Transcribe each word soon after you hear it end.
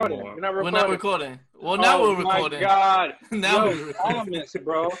We're not We're not recording. recording. Well, now we're My recording. God. Now Yo, we're recording. Thomas,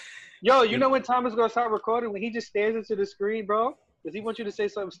 bro. Yo, you know when Thomas gonna start recording? When he just stares into the screen, bro? Does he want you to say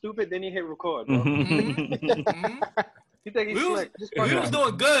something stupid? Then he hit record, bro. You think he's slick? Just fuck We was him.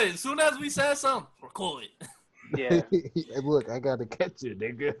 doing good. As soon as we said something, record it. Yeah, Look, I gotta catch it,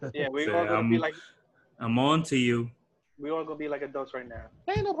 nigga. yeah. We all gonna be like, I'm on to you. we all gonna be like adults right now.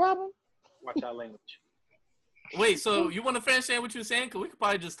 Ain't no problem. Watch our language. Wait, so you want to finish saying what you were saying? Because we could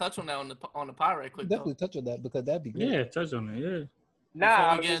probably just touch on that on the pod right quick. Definitely touch on that because that'd be great. Yeah, touch on it. Yeah. Nah, Before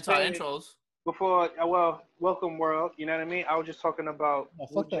I we was get just into our saying, intros. before, well, welcome world. You know what I mean? I was just talking about Oh,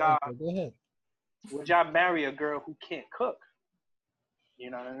 fuck would that. y'all, Go ahead. would y'all marry a girl who can't cook?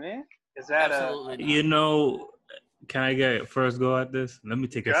 You know what I mean? Is that Absolutely not. You know, can I get first go at this? Let me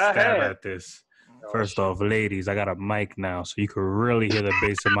take a Go stab ahead. at this. First off, ladies, I got a mic now, so you can really hear the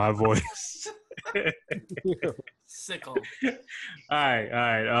bass in my voice. Sicko. All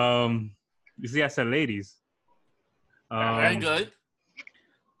right. You see, I said ladies. Very good.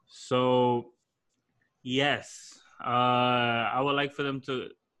 So, yes, I would like for them to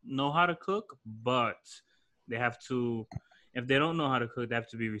know how to cook, but they have to. If they don't know how to cook, they have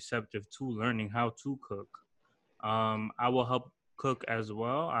to be receptive to learning how to cook. I will help cook as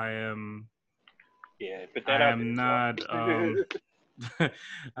well. Yeah, put I that out am there, not.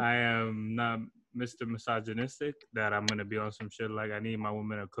 I am not Mr. Misogynistic that I'm gonna be on some shit like I need my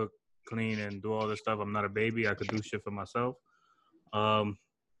woman to cook, clean, and do all this stuff. I'm not a baby. I could do shit for myself.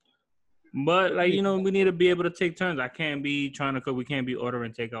 But like we need to be able to take turns. I can't be trying to cook. We can't be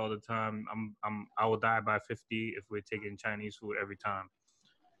ordering takeout all the time. I will die by 50 if we're taking Chinese food every time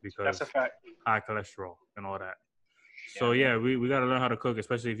because That's a fact. high cholesterol and all that. So yeah, we gotta learn how to cook,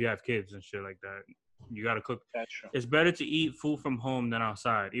 especially if you have kids and shit like that. You gotta cook. That's true. It's better to eat food from home than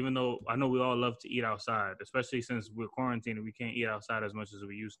outside. Even though I know we all love to eat outside, especially since we're quarantined and we can't eat outside as much as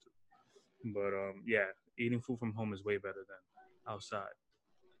we used to. But yeah, eating food from home is way better than outside.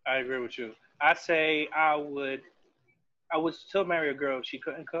 I agree with you. I say I would still marry a girl if she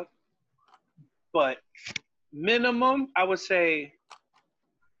couldn't cook, but minimum I would say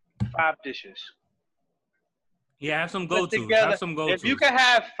 5 dishes. Yeah, have some Put go-tos. together- Have some go-tos. If you could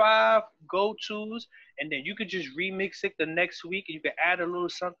have 5 go-tos and then you could just remix it the next week and you could add a little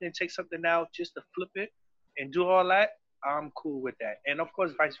something, take something out just to flip it and do all that, I'm cool with that. And of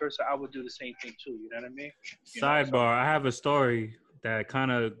course, vice versa, I would do the same thing too. You know what I mean? Sidebar, I have a story that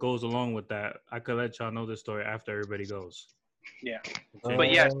kind of goes along with that. I could let y'all know this story after everybody goes. Yeah. Okay.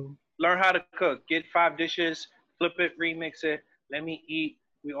 But yes, learn how to cook. Get 5 dishes, flip it, remix it. Let me eat.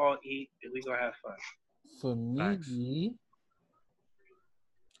 We all eat, and we gonna have fun. For me,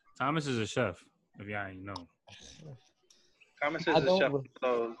 Thomas is a chef, if y'all ain't know. Thomas I is a don't chef, re-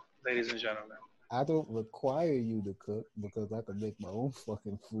 so, ladies and gentlemen. I don't require you to cook because I can make my own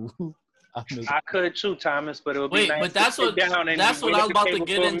fucking food. I could too, Thomas, but it would be Wait, nice but that's to sit what down and that's what wait I at was the about to table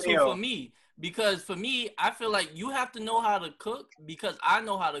get for a into meal. for me. Because for me, I feel like you have to know how to cook because I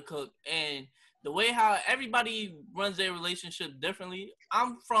know how to cook. And the way how everybody runs their relationship differently,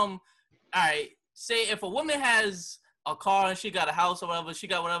 I'm from, all right, say if a woman has a car and she got a house or whatever, she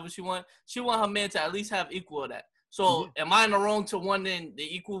got whatever she want her man to at least have equal of that. So am I in the wrong to want the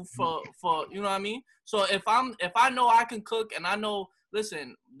equal for you know what I mean? So if I know I can cook and I know,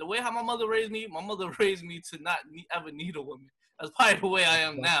 listen, the way how my mother raised me to not ever need a woman. That's probably the way I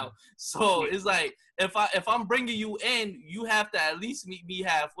am now. So it's like if I'm bringing you in, you have to at least meet me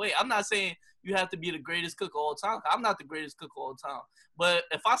halfway. I'm not saying you have to be the greatest cook all the time. I'm not the greatest cook all the time. But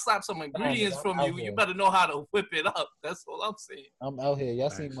if I slap some ingredients from you, you better know how to whip it up. That's all I'm saying. I'm out here. Y'all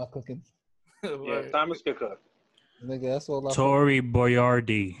seen my cooking? Yeah, Thomas could cook. Nigga, that's all I. Tori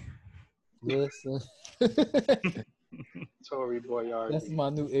Boyardi. Listen. Tori Boyardi. That's my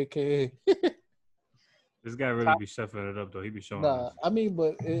new AKA. This guy really be chefing it up though. He be showing Nah, us. I mean,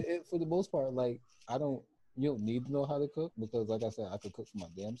 but for the most part, like you don't need to know how to cook because, like I said, I could cook for my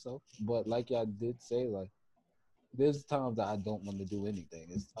damn self. But like y'all did say, like there's times that I don't want to do anything.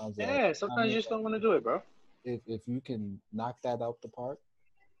 It's times that sometimes you just don't want to do it, bro. If you can knock that out the park,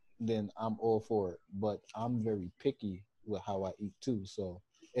 then I'm all for it. But I'm very picky with how I eat too. So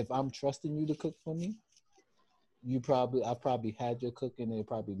if I'm trusting you to cook for me, I probably had your cooking and it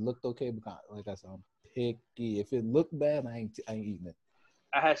probably looked okay. Because like I said, I'm picky. If it looked bad, I ain't eating it.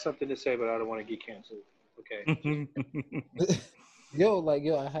 I had something to say, but I don't want to get canceled. Okay.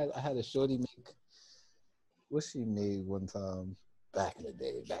 I had a shorty make what she made one time back in the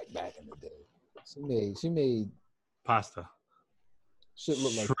day. Back in the day. She made Pasta. Shit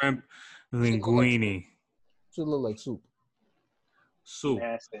look like shrimp linguine. Should look like soup. Soup.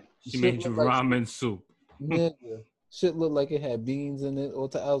 Nasty. She made you ramen soup. Nigga, Shit looked like it had beans in it. I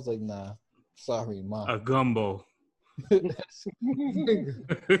was like, nah, sorry, ma. A gumbo.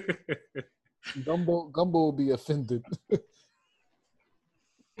 Gumbo will be offended.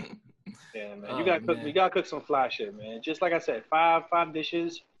 Yeah, man. Oh, You gotta cook. man. You gotta cook some fly shit, man. Just like I said, five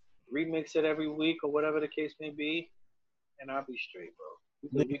dishes. Remix it every week or whatever the case may be, and I'll be straight,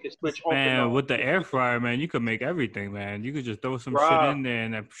 bro. You can switch off and Man, on. with the air fryer, man, you could make everything, man. You could just throw some shit Bruh. in there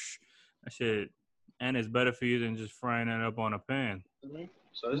and that shit, and it's better for you than just frying it up on a pan. Mhm.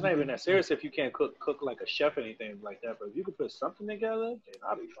 So it's not even that serious if you can't cook like a chef or anything like that. But if you can put something together, then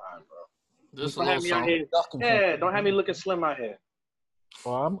I'll be fine, bro. Just a Don't have little me out here. something. Yeah, don't have me looking slim out here.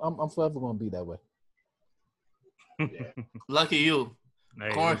 Well, I'm forever gonna be that way. Lucky you.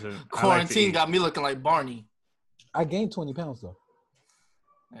 Hey, Quar- listen, I like to Quarantine eat. got me looking like Barney. I gained 20 pounds though.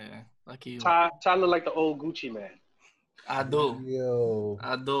 Yeah, lucky you. Ty look like the old Gucci man. I do. Yo,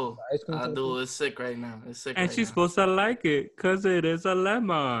 I do. ice cream I tattoo? do. It's sick right now. It's sick And right she's now. supposed to like it because it is a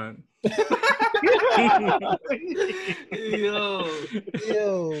lemon. Yo.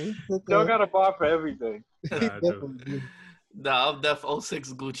 Yo, Y'all got a bar for everything. I do. Nah, I'm def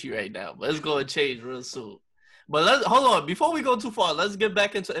 06 Gucci right now, but it's going to change real soon. But let's hold on. Before we go too far, let's get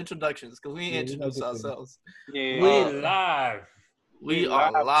back into introductions because we ain't Yeah, we introduced gotta get there. ourselves. Yeah. We live. We We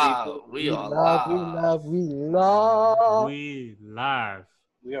are live, live. people. We are live. We love. We live.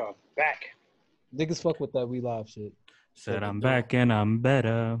 We are back. Niggas fuck with that we live shit. Said they I'm do. back and I'm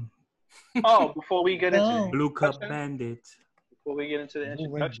better. Oh, before we get into No. the Blue Cup introduction- Bandit. before we get into the Blue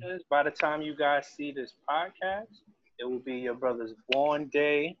introductions, by the time you guys see this podcast, it will be your brother's born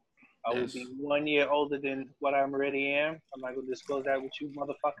day. I will Yes. be 1 year older than what I already am. I'm not gonna disclose that with you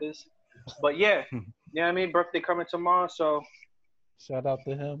motherfuckers. But yeah, you know what I mean? Birthday coming tomorrow, so Shout out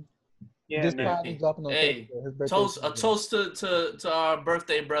to him. yeah, This man. pod is dropping on Hey, Thursday. His birthday Toast, a Tuesday. toast to our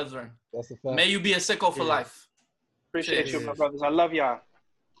birthday brethren. That's a fact. May you be a sicko for Yeah. life. Appreciate Cheers. you, my brothers. I love y'all.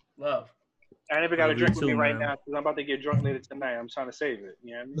 Love. I never got a Love you drink with me too, right man. now because I'm about to get drunk later tonight. I'm trying to save it.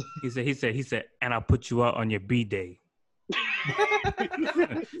 You know what I mean? He said, and I'll put you out on your B day.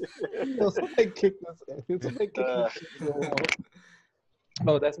 Yo, somebody kicked this. Somebody kicked this shit so hard.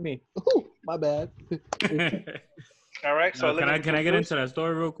 Oh, that's me. Ooh, my bad. All right, so No, can I get introduce- into that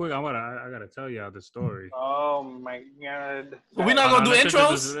story real quick? I gotta tell y'all the story. Oh my god. We're not gonna do let's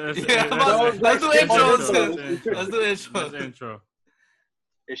intros. let's- Yeah, let's- let's do let's intros. intro. Let's do Let's intros. intro.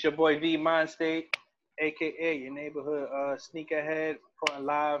 It's your boy V Mind State, aka your neighborhood sneakerhead, putting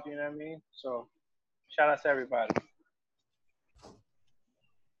live. You know what I mean? So, shout out to everybody.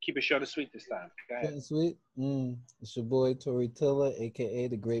 Keep it short and sweet this time. Go ahead. Short and sweet. It's your boy Tory Tiller, aka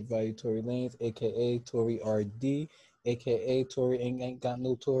the Great Value Tory Lanez, aka Tory RD, aka Tory ain't got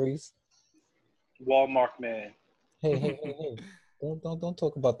no Tories. Walmart man. Hey. Don't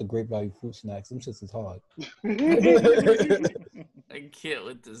talk about the Great Value fruit snacks. Them shits is hard. I can't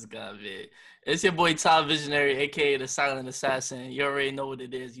with this guy, man. It's your boy Ty Visionary, aka the Silent Assassin. You already know what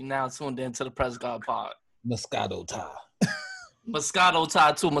it is. You now tuned in to the Press God Pod. Moscato Tie. Moscato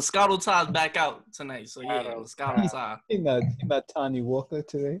Ty too. Moscato Ty's back out tonight, so yeah, Moscato Ty. He not Tanya Walker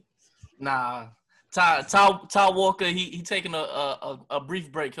today. Nah, Ty Walker. He taking a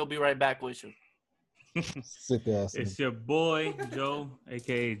brief break. He'll be right back with you. Sick ass. It's your boy Joe,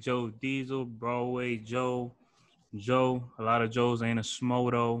 aka Joe Diesel, Broadway Joe. Joe, a lot of Joes ain't a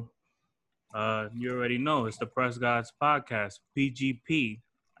Smodo. You already know it's the Press Gods Podcast, PGP.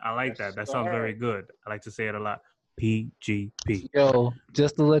 I like that. That sounds very good. I like to say it a lot. PGP. Yo,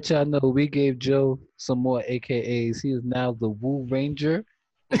 just to let y'all know, we gave Joe some more AKAs. He is now the Woo Ranger.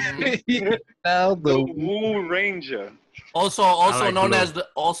 Mhm. He is now The the Woo Ranger. Also like known blue. as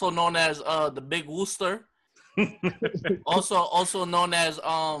the Big Wooster. Also known as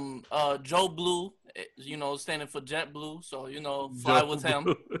Joe Blue. You know, standing for Jet Blue. So you know, fly with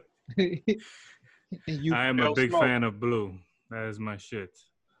him. you, I am a Joe big Smoke. fan of blue. That is my shit.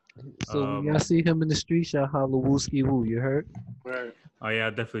 So when y'all see him in the street, y'all holla wooski woo. You heard? Right. Oh yeah,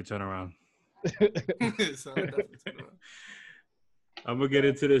 I'll definitely turn around. So, definitely. I'm gonna get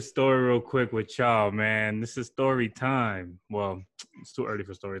into this story real quick with y'all, man. This is story time. Well, it's too early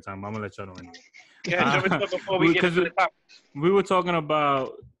for story time. I'm gonna let y'all know anyway. Yeah, jump into it before we get into the topic. We were talking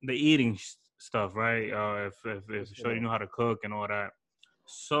about the eating stuff, right? If Shorty knew how to cook and all that.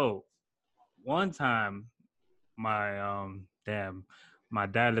 So one time, my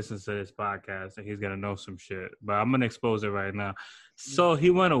dad listens to this podcast and he's gonna know some shit, but I'm gonna expose it right now. So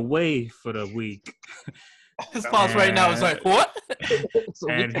he went away for the week. His pause right now is like, what? So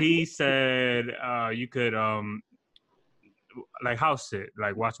And he said you could like house sit,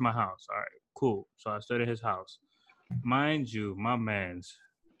 like watch my house. All right, cool. So I stayed at his house. Mind you, my man's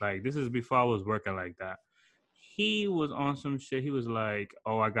like, this is before I was working like that. he was on some shit. He was like,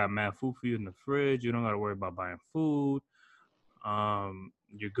 "Oh, I got mad food for you in the fridge. You don't gotta worry about buying food.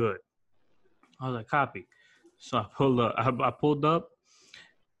 You're good." I was like, "Copy." So I pulled up. I pulled up.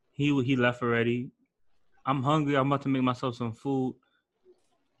 He left already. I'm hungry. I'm about to make myself some food.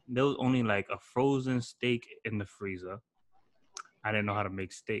 There was only like a frozen steak in the freezer. I didn't know how to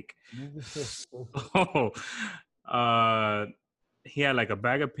make steak. So, he had like a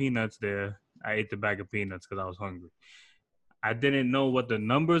bag of peanuts there. I ate the bag of peanuts because I was hungry. I didn't know what the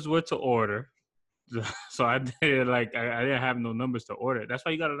numbers were to order. So I didn't have no numbers to order. That's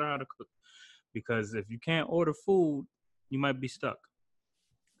why you gotta learn how to cook. Because if you can't order food, you might be stuck.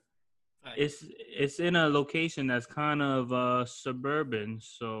 It's in a location that's kind of suburban,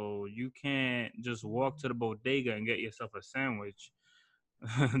 so you can't just walk to the bodega and get yourself a sandwich.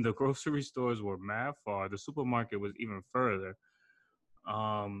 The grocery stores were mad far. The supermarket was even further.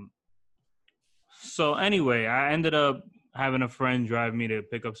 So anyway, I ended up having a friend drive me to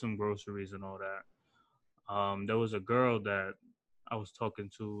pick up some groceries and all that. There was a girl that I was talking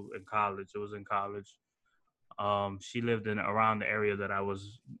to in college. It was in college. She lived in around the area that I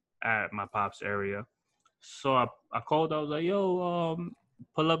was at, my pop's area. So I called. I was like, "Yo,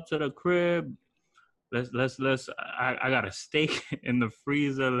 pull up to the crib. Let's. I got a steak in the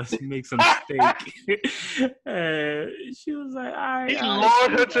freezer. Let's make some steak." And she was like, He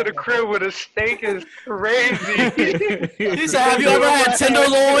lured her to the crib with a steak is crazy. He said, "Have you ever had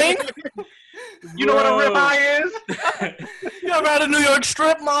tenderloin? You know what a ribeye is? You ever had a New York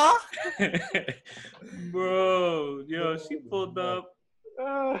strip, ma?" Bro, yo, she pulled up.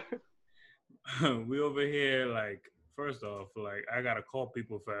 We over here, like, first off, like, I gotta call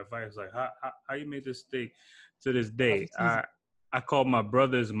people for advice. Like, how you make this steak to this day? I called my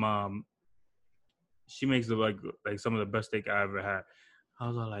brother's mom. She makes like some of the best steak I ever had. I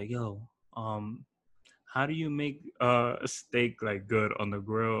was like, "Yo, how do you make a steak like good on the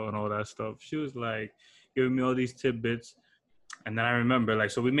grill and all that stuff?" She was like giving me all these tidbits. And then I remember, like,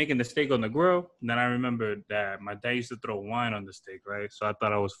 so we're making the steak on the grill. And then I remember that my dad used to throw wine on the steak, right? So I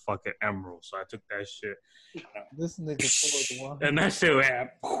thought I was fucking Emerald. So I took that shit. This nigga poured wine. And that shit went.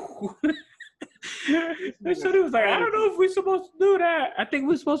 And so he was like, "I don't know if we're supposed to do that. I think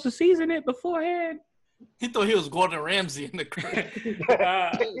we're supposed to season it beforehand." He thought he was Gordon Ramsay in the crib.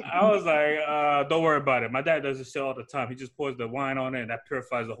 I was like, "Don't worry about it. My dad does this shit all the time. He just pours the wine on it, and that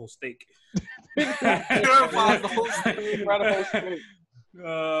purifies the whole steak." Purifies the whole steak.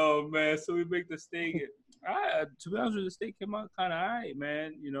 Oh man! So we make the steak. To be honest with you, the steak came out kind of alright,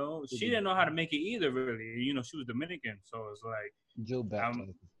 man. You know, she didn't know how to make it either, really. You know, she was Dominican, so it's like Joe baptized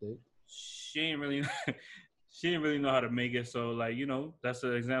the steak. She didn't really know how to make it. So, like, you know, that's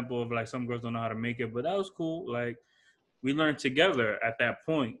an example of like some girls don't know how to make it, but that was cool. Like, we learned together at that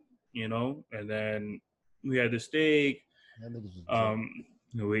point, you know, and then we had the steak.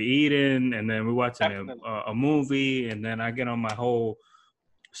 We're eating, and then we're watching a movie, and then I get on my whole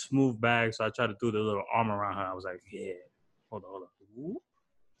smooth bag, so I try to do the little arm around her. I was like, "Yeah, hold on."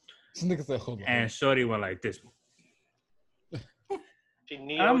 This nigga said, "Hold on." And shorty went like this.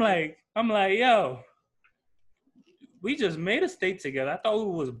 I'm like, "Yo, we just made a steak together. I thought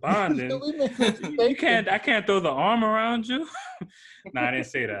we was bonding. I can't throw the arm around you." Nah, I didn't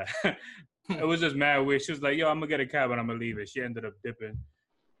say that. It was just mad weird. She was like, "Yo, I'm gonna get a cab and I'm gonna leave it." She ended up dipping.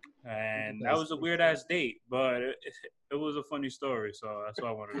 And that was a weird ass date, but it was a funny story, so that's why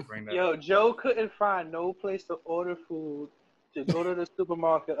I wanted to bring that Yo, up. Joe couldn't find no place to order food, to go to the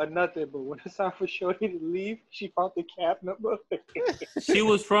supermarket or nothing, but when it's time for Shorty to leave, she found the cab number. She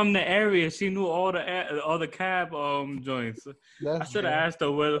was from the area. She knew all the cab joints. I should have asked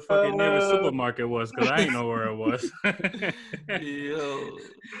her where the fucking nearest supermarket was, because I didn't know where it was. Yo.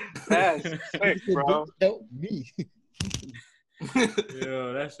 That's sick, bro. Help me.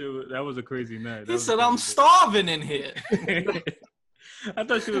 Yo, that was a crazy night. He said, "I'm starving in here." I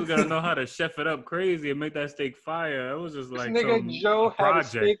thought she was gonna know how to chef it up crazy and make that steak fire. It was just like this nigga Joe had a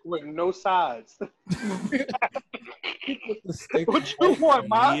steak with no sides. What you want,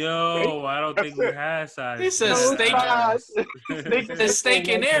 Ma? Yo, I don't think we had sides. He said steak. Steak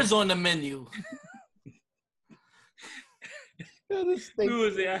and airs on the menu. We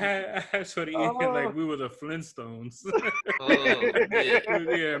was I had sort of eating like we were the Flintstones.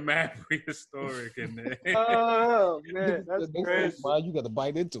 Yeah, mad prehistoric in there. Oh man, that's crazy. Why you gotta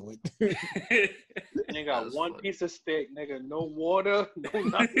bite into it? You got one piece of steak, nigga. No water, no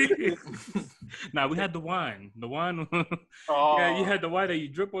nothing. Nah, we had the wine. The wine. Yeah, you had the wine that you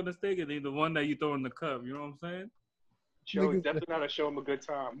drip on the steak, and then the one that you throw in the cup. You know what I'm saying? Show Niggas- definitely not to show him a good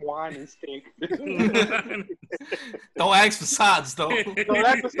time. Wine and stink. Don't ask for sides though. No,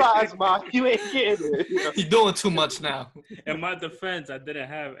 that's besides, man. You ain't getting it. You're doing too much now. In my defense, I didn't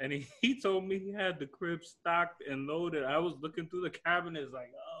have any. He told me he had the crib stocked and loaded. I was looking through the cabinets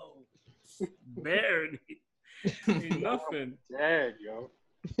like, oh, barely. Ain't nothing. Dad, yo.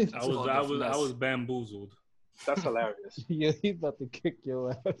 I was bamboozled. That's hilarious. Yeah, he's about to kick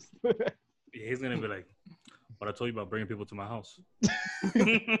your ass. Yeah, he's gonna be like, "But I told you about bringing people to my house."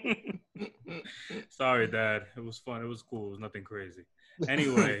 Sorry, Dad. It was fun. It was cool. It was nothing crazy.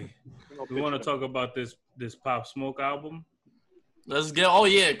 Anyway, we want to talk about this Pop Smoke album. Let's get. Oh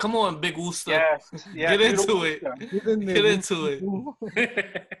yeah, come on, Big Wooster. Yes. Get into it. Get into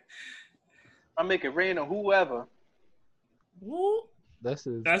it. I'll make it rain on whoever. Woo. That's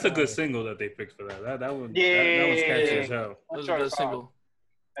a good single that they picked for that. That one. Yeah. That was catchy as hell. That was a good single.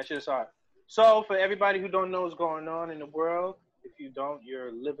 That shit is hard. So, for everybody who don't know what's going on in the world, if you don't,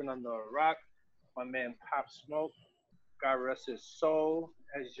 you're living under a rock. My man Pop Smoke, God rest his soul,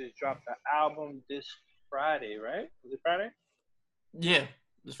 has just dropped the album this Friday, right? Was it Friday? Yeah,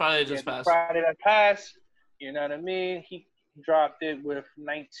 this Friday just passed. Friday that passed. You know what I mean? He dropped it with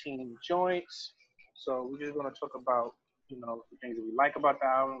 19 joints. So, we're just going to talk about, you know, the things that we like about the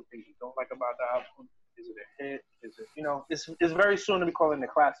album, things we don't like about the album. Is it a hit? Is it, you know, it's very soon to be calling it a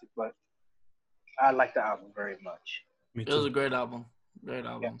classic, but I like the album very much. Me It was too. a great album. Great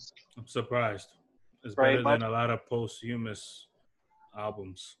album. Yes. I'm surprised. It's Very better than a lot of posthumous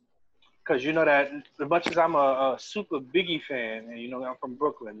albums. Because you know that as much as I'm a super Biggie fan, and you know I'm from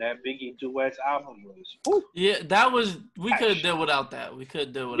Brooklyn, that Biggie Duets album was. Whew, Yeah, that was. We could have did without that. We could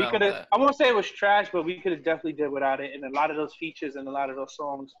have did we without could have. that. I won't say it was trash, but we could have definitely did without it. And a lot of those features and a lot of those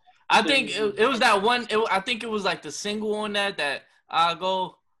songs. I think it was that one. I think it was like the single on that I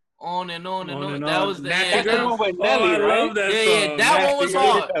go on and on and on. That was the Nasty That one with Oh, Nelly, I right? love that Yeah, song. yeah, that one was You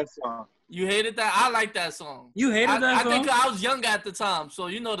hated hard. that song. You hated that? I like that song. You hated that I song? think I was young at the time, so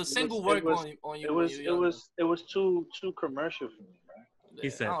you know the single worked on you. It when you was were younger. it was too commercial for me, right? He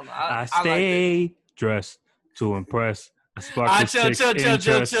said, I don't know. I liked it. stay dressed to impress. I spark Ah, this chill. chick's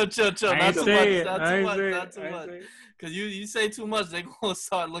interest. Not I ain't too say much. it. Not I too ain't much. say it. Not too I ain't much. say it. Cause you say too much, they gonna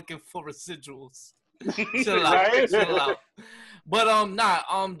start looking for residuals. Chill out. Right? Chill out.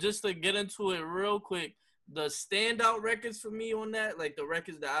 But just to get into it real quick, the standout records for me on that, like the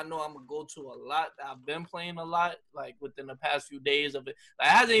records that I know I'm gonna go to a lot, that I've been playing a lot, like within the past few days of it. Like,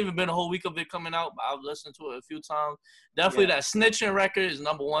 it hasn't even been a whole week of it coming out, but I've listened to it a few times. Definitely that Snitching record is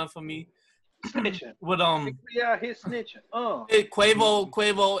number one for me. Snitching. With Yeah, he's snitching.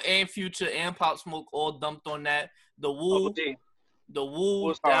 Quavo and Future and Pop Smoke all dumped on that. The Woo, OD. the Woo,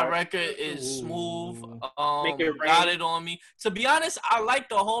 Was that hard. record is smooth. Make It Got Rain. it on me. To be honest, I like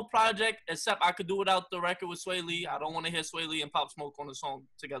the whole project, except I could do without the record with Sway Lee. I don't want to hear Sway Lee and Pop Smoke on the song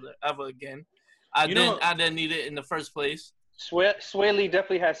together ever again. I didn't need it in the first place. Sway Lee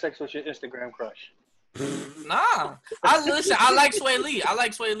definitely had sex with your Instagram crush. Nah, I like Sway Lee. I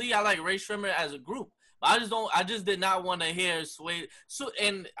like Sway Lee. I like Ray Shrimmer as a group. But I just did not want to hear Sway. So,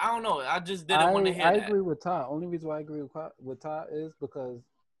 and I don't know. I just didn't want to hear I that. agree with Todd. Only reason why I agree with Todd is because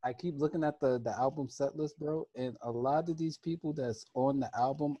I keep looking at the album set list, bro, and a lot of these people that's on the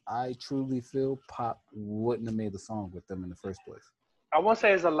album, I truly feel Pop wouldn't have made a song with them in the first place. I won't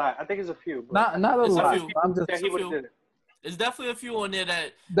say it's a lot. I think it's a few. But Not a It's a lot. few. I'm just yeah, he a would have few. did it. There's definitely a few on there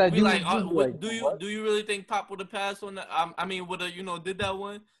that that we you like. would be like, Do you what? do you really think Pop would have passed on that? I mean, would have did that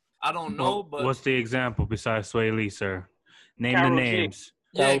one? I don't know, but What's the example besides Sway Lee, sir? Name Karol the G. names.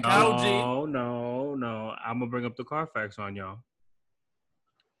 yeah, Karol G. No. I'm gonna bring up the Carfax on y'all.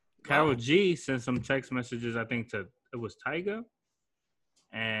 Karol G sent some text messages, I think, to it was Tyga,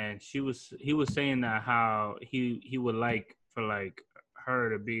 and he was saying that how he would like for like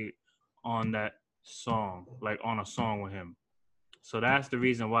her to be on that song, like on a song with him. So that's the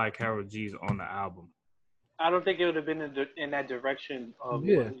reason why Karol G's on the album. I don't think it would have been in that direction of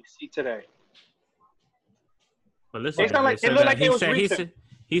Yeah. what we see today. But listen, It looked like it was recent.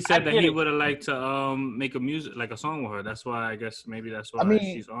 he said I that get he it. would have liked to make a music like a song with her. That's why I guess maybe that's why I mean,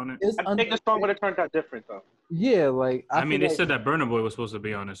 she's on it. It's I think the song would have turned out different though. yeah, like I mean, feel they like, said that Burna Boy was supposed to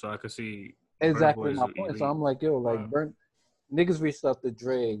be on it, so I could see exactly Burna my Boy's point. elite. So I'm like, yo, like Wow. niggas reached out to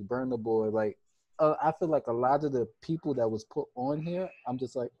Drake, Burna Boy, like I feel like a lot of the people that was put on here, I'm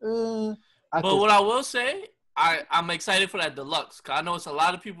just like, But what I will say, I'm excited for that deluxe. Cause I know it's a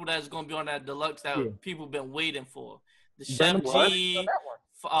lot of people that's gonna be on that deluxe that Yeah. people been waiting for. The Burna Chef Boy. G,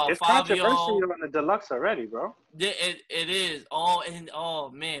 It's Fabio. controversial on the deluxe already, bro. Yeah, it is. Oh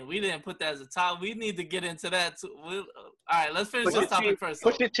man, we didn't put that as a top. We need to get into that too. All right, let's finish this topic first.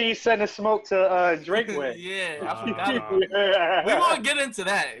 Push your T sending smoke to Drake way. Yeah, I forgot about that. We gonna get into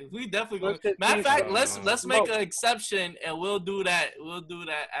that. We definitely gonna. Matter of fact, let's make an exception and we'll do that. We'll do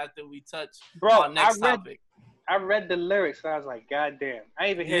that after we touch our next topic. I read the lyrics and I was like, God damn. I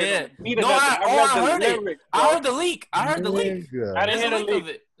ain't even hear it. No, I heard it. I heard the leak. I heard the leak. I didn't hear the leak of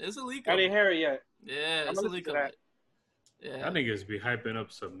it. It's a leak. I didn't hear it yet. Yeah, it's a leak of it. Yeah. I think it's be hyping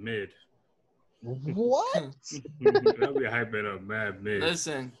up some mid. What? I'll be hyping up mad mid.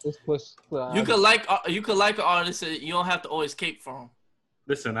 Listen, you could like an artist that you don't have to always cape for him.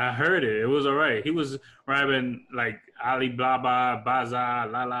 Listen, I heard it. It was all right. He was rapping like Ali blah blah baza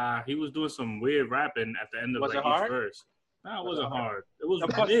la la. He was doing some weird rapping at the end of each verse. No, it wasn't hard. It was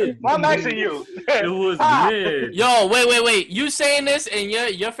mid. I'm asking you. It was mid. Yo, wait. You saying this and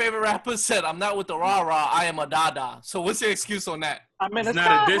your favorite rapper said, "I'm not with the rah rah. I am a dada." So what's your excuse on that? It's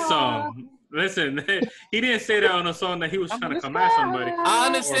not a diss song. Listen, he didn't say that on a song that he was trying to come at somebody. I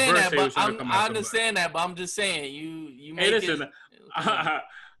understand that, but I'm just saying you make listen,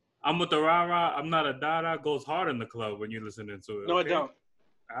 I'm with the rah rah. I'm not a dada. Goes hard in the club when you're listening to it. No, it don't.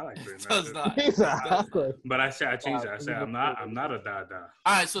 I like it. Does not. But I changed it. I said I'm not a dada.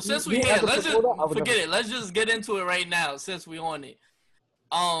 All right, so since we're here, let's just forget it. Let's just get into it right now since we on it.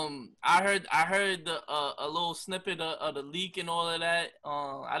 I heard a little snippet of the leak and all of that.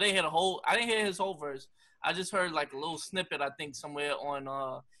 I didn't hear his whole verse. I just heard like a little snippet. I think somewhere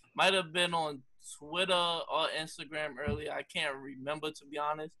on might have been on Twitter or Instagram earlier. I can't remember, to be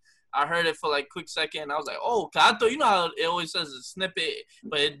honest. I heard it for like a quick second. I was like, oh, 'cause I thought, you know how it always says a snippet,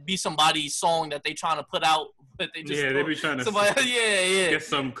 but it'd be somebody's song that they trying to put out, but they just they be trying to get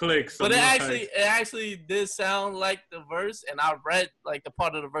some clicks. But it actually did sound like the verse, and I read like the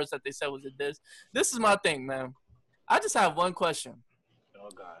part of the verse that they said was a diss. This is my thing, man. I just have one question. Oh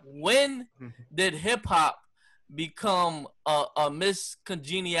God. When did hip hop become a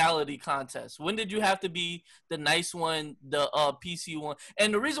miscongeniality contest? When did you have to be the nice one, the PC one?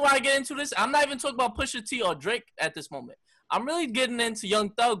 And the reason why I get into this, I'm not even talking about Pusha T or Drake at this moment. I'm really getting into Young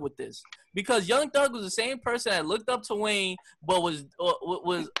Thug with this, because Young Thug was the same person that looked up to Wayne, but was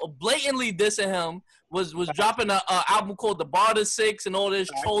blatantly dissing him. Was dropping a album called The Barter Six and all this,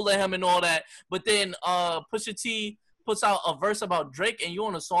 trolling him and all that. But then Pusha T puts out a verse about Drake and you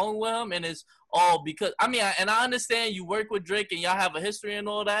on a song with him, and it's all because I understand you work with Drake and y'all have a history and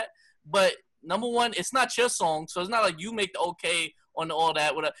all that, but number one, it's not your song, so it's not like you make the okay on all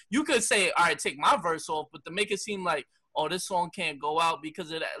that. Whatever. You could say, all right, take my verse off, but to make it seem like, oh, this song can't go out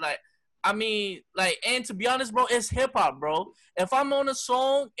because of that, and to be honest, bro, it's hip hop, bro. If I'm on a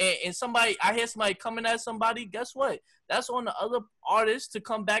song and I hear somebody coming at somebody, guess what? That's on the other artist to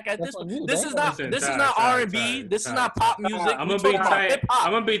come back at this one. This is not R&B. This is not pop music. I'm gonna be tight.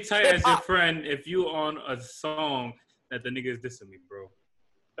 I'm gonna be tight as your friend if you on a song that the nigga is dissing me, bro.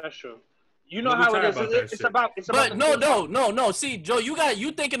 That's true. You know how it is. It's about. But no. See, Joe,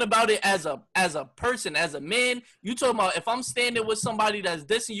 you thinking about it as a person, as a man. You talking about if I'm standing with somebody that's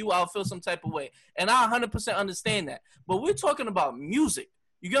dissing you, I'll feel some type of way, and I 100% understand that. But we're talking about music.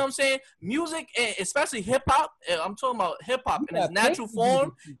 You get what I'm saying? Music, especially hip hop. I'm talking about hip hop in its natural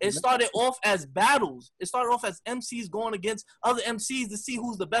form. It started off as battles. It started off as MCs going against other MCs to see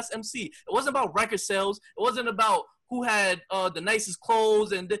who's the best MC. It wasn't about record sales. It wasn't about who had the nicest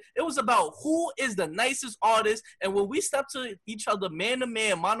clothes, and it was about who is the nicest artist. And when we step to each other, man to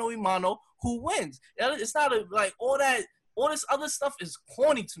man, mano a mano, who wins? It's not like all this other stuff is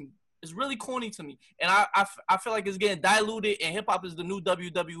corny to me. It's really corny to me, and I feel like it's getting diluted. And hip hop is the new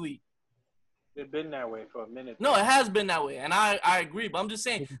WWE. It's been that way for a minute. No, it has been that way, and I agree. But I'm just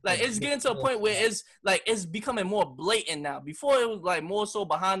saying, like, it's getting to a point where it's becoming more blatant now. Before it was like more so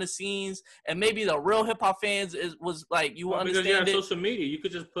behind the scenes, and maybe the real hip hop fans was like understand because you have social media, you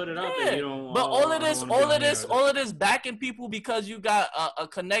could just put it out there. You don't. But all of this backing people because you got a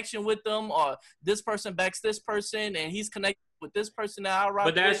connection with them, or this person backs this person, and he's connected with this person that I rock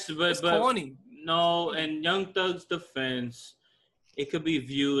with. But corny. No, and Young Thug's defense, it could be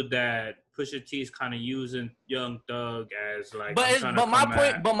viewed that Pusha T is kind of using Young Thug as like. But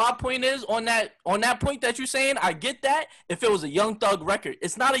my point is on that point that you're saying, I get that. If it was a Young Thug record,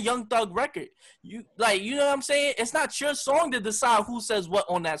 it's not a Young Thug record. You know what I'm saying? It's not your song to decide who says what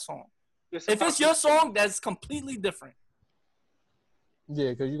on that song. If it's your song, that's completely different.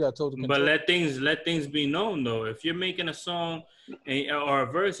 Yeah, because you got total control. But let things be known though. If you're making a song or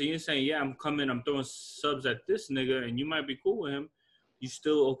a verse and you're saying, yeah, I'm throwing subs at this nigga, and you might be cool with him, you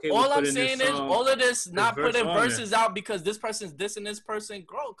still okay with All I'm putting saying this is, song, all of this not verse putting on there? verses out because this person's dissing this person.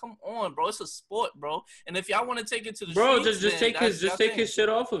 Bro, come on, bro. It's a sport, bro. And if y'all want to take it to the Bro, streets, just then that's take y'all his shit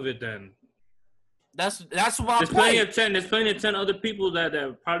off of it then. That's my There's point. There's plenty of 10 other people that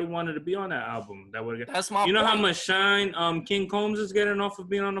probably wanted to be on that album. That would get. That's my You know how point. much shine King Combs is getting off of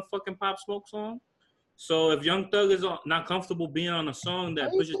being on the fucking Pop Smoke song? So if Young Thug is not comfortable being on a song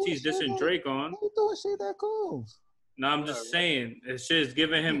that Pusha T is dissing Drake on, Why you doing shit that Combs? no, I'm just saying, it's just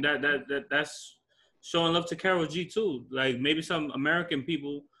giving him that's showing love to Karol G too. Like maybe some American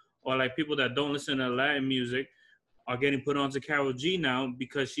people or like people that don't listen to Latin music are getting put onto Karol G now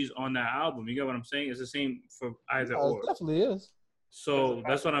because she's on that album. You get what I'm saying? It's the same for either or. It definitely is. So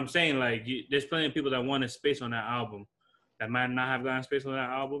that's what I'm saying. Like, there's plenty of people that wanted space on that album that might not have gotten space on that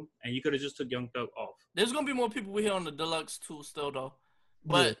album, and you could have just took Young Thug off. There's gonna be more people we hear on the deluxe too, still though.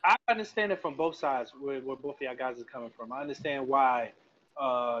 But I understand it from both sides where both of y'all guys are coming from. I understand why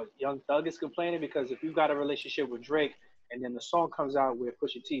Young Thug is complaining, because if you got a relationship with Drake and then the song comes out where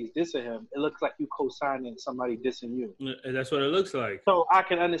Pusha T is dissing him, it looks like you co-signing somebody dissing you. That's what it looks like. So I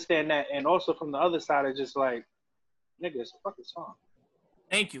can understand that. And also from the other side, it's just like, nigga, it's a fucking song.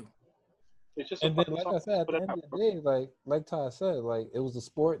 thank you. It's just And a then, fucking like song. I said, at the end of the day, like Ty said, like it was a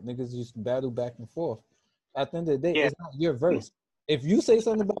sport. Niggas just battle back and forth. At the end of the day, Yeah. it's not your verse. If you say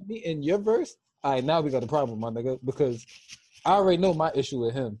something about me in your verse, all right, now we got a problem, my nigga, because I already know my issue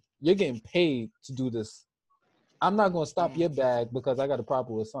with him. You're getting paid to do this. I'm not gonna stop your bag because I got a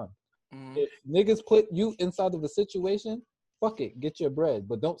problem with son. If niggas put you inside of a situation, fuck it, get your bread,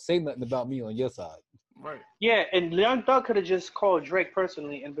 but don't say nothing about me on your side. Right. Yeah, and Young Thug could have just called Drake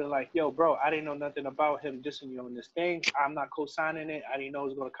personally and been like, yo, bro, I didn't know nothing about him dissing you on this thing. I'm not co-signing it. I didn't know it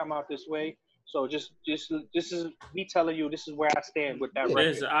was going to come out this way. So just this is me telling you, this is where I stand with that record.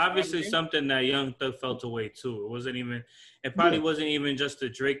 There's obviously something that Young Thug felt away too. It probably wasn't even just the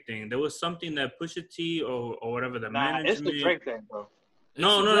Drake thing. There was something that Pusha T or whatever the management. It's the Drake thing, bro.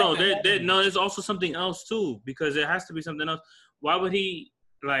 No. There's also something else too, because there has to be something else. Why would he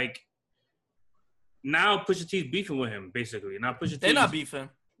like? Now Pusha T's beefing with him, basically. Now Pusha T. They're not beefing.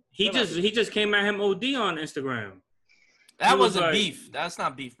 He just came at him OD on Instagram. That wasn't beef. That's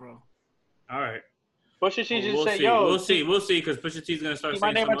not beef, bro. All right. Pusha T just We'll said, see. yo. We'll see, because Pusha T's gonna start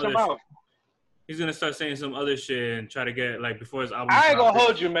saying some other shit. He's gonna start saying some other shit and try to get like before his album. I ain't gonna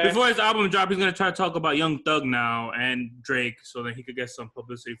hold you, man. Before his album drop, he's gonna try to talk about Young Thug now and Drake, so that he could get some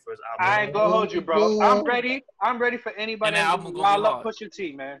publicity for his album. I ain't gonna hold you, bro. I'm ready for anybody to rile up Pusha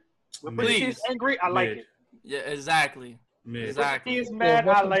T, man. When Pusha T is angry, I like it. Yeah, exactly. Exactly. Pusha T is mad,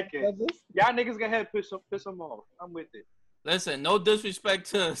 I like it. Y'all niggas go ahead piss him off. I'm with it. Listen, no disrespect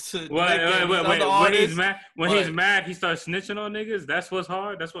to wait. When he's mad, he starts snitching on niggas. That's what's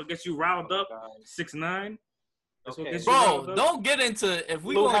hard. That's what gets you riled up. 6ix9ine. That's what gets you riled up. Don't get into. If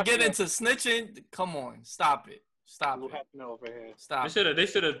we gonna get into snitching, come on, stop it. Stop it. Over here. Stop. They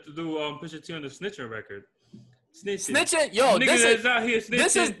should have do Pusha T on the snitching record. Snitching, yo,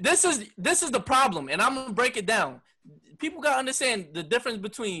 this is the problem, and I'm gonna break it down. People gotta understand the difference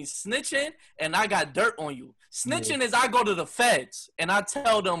between snitching and I got dirt on you. Snitching is I go to the feds and I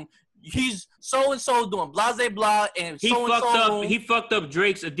tell them he's so and so doing blase blah and so and so. He fucked up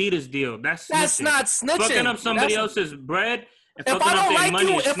Drake's Adidas deal. That's not snitching. Fucking up somebody else's bread. If I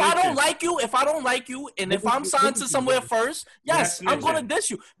don't like you, and if I'm signed to somewhere first, yes, I'm gonna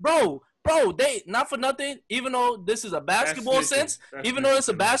diss you, bro. Bro, they not for nothing. Even though this is a basketball sense,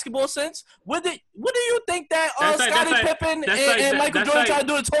 what do you think that Scottie Pippen and Michael Jordan tried to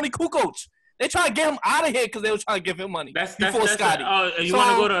do to Tony Kukoc? They try to get him out of here because they were trying to give him money before Scottie. You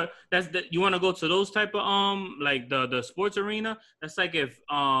want to go to those type of like the sports arena? That's like if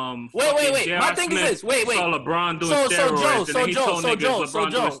wait. My thing is this. Wait. Saw LeBron doing steroids, and then he told niggas LeBron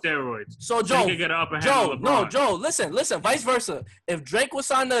doing steroids. So Joe, listen. Vice versa. If Drake was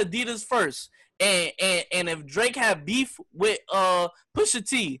signed to Adidas first, and if Drake had beef with Pusha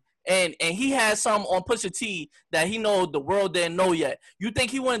T. And he has some on Pusha T that he know the world didn't know yet. You think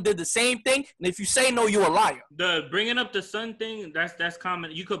he wouldn't did the same thing? And if you say no, you're a liar. The bringing up the son thing, that's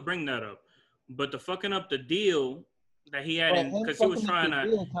common. You could bring that up, but the fucking up the deal that he had, because he was trying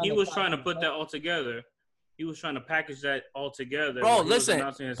to put that all together. He was trying to package that all together. Bro, listen,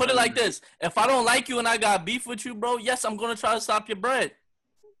 put it like this: if I don't like you and I got beef with you, bro, yes, I'm gonna try to stop your bread.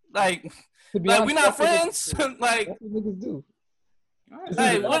 Like we not friends. Like. That's what niggas do.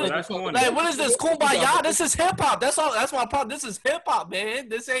 What is this? Kumbaya? This is hip hop. That's all. That's my problem. This is hip hop, man.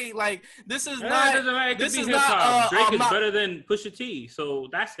 This ain't like. This is not. This is not. Drake is better than Pusha T, so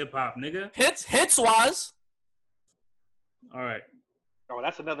that's hip hop, nigga. Hits wise. All right. Oh,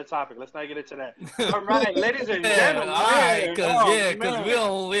 that's another topic. Let's not get into that. All right, ladies and Yeah, gentlemen. all right, Oh, because man. we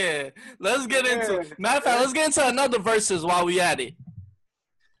don't. Yeah, let's get into. Yeah. Matter of fact, let's get into another verses while we at it.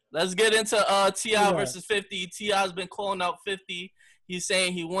 Let's get into T.I. versus 50. T.I.'s been calling out 50. He's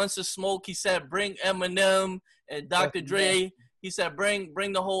saying he wants to smoke. He said bring Eminem and Dr. Dre. He said bring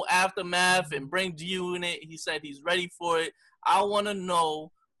the whole Aftermath and bring G-Unit. He said he's ready for it. I want to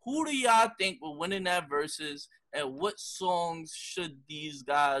know, who do y'all think will win in that versus, and what songs should these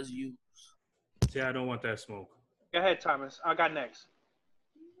guys use? Yeah, I don't want that smoke. Go ahead, Thomas. I got next.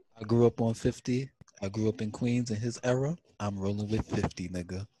 I grew up on 50. I grew up in Queens in his era. I'm rolling with 50,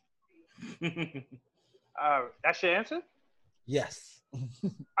 nigga. That's your answer? Yes.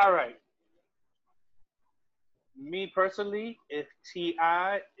 All right. Me personally, if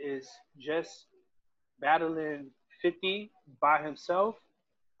T.I. is just battling 50 by himself,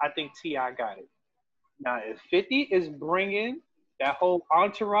 I think T.I. got it. Now, if 50 is bringing that whole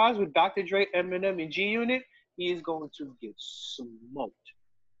entourage with Dr. Dre, Eminem, and G-Unit, he is going to get smoked.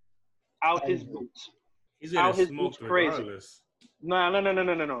 Out his boots. He's Out getting his smoked boots crazy. regardless.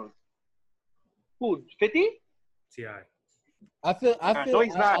 No. Who, 50? T.I. I feel. No,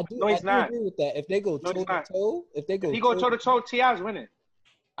 he's not. I do, No, he's I do not. agree with that. If they go No, he's toe to not. toe, If he go toe-to-toe, T.I.'s winning.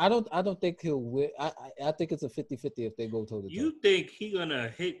 I don't think he'll win. I think it's a 50-50 if they go toe to toe. You think he gonna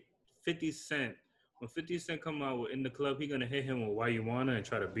hit 50 Cent? When 50 Cent come out in the club, he gonna hit him with Why You Wanna and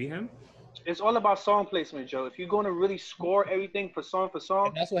try to beat him? It's all about song placement, Joe. If you're going to really score everything for song, And that's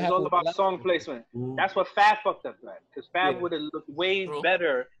what it's happened all with about Black song people. placement. Ooh. That's what Fab fucked up at. Because Fab Yeah. would have looked way True.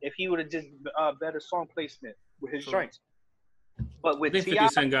 better if he would have just better song placement with his True. joints. But I with think 50 T.I.,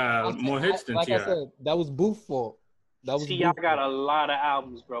 Cent got more hits than like T.I. I said, that was Booth fault. That was T.I. Booth got fault. a lot of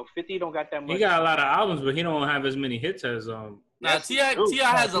albums, bro. 50 don't got that much. He got a lot of albums, but he don't have as many hits as Nah, Yes, he T.I. do.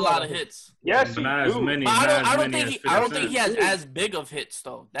 has a T.I. lot of got hits. Yes, but he not as do. many. But not I as don't many think as I don't 50 think he Cent. has as big of hits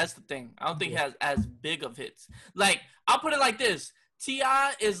though. That's the thing. I don't think he has as big of hits. Like, I'll put it like this: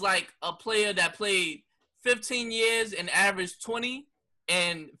 T.I. is like a player that played 15 years and averaged 20,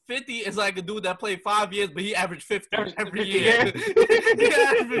 and 50 is like a dude that played 5 years but he averaged 50 every year. He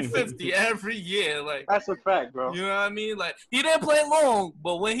averaged 50 every year. Like, That's a fact, bro. you know what I mean? Like, he didn't play long,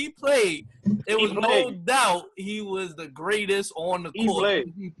 but when he played, it He was no played. doubt he was the greatest on the He court.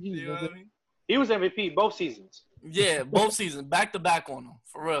 played. You know what I mean? He was MVP both seasons. Yeah, both seasons, back to back on them,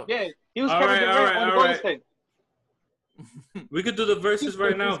 for real. Yeah, he was All Kevin right, Durant all right, on all Golden right. State. We could do the verses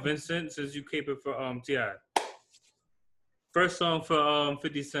right now, Vincent, since you keep it for T.I. First song for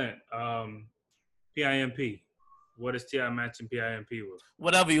 50 Cent, PIMP. What is T.I. matching PIMP with?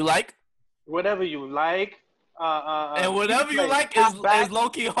 Whatever you like. Whatever you like. And whatever you like is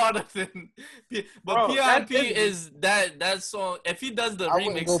low-key harder than but Bro, PIMP that is that song. If he does the I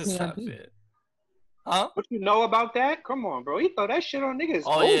wouldn't remix, go it's not PIMP. fair. Huh? What you know about that? Come on, bro. He throw that shit on niggas.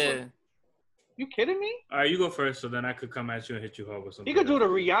 Oh, over. yeah. You kidding me? All right, you go first, so then I could come at you and hit you hard with something. He could do the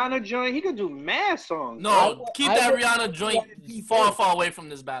Rihanna joint. He could do mad songs. No, bro. keep I that would- Rihanna joint far away from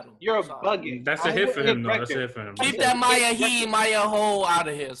this battle. You're Sorry. bugging. That's a I hit for would- him, though. That's a hit for him. Keep that Maya he, Maya ho out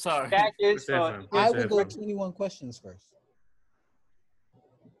of here. Sorry. That is, That's it for him. I That's would it go for him. 21 questions first.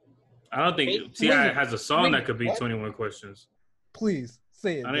 I don't think T.I. has a song that could be 21 questions. Please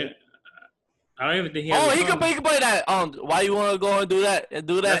say it. I don't even think he has Oh, a he song. can play that. Why you wanna go and do that and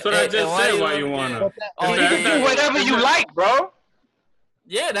do that? That's what I just said, why you wanna. Oh, you yeah, can yeah, do whatever you like, bro.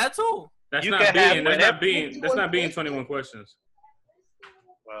 yeah, that too. That's You not can have being. That's not being 21 questions.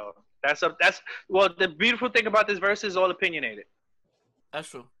 Well, well. The beautiful thing about this verse is all opinionated. That's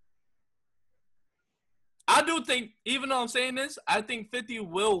true. I do think, even though I'm saying this, I think 50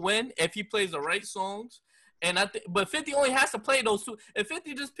 will win if he plays the right songs. And but 50 only has to play those two. If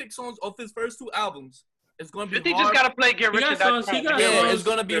 50 just picks songs off his first two albums, it's gonna be 50 hard. just gotta play Get Rich got or Die songs- he Trying. got Yeah, songs- it's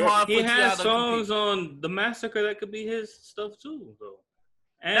gonna be hard for He T.I. has to songs compete. on the Massacre that could be his stuff too, though.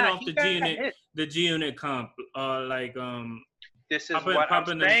 And Nah, off he the got G-Unit, hits. the G-Unit comp, like This is popping, what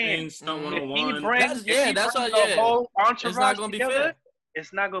popping I'm the saying. things, Stunt Mhm. If he 101. brings, That's the what. whole It's not entourage gonna be together, fair.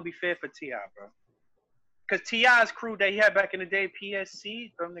 it's not gonna be fair for T.I., bro. Because T.I.'s crew that he had back in the day,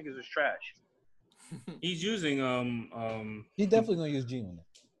 PSC, them niggas was trash. He's using He definitely gonna use G on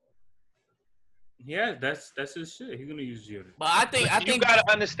it. yeah, that's his shit. He's gonna use G-Unit. But I think You gotta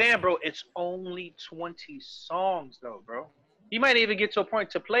understand, bro. It's only 20 songs, though, bro. He might even get to a point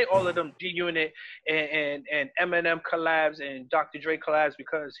to play all of them G-Unit and Eminem collabs and Dr. Dre collabs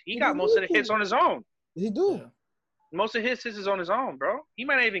because he got most of the hits on his own. He do. Yeah. Most of his hits is on his own, bro. He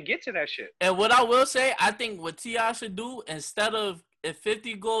might not even get to that shit. And what I will say, I think what T.I. should do, instead of if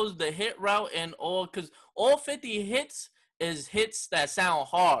 50 goes the hit route and all, because all 50 hits is hits that sound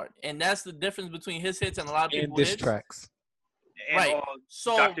hard. And that's the difference between his hits and a lot of And people's diss hits. tracks. and Right. all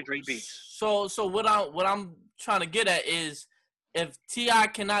So Dr. Dre beats. So what I'm trying to get at is if T.I.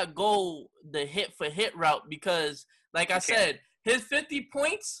 cannot go the hit for hit route because, like I said, his 50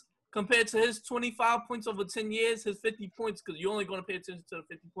 points compared to his 25 points over 10 years, his 50 points, because you're only going to pay attention to the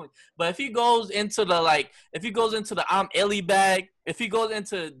 50 points. But if he goes into the I'm Ellie bag, if he goes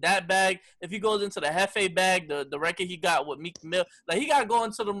into that bag, if he goes into the Hefe bag, the record he got with Meek Mill, like he got to go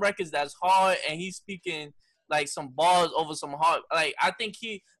into them records that's hard and he's speaking like some bars over some hard. Like I think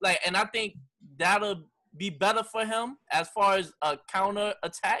and I think that'll be better for him as far as a counter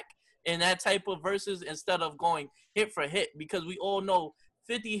attack in that type of verses instead of going hit for hit because we all know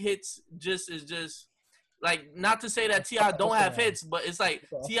 50 hits is just like not to say that T.I. don't have hits, but it's like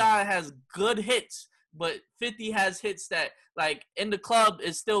T.I. has good hits, but 50 has hits that like in the club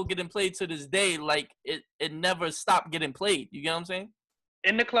is still getting played to this day. Like it never stopped getting played. You get what I'm saying?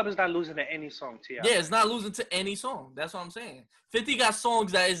 In the club is not losing to any song, T.I. Yeah, it's not losing to any song. That's what I'm saying. 50 got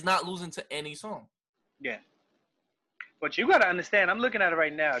songs that is not losing to any song. Yeah. But you gotta understand, I'm looking at it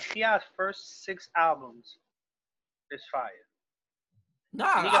right now. T.I.'s first 6 albums is fire. Nah,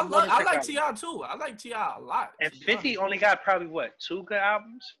 I like T.I. too. I like T.I. a lot. And 50 only got probably what, 2 good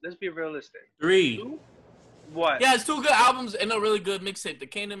albums? Let's be realistic. 3. 2? What? Yeah, it's 2 good albums and a really good mixtape. The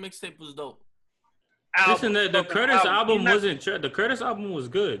Kanan mixtape was dope. Listen, the Curtis album wasn't. The Curtis album was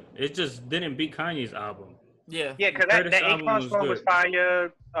good. It just didn't beat Kanye's album. Yeah. Yeah, because that Akon song was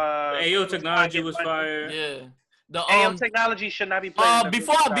fire. Ayo Technology was fire. Yeah. The Ayo Technology should not be played.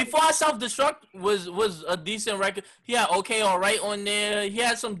 Before I Self-Destruct was a decent record. He had Okay Alright on there. He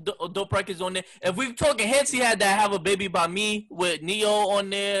had some dope records on there. If we talking hits, he had that Have a Baby by Me with Neo on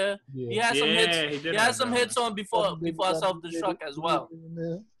there. Yeah. He had some hits. He had some hits on before I Self-Destruct as well.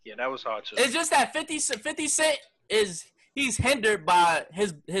 Yeah, that was hard too. It's just that 50 Cent he's hindered by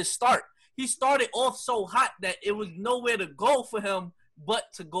his start. He started off so hot that it was nowhere to go for him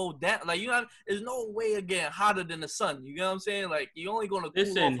but to go down. Like, you know, there's no way of getting hotter than the sun. You know what I'm saying? Like, you're only going to cool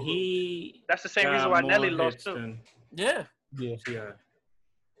listen, off that's the same reason why Nelly lost too. Yeah.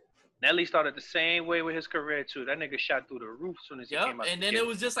 Nelly started the same way with his career too. That nigga shot through the roof as soon as he came out. And then it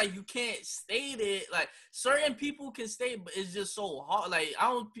was just like you can't stay there. Like certain people can stay, but it's just so hard. Like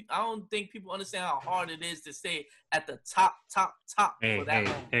I don't think people understand how hard it is to stay at the top for that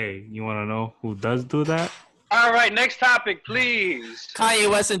long. Hey, you want to know who does do that? All right, next topic, please. Kanye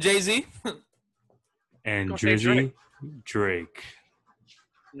West and Jay-Z. And Drizzy Drake.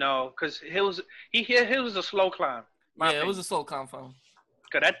 No, because he was a slow climb. It was a slow climb for him.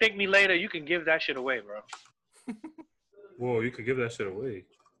 Cause that Thank Me Later, you can give that shit away, bro. Whoa, you could give that shit away.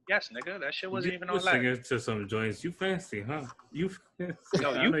 Yes, nigga, that shit wasn't even on live. Singing to some joints. You fancy, huh? You fancy.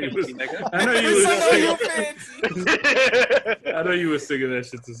 No, you fancy, nigga. I know you was fancy. I know you was singing that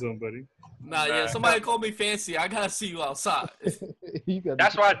shit to somebody. Nah, somebody called me fancy. I gotta see you outside.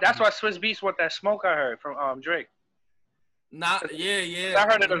 That's why Swiss Beats want that smoke. I heard from Drake. Yeah. I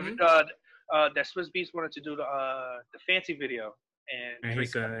heard that Swiss Beats wanted to do the fancy video. And he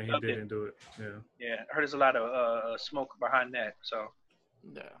said he didn't do it. Yeah. I heard there's a lot of smoke behind that. So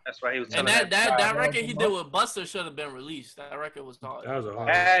that's why he was telling and that record he did with Busta should have been released. That record was hard. That was a hard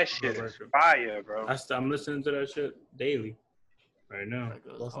That shit is fire, bro. I'm listening to that shit daily right now.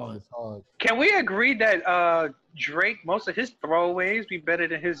 That song is hard. Can we agree that Drake, most of his throwaways be better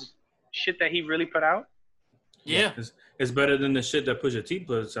than his shit that he really put out? Yeah. It's better than the shit that Pusha T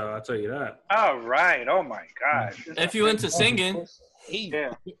puts out, I'll tell you that. All right. Oh, my God. If you into singing.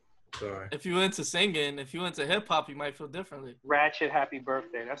 Yeah. Sorry. If you into singing, if you into hip-hop, you might feel differently. Ratchet Happy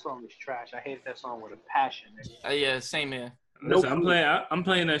Birthday. That song was trash. I hated that song with a passion. Yeah, same here. Listen, I'm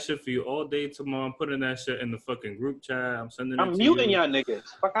playing that shit for you all day tomorrow. I'm putting that shit in the fucking group chat. I'm sending it to you. I'm muting y'all niggas.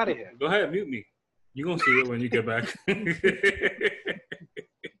 Fuck out of here. Go ahead, mute me. You gonna see it when you get back.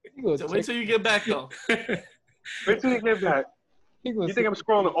 So wait till you get back, though. Wait till you get back. You think I'm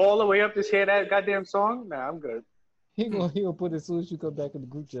scrolling all the way up to hear that goddamn song? Nah, I'm good. He gonna put it as soon as you come back in the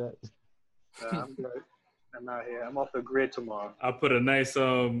group chat. Nah, I'm good. I'm out here. I'm off the grid tomorrow. I'll put a nice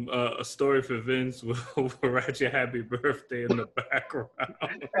a story for Vince with Ratchet Happy Birthday in the background.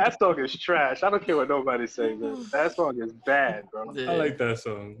 That song is trash. I don't care what nobody says. That song is bad, bro. Yeah. I like that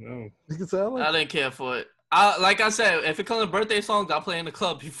song. No. I didn't care for it. Like I said, if it comes to birthday songs, I'll play in the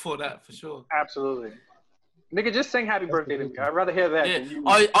club before that for sure. Absolutely. Nigga, just sing Happy Birthday to me. I'd rather hear that than you.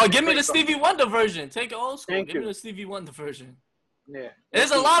 Or give me the Stevie Wonder version. Take it old school. Give me the Stevie Wonder version. Yeah.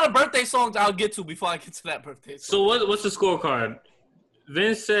 There's a lot of birthday songs I'll get to before I get to that birthday song. So what's the scorecard?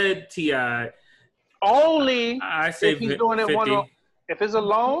 Vince said T.I. Only I say if he's doing it 50. If it's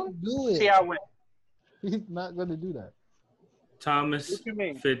alone, T.I. win. He's not going to do that. Thomas,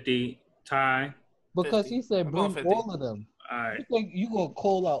 50. Ty. Because 50. he said bring all of them. All right. You think you gonna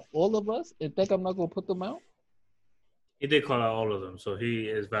call out all of us and think I'm not gonna put them out? He did call out all of them, so he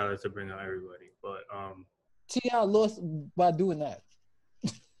is valid to bring out everybody. But T.I. lost by doing that.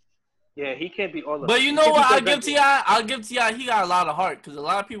 Yeah, he can't be all of. But you He know can't what? be I'll give Avengers. T.I. I'll give T.I. He got a lot of heart because a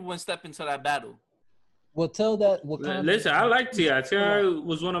lot of people wouldn't step into that battle. Well, tell that Wakanda. listen, I like T.I. T.I.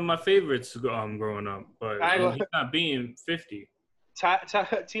 was one of my favorites growing up, but I- he's not being 50.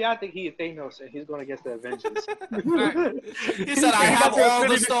 T, I think he is Thanos and he's going against the Avengers. He said, "I have all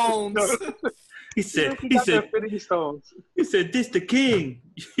the stones." He said, He got the Infinity Stones. this the king.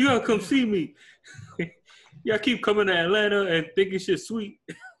 You gotta come see me. Y'all keep coming to Atlanta and thinking shit sweet.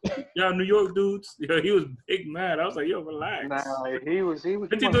 Y'all New York dudes. Yo, he was big mad. I was like, yo, relax. Nah, he was.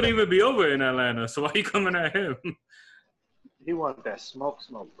 50 don't even be over in Atlanta, so why you coming at him? He wanted that smoke,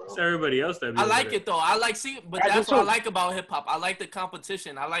 bro. It's everybody else that be I over like there. it though. I like but I do that's what I too. like about hip hop. I like the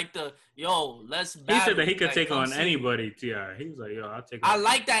competition. I like let's He battle. said that he could Like, take come on see. anybody, T.I. He was like, yo, I'll take I on.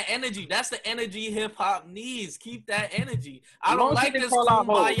 like that energy. That's the energy hip hop needs. Keep that energy. I As long don't as he like can this call out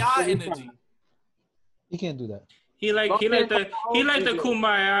Hov, kumbaya he'll be energy. fine. He can't do that. He like the He'll be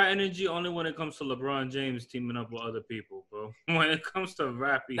kumbaya energy only when it comes to LeBron James teaming up with other people, bro. When it comes to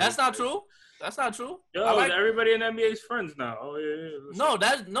rap, That's not true. That's not true. Yo, I like, everybody in the NBA is friends now. Oh yeah.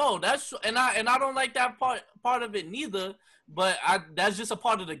 that's and I don't like that part of it neither. But that's just a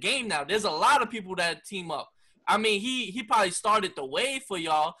part of the game now. There's a lot of people that team up. I mean, he probably started the way for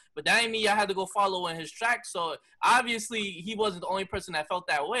y'all, but that ain't mean y'all had to go follow in his track. So obviously he wasn't the only person that felt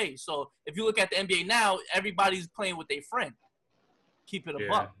that way. So if you look at the NBA now, everybody's playing with their friend. Keep it a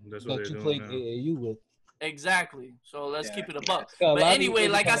buck. That's what That they're you doing played now. AAU with. Exactly. So let's keep it a buck. Yeah, a But lot of anyway,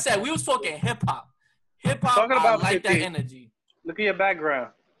 these like I niggas said, got- we was talking hip hop. Hip hop, Talking I about like that 50. energy. Look at your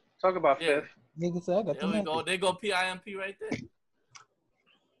background. Talk about Yeah. Fifth. Nigga said I got There we the go. magic. There go PIMP right there.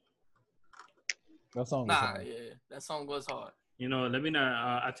 That song was Nah, hard. yeah, that song was hard. You know, let me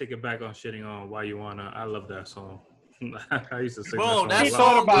not. I take it back on shitting on Why You Wanna. I love that song. I used to sing Bro, that that song. a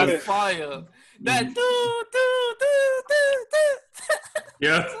lot. thought song about was it. fire. That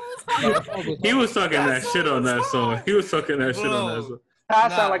Yeah. That song was He hard. was talking that shit on that song. He was talking that shit on that Bro. song. I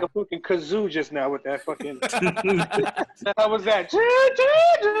Nah. sound like a fucking kazoo just now with that fucking. How was that?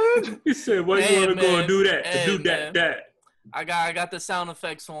 He said, "Why Hey, you wanna go man. and do that? Hey, To do man. that? I got the sound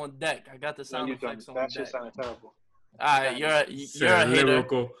effects on deck. I got the No, sound you don't. effects on That deck. shit sounded terrible. All right, you're a Said hater.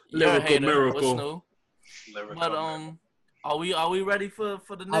 lyrical You're a hater. miracle. What's new? Lyrical, But man. are we ready for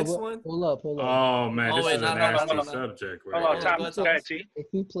the next one? Hold up. Oh man, Oh, this wait, is no, a no, no, nasty no. subject Hold right on, Yeah, time go to ahead, that, T. If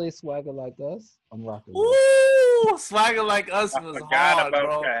you play Swagger Like Us, I'm rocking. Ooh, Swagger Like Us I was forgot hard, about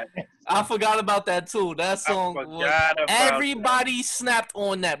bro. that. I forgot about that too. That I song was forgot about everybody snapped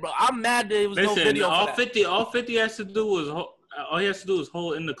on that, bro. I'm mad there was no Listen, video all for that. 50, all 50 has to do was all he has to do is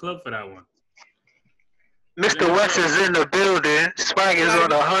hold in the club for that one. Mr. West is in the building. Swag is on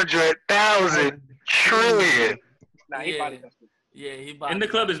 100,000 trillion. Nah, he Yeah. body tested. Yeah, he In bought the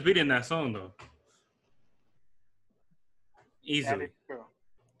club is beating that song though, That easily. is true.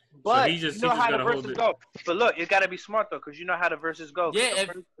 But he just you know how the gotta hold verses it. go. But look, it got to be smart though, because you know how the verses go. 'Cause Yeah,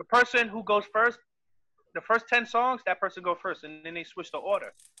 the person who goes first, the first 10 songs, that person go first, and then they switch the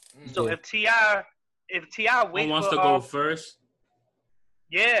order. So Yeah. if Ti One wait wants for to go first.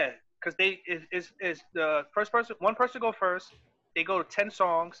 yeah, because they is the first person, one person go first. They go to 10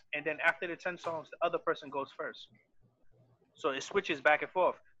 songs, and then after the 10 songs, the other person goes first. So it switches back and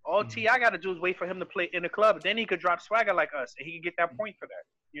forth. All Ti got to do is wait for him to play in the club. Then he could drop Swagger Like Us, and he can get that point for that.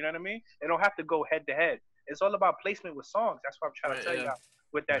 You know what I mean? They don't have to go head to head. It's all about placement with songs. That's what I'm trying to tell Yeah. y'all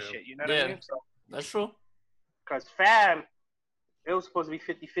with that Yeah. shit. You know what I Yeah. mean? So, That's true. because Fab, it was supposed to be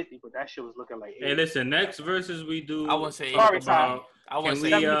 50-50, but that shit was looking like Hey, listen. Next verses we do. I wouldn't say talk Sorry, Ty. about. I Can wouldn't we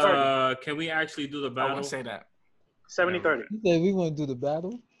say can we actually do the I battle? wouldn't say that. 70-30. You said we want to do the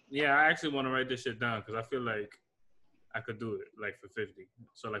battle? Yeah, I actually want to write this shit down because I feel like I could do it like for 50.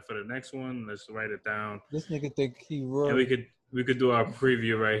 So like for the next one, let's write it down, This nigga think he and wrote. we could do our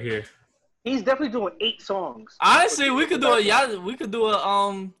preview right here. He's definitely doing 8 songs. Honestly, we could do it. Yeah, we could do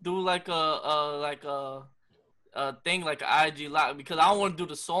like a thing like an IG live because I don't want to do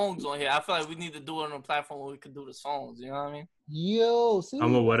the songs on here. I feel like we need to do it on a platform where we could do the songs. You know what I mean? Yo, see?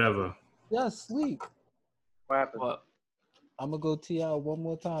 I'm a whatever. Yeah, sleep. What happened? But I'm gonna go T.I. one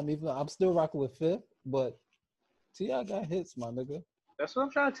more time. Even though I'm still rocking with Fifth, but T.I. got hits, my nigga. That's what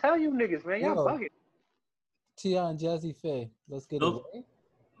I'm trying to tell you niggas, man. Y'all Yo. bugging. T.I. and Jazzy Faye. Let's get Nope. it. Right?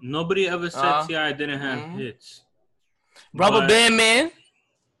 Nobody ever said Ti didn't have mhm. hits. Rubber But- Band Man.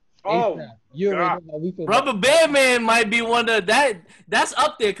 Oh, ASAP. You already God. know how we feel Rubber about Band Man might be one of that. That's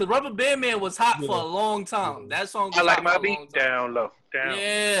up there because Rubber Band Man was hot for Yeah. a long time. Yeah. That song I was like hot my for a beat long time. down low. Down.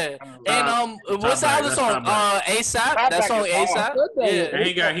 Yeah, Down and low. what's the Top other back, song? that's top ASAP. Top That back song is hard. ASAP. Said that, Yeah.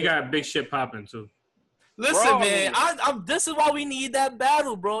 And he got big shit popping too. Listen, Bro. man, I'm. This is why we need that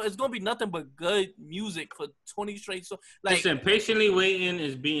battle, bro. It's gonna be nothing but good music for 20 straight. So, like, Listen, patiently waiting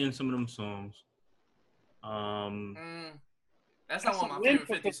is beating some of them songs. that's That's not one a of my win favorite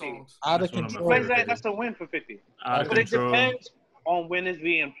for 50 50. songs. Out of That's one of my He control. plays favorite that. That's a win for 50. Out of But it control. depends on when it's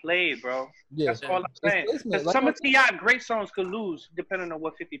being played, bro. Yeah. That's all I'm saying. placement. Because Like some I of T.I. great songs could lose depending on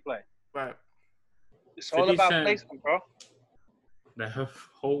what 50 play. Right. It's all 50 about Cent. placement, bro. That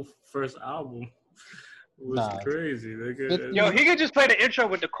whole first album was Nah. crazy. Nigga. 50 Yo, he could just play the intro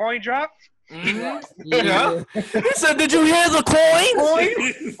with the coin drop. Mm-hmm. Yeah. He said, "Did you hear the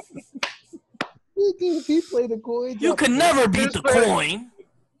coin? He played the coin. You drop. can never beat the Just play- coin."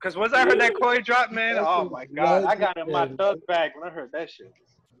 Because once I heard that coin drop, man, That's oh a my God. I got in my legend. thug bag when I heard that shit.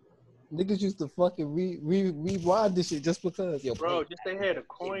 Niggas used to fucking rewind this shit just because. Yo, Bro, play. just to hear the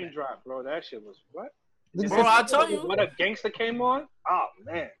coin drop, bro. That shit was what? Niggas Bro, used to- I tell you, When a gangster came on, oh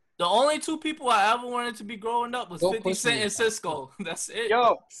man. the only two people I ever wanted to be growing up was Don't 50 push Cent me. and Cisco. That's it.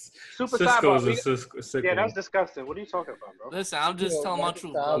 Yo, super Cisco's a sidebar. sicko. Yeah, that's disgusting. What are you talking about, bro? Listen, I'm just Yo, telling my like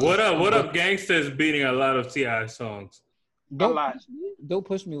truth, the bro. What up, gangsters beating a lot of T.I. songs. Don't lied. push me. Don't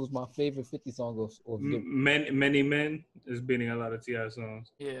push me was my favorite 50 song of Many Men is beating a lot of T.I.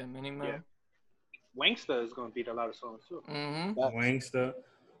 songs. Yeah, Many Man. Yeah. Wangsta is gonna beat a lot of songs too. Mm-hmm. Wangsta.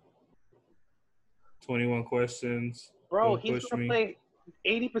 21 Questions. Bro, Don't he's Push gonna Me. play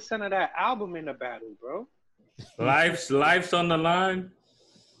 80% of that album in the battle, bro. Life's on the line.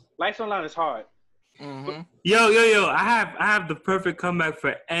 Lights Online is hard. Mm-hmm. Yo. I have the perfect comeback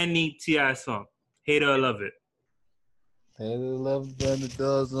for any T.I. song. Hate it or love it. Taylor Love Done the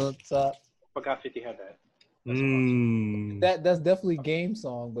Doors on top. Forgot 50 had that. That's definitely game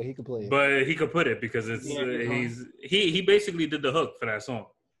song, but he could play it. But he could put it because it's he basically did the hook for that song.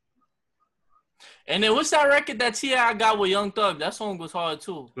 And then what's that record that T.I. got with Young Thug? That song was hard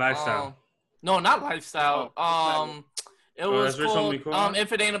too. Lifestyle. No, not Lifestyle. It was That's Rich Homie called Quan?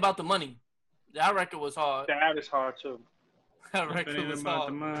 If It Ain't About the Money. That record was hard. That is hard too. That If it record ain't was about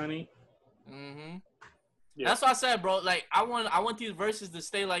the hard. money. Mm-hmm. Yeah. That's what I said, bro. Like I want these verses to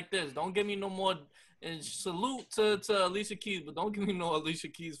stay like this. Don't give me no more. And salute to Alicia Keys, but don't give me no Alicia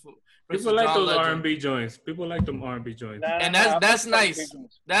Keys for. People like John those Legend. R&B joints. People like them R&B joints. And that's nice.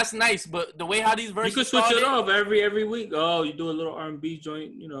 That's nice, but the way how these You verses could switch it started, off every week. Oh, you do a little R&B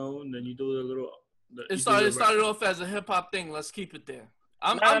joint, you know, and then you do a little. it started off as a hip hop thing. Let's keep it there.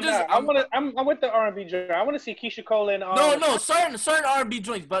 I'm with the R&B genre. I want to see Keisha Cole and no certain R&B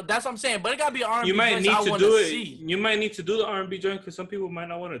joints, but that's what I'm saying. But it gotta be R&B You might joints need I to want do to it. see. You might need to do the R&B joint because some people might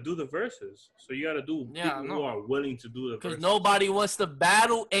not want to do the verses. So you got to do Yeah, I people know. who are willing to do the Because verses. nobody wants to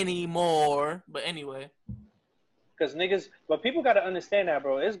battle anymore. But anyway, because niggas, but people got to understand that,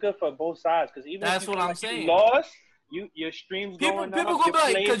 bro. It's good for both sides because even That's if you what feel I'm like saying. you lost, your streams people going gonna up, be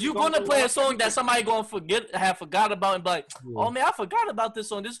like, your because you're plays gonna play a up. song that somebody gonna have forgot about and be like, oh man, I forgot about this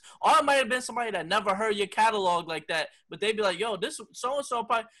song. This, or it might have been somebody that never heard your catalog like that, but they'd be like, yo, this so and so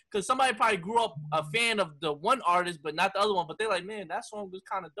probably, because somebody probably grew up a fan of the one artist but not the other one, but they're like, man, that song was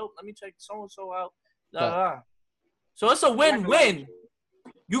kind of dope. Let me check so and so out. Da, da, da. So it's a win-win.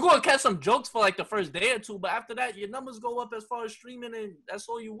 You gonna catch some jokes for like the first day or two, but after that, your numbers go up as far as streaming, and that's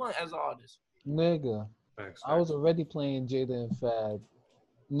all you want as an artist. Nigga, Facts, I was already playing Jada and Fab.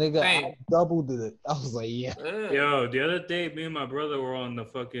 Nigga, Same. I doubled it. I was like, yeah. Yeah. Yo, the other day, me and my brother were on the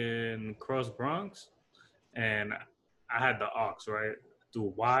fucking Cross Bronx, and I had the aux, right?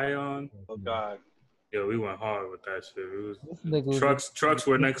 Threw Y on. Oh God. Yo, we went hard with that shit. It This nigga was was, trucks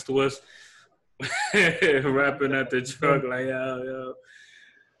were next to us, rapping at the truck like, yo.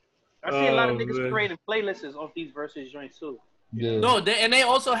 I see a lot of Oh, niggas man. creating playlists off these verses joints too. Yeah. No, they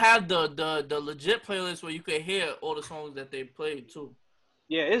also have the legit playlist where you can hear all the songs that they played too.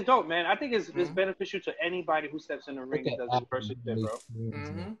 Yeah, it's dope, man. I think it's Mhm. beneficial to anybody who steps in the ring and does this versus shit, bro.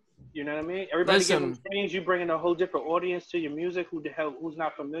 Mm-hmm. You know what I mean? Everybody Listen. getting streams. You bringing a whole different audience to your music who's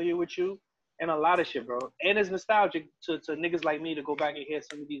not familiar with you, and a lot of shit, bro. And it's nostalgic to niggas like me to go back and hear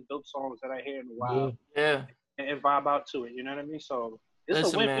some of these dope songs that I hear in a while Yeah. and vibe out to it. You know what I mean? So it's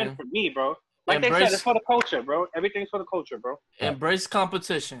Listen, a win-win man. for me, bro. Like they Embrace- said, it's for the culture, bro. Everything's for the culture, bro. Embrace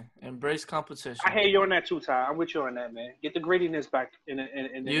competition. Embrace competition. I hear you on that too, Ty. I'm with you on that, man. Get the grittiness back in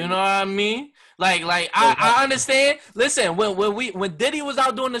You know what I mean? Like I understand. Listen, when Diddy was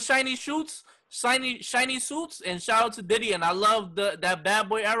out doing the shiny shoots, shiny suits, and shout out to Diddy, and I love that bad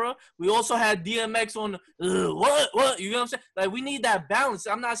boy era. We also had DMX on what you know what I'm saying? Like, we need that balance.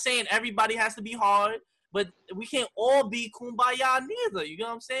 I'm not saying everybody has to be hard, but we can't all be kumbaya neither. You know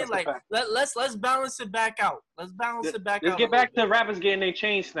what I'm saying? That's a Like, fact. let's balance it back out. Let's balance it back Let's out. get a back little to bit. rappers getting their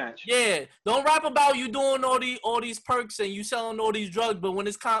chain snatched. Yeah, don't rap about you doing all these perks and you selling all these drugs, but when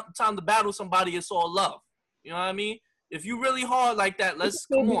it's time to battle somebody, it's all love. You know what I mean? If you really hard like that, let's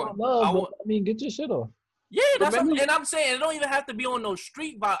Still come be on. love, I but, I mean, get your shit off. Yeah, that's what Remember- I'm saying. It don't even have to be on no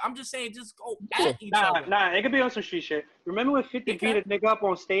street vibe. I'm just saying, just go at each other. Nah, it could be on some street shit. Remember when 50 It beat a can. nigga up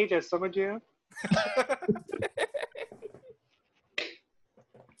on stage at Summer Jam?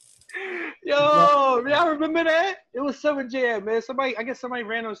 Yo, y'all remember that? It was Summer Jam, man. I guess somebody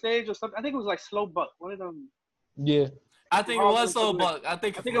ran on stage or something. I think it was like Slow Buck. One of them. Yeah. I think it was Slow Buck. I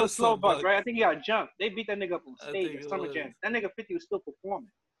think it was Slow Buck, right? I think he got jumped. They beat that nigga up on I stage think at it Summer was. Jam. That nigga 50 was still performing.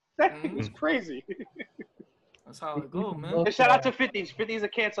 That nigga was crazy. That's how it go, man. Look, And shout out to 50. 50's a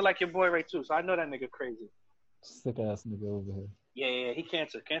cancer like your boy right too. So I know that nigga crazy. Sick ass nigga over here. Yeah, he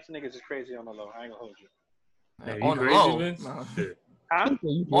cancer. Cancer niggas is crazy on the low. I ain't gonna hold you. Hey, you On the crazy, low. Vince? No. Shit. Huh? On the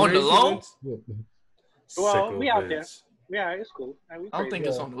Crazy, low? Vince? Yeah. Well, Sicko we out there. Vince. Yeah, it's cool. We I don't crazy. think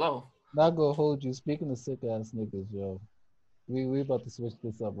it's on the low. Not gonna hold you. Speaking of sick ass niggas, yo, we about to switch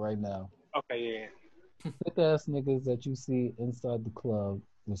this up right now. Okay, yeah. Sick ass niggas that you see inside the club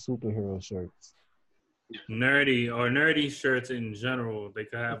with superhero shirts. Nerdy shirts in general. They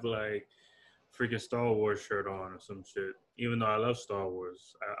could have like freaking Star Wars shirt on or some shit. Even though I love Star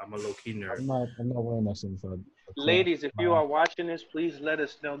Wars, I'm a low key nerd. I'm not wearing that shit inside. the club. Ladies, if you are watching this, please let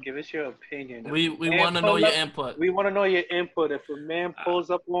us know. Give us your opinion. We Man, want to know pull your up- input. We want to know your input. If a man pulls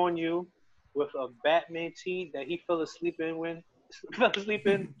up on you with a Batman tee that he fell asleep in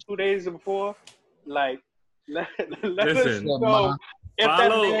 2 days before, like let us Listen, know if that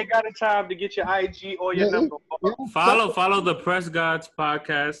follow- man got a time to get your IG or your Yeah, number. yeah. Follow the Press Gods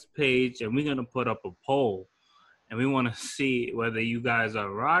podcast page, and we're gonna put up a poll, and we want to see whether you guys are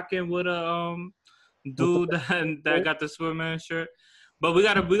rocking with a dude that got the Superman shirt. But we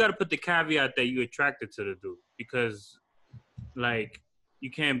gotta put the caveat that you attracted to the dude, because like you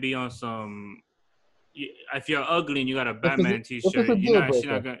can't be on some. If you're ugly and you got a Batman if T-shirt, it's a you're not deal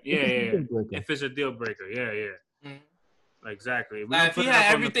gonna. If it's a Yeah. deal breaker. If it's a deal breaker, yeah. Mhm. Exactly. Now, if he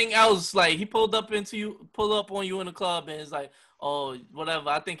had everything else, like he pulled up on you in the club, and it's like, oh, whatever.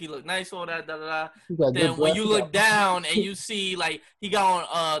 I think he looked nice, all that, da da da. You got Then good when breath, you look down and you see like he got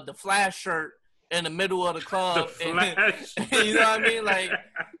on the Flash shirt in the middle of the the club, Flash. you know what I mean? Like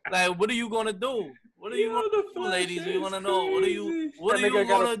what are you gonna do? What are you gonna do, ladies? We want to know. What do you want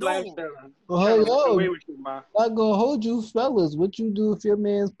to do? Oh, yo, Away with you, man. not gonna hold you, fellas. What you do if your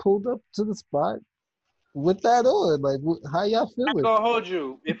man's pulled up to the spot with that on? Like, how y'all I'm feeling? gonna hold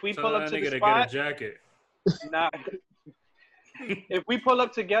you. If we Tell pull up that to nigga the to get a spot, jacket. nah. If we pull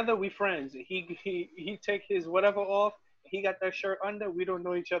up together, we friends. He take his whatever off. He got that shirt under. We don't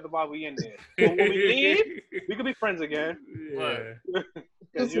know each other while we in there. But when we leave, we could be friends again. Yeah.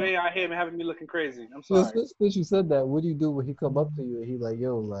 Because you ain't out here having me looking crazy. I'm sorry. Since you said that, what do you do when he come up to you and he like,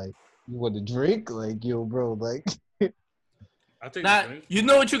 yo, like, you want to drink? Like, yo, bro, like, I'll take Nah, the drink. you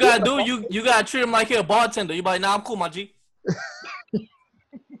know what you gotta do? You gotta treat him like he a bartender. You be like, nah, I'm cool, my G.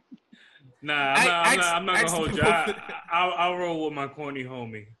 Nah, I'm not gonna hold you. I'll roll with my corny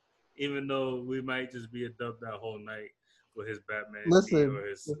homie, even though we might just be a dub that whole night with his Batman Listen, tee or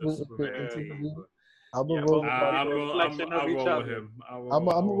his if Superman it's- tee. I'm Yeah, gonna roll. but- I'm I'll reflection of each roll with other. him.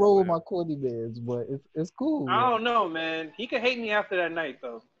 gonna roll with my corny bands, but it's cool. I don't know, man. He could hate me after that night,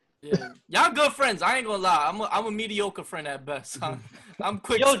 though. Yeah. Y'all good friends. I ain't gonna lie. I'm a mediocre friend at best. I'm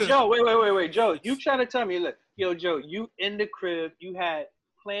quick. Yo, to, Joe, wait, Joe. You trying to tell me? Look, yo, Joe, you in the crib? You had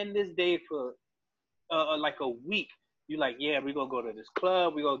planned this day for like a week. You like, yeah, we gonna go to this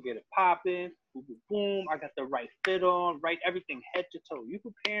club. We gonna get it popping. Boom, boom, boom. I got the right fit on, right everything head to toe. You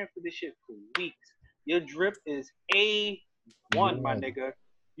preparing for this shit for weeks. Your drip is A1, my nigga.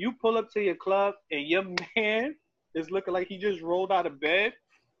 You pull up to your club and your man is looking like he just rolled out of bed,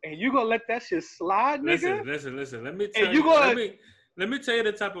 and you gonna let that shit slide, nigga? Listen. Let me Hey, tell you you. gonna- Let me tell you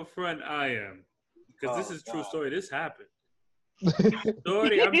the type of friend I am, because this Oh, is true God. story. This happened.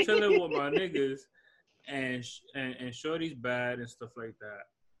 Shorty, I'm chilling with my niggas, and Shorty's bad and stuff like that.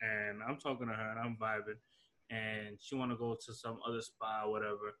 And I'm talking to her and I'm vibing, and she want to go to some other spa or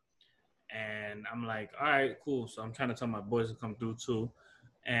whatever. And I'm like, all right, cool. So I'm trying to tell my boys to come through too.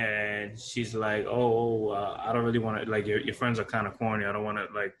 And she's like, I don't really want to, like, your friends are kind of corny. I don't want to,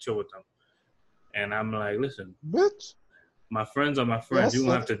 like, chill with them. And I'm like, listen, Bitch. my friends are my friends. Yes, You're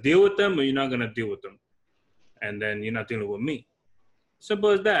going to have to deal with them or you're not going to deal with them. And then you're not dealing with me. Simple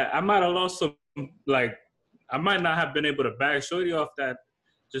as that. I might have lost some like I might not have been able to bag shorty off that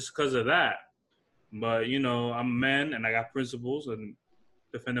just because of that. But you know, I'm a man and I got principles, and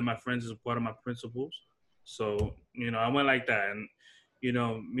defending my friends is a part of my principles. So you know, I went like that, and you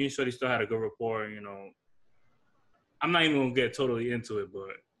know, me and shorty still had a good rapport. You know, I'm not even gonna get totally into it, but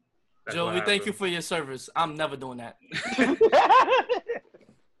that's Joe, what we thank happened. you for your service. I'm never doing that.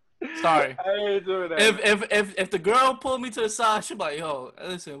 Sorry. I ain't doing that. If the girl pulled me to the side, she'd be like, yo,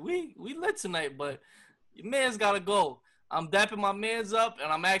 listen, we lit tonight, but your man's gotta go. I'm dapping my man's up, and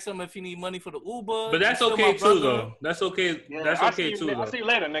I'm asking him if he need money for the Uber. But that's He's still okay my too, brother. though. That's okay. Yeah, That's I'll okay see too, you, though. I'll see you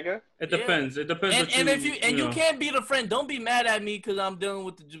later, nigga. It Yeah. depends. It depends. And what if you know. can't be the friend, don't be mad at me because I'm dealing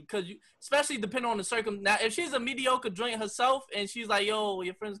with because you, especially depending on the circum. Now, if she's a mediocre joint herself and she's like, "Yo,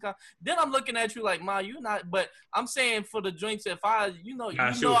 your friends come," then I'm looking at you like, "Ma, you not." But I'm saying for the joints, if I,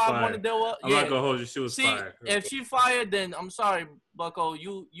 Nah, she I was want to fired. deal with. I'm not gonna hold you. She was See, fired. if she fired, then I'm sorry, Bucko.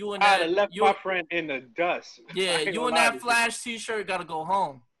 You and I'd that, have left you, my friend in the dust. I yeah, ain't you gonna and lie that to you. Flash T-shirt gotta go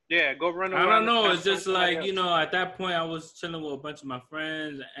home. Yeah, go run I around. don't know. and It's just find somebody like, you else. know, at that point I was chilling with a bunch of my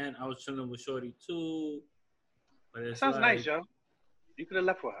friends and I was chilling with Shorty too. But it's Sounds like, nice, Joe. You could have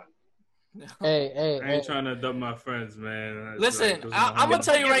left with her. Hey, I ain't trying to dump my friends, man. It's Listen, like, those are my I'm gonna homies.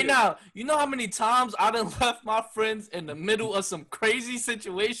 tell you right now. You know how many times I done left my friends in the middle of some crazy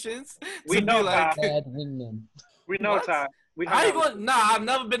situations We to know, be like, Ty. bad wingman. We know, What? Ty. We how you hung out going? Nah, I've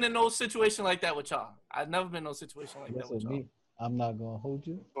never been in no situation like that with y'all. I've never been in no situation like that Listen, with y'all. me, I'm not gonna hold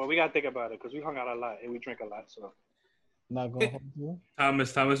you. Well, we gotta think about it because we hung out a lot and we drink a lot. So Not gonna hold you.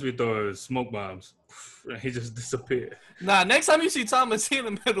 Thomas, we throw smoke bombs. And he just disappeared. Nah, next time you see Thomas, he in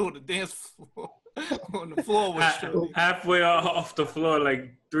the middle of the dance floor, on the floor with Shirley. Halfway off the floor,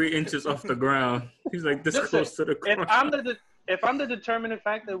 like 3 inches off the ground. He's like this Listen, close to the if ground. I'm the determining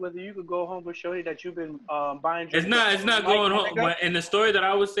factor whether you could go home with Shorty that you've been buying It's drinks. not going home. But in the story that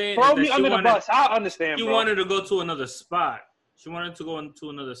I was saying, Throw is that me she under the wanted, bus. I'll understand, she bro. wanted to go to another spot. She wanted to go into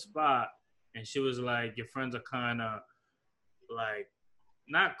another spot, and she was like, "Your friends are kind of like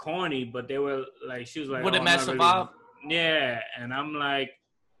not corny, but they were like." She was like, Would "Oh, it I'm match not the really-" vibe? Yeah, and I'm like,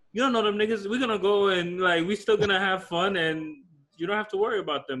 "You don't know them niggas. We're gonna go and like we still gonna have fun, and you don't have to worry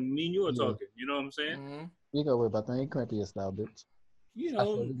about them. Me and you are Yeah. talking. You know what I'm saying?" Mhm. You gotta worry about that. Ain't cramping your style, bitch. You I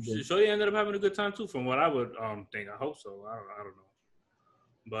know, feel you, baby. Shorty ended up having a good time too, from what I would think. I hope so. I don't know.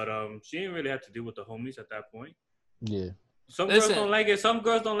 But she didn't really have to deal with the homies at that point. Yeah. Some Listen. girls don't like it. Some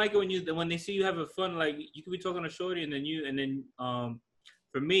girls don't like it when they see you having fun. Like you could be talking to Shorty and then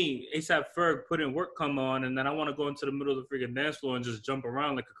for me, ASAP Ferg put in work come on, and then I want to go into the middle of the freaking dance floor and just jump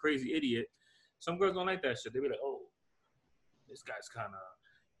around like a crazy idiot. Some girls don't like that shit. They be like, "Oh, this guy's kind of."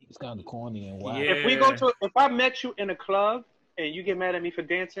 It's kind of corny and wild. Yeah. If I met you in a club and you get mad at me for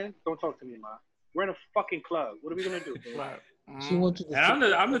dancing, don't talk to me, man. We're in a fucking club. What are we gonna do? Bro? Right. She wants you to. And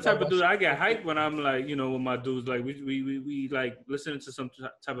I'm the type of dude I get hyped. hyped when I'm like, you know, with my dudes, like we like listening to some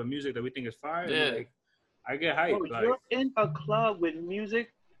type of music that we think is fire. and, Yeah. like, I get hyped. Bro, Like, you're in a club with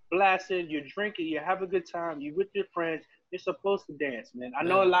music blasting, you're drinking, you have a good time, you with your friends, you're supposed to dance, man. I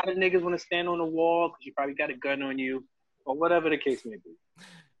know a lot of niggas want to stand on the wall because you probably got a gun on you or whatever the case may be.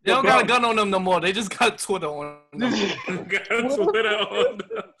 They don't got a gun on them no more. They just got Twitter on them. got Twitter on.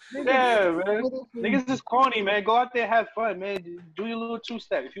 Yeah, man. Niggas is corny, man. Go out there, have fun, man. Do your little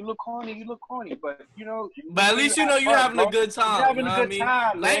two-step. If you look corny, you look corny. But, you know. But at least you know you're having a good time. You're having you know a what I good mean?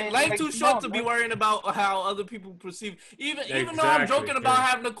 time, Life man. too Like, short come to on, be man. worrying about how other people perceive. Even though I'm Exactly, joking about yeah.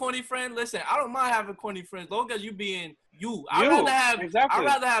 having a corny friend, listen, I don't mind having corny friends, long as you being you. I'd You,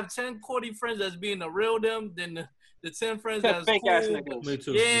 rather have 10 corny friends that's being the real them than the 10 friends that's fake cool. ass niggas. Me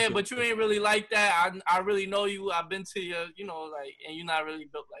too. Yeah, me too. but you ain't really like that. I really know you. I've been to your, you know, like, and you're not really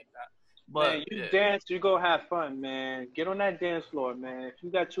built like that. But Man, you yeah. dance, you go have fun, man. Get on that dance floor, man. If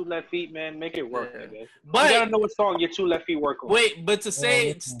you got two left feet, man, make it work, Yeah. nigga. But you gotta know what song your two left feet work on. wait, but to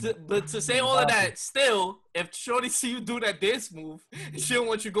say, listen. all of that, still, if Shorty see you do that dance move, she don't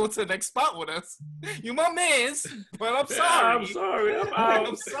want you to go to the next spot with us. You my man's, but I'm sorry. I'm sorry. I'm out.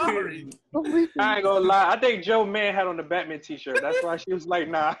 I'm sorry. I ain't gonna lie. I think Joe Mann had on the Batman t-shirt. That's why she was like,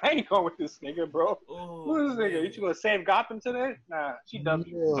 nah, I ain't going with this nigga, bro. Oh, Who is this nigga? man. You gonna save Gotham today? Nah, she dumped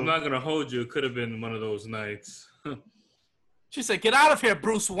you. I'm not gonna hold you. It could have been one of those nights. She said, "Get out of here,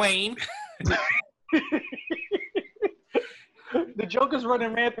 Bruce Wayne." The Joker's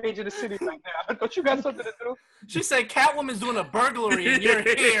running rampage in the city right now. Don't you got something to do? She said, "Catwoman's doing a burglary and you're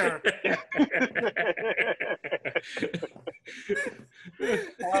here."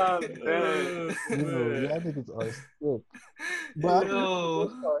 Oh, man. Y'all niggas are sick. But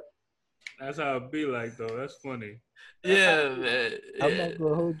Yo. That's how it be like though. That's funny. Yeah, man. I'm Yeah. not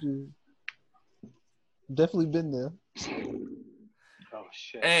gonna hold you. Definitely been there. Oh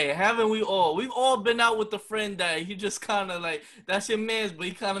shit. Hey, haven't we all? We've all been out with a friend that he just kind of like, that's your man's, but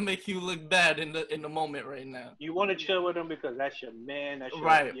he kind of make you look bad in the moment right now. You want to chill with him because that's your man, that's your,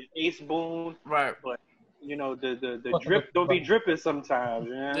 Right. your ace boon. Right. But you know the drip don't be dripping sometimes.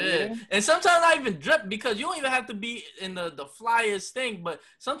 You know what I Yeah, mean? and sometimes I even drip because you don't even have to be in the flyest thing, but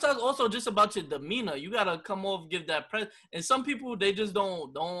sometimes also just about your demeanor. You gotta come off, give that present. And some people they just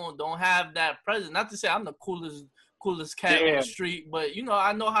don't have that presence. Not to say I'm the coolest cat on the street, but you know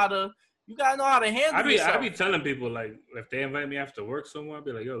I know how to. You gotta know how to handle yourself. I be telling people like if they invite me after work somewhere, I'll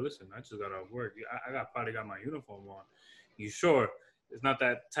be like, yo, listen, I just got off work. I probably got my uniform on. You sure it's not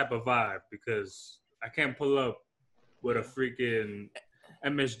that type of vibe because I can't pull up with a freaking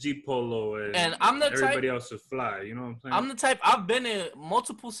MSG polo and I'm the everybody type, else is fly. You know what I'm saying? I'm the type. I've been in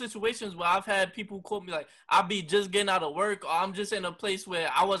multiple situations where I've had people quote me like, "I'll be just getting out of work, or I'm just in a place where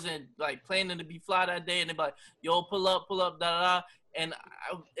I wasn't like planning to be fly that day," and they're like, "Yo, pull up, da da." And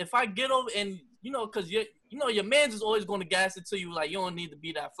if I get over, and you know, cause your man's is always going to gas it to you like you don't need to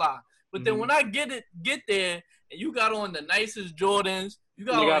be that fly. But then when I get there, and you got on the nicest Jordans, you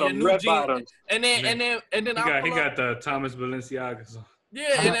got on your new jeans, bottoms. and then he got the Thomas Balenciagas on.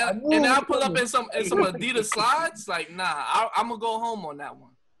 Yeah, and I pull up in some Adidas slides. Like, nah, I'm gonna go home on that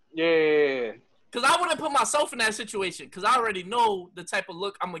one. Yeah. Cause I wouldn't put myself in that situation. Cause I already know the type of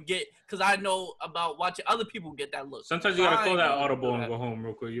look I'm gonna get. Cause I know about watching other people get that look. Sometimes you gotta call that audible and go home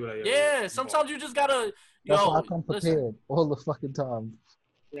real quick. You like, yeah. Sometimes you just gotta. That's why I come prepared all the fucking time.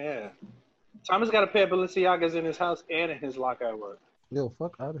 Yeah. Thomas got a pair of Balenciagas in his house and in his locker at work. Yo,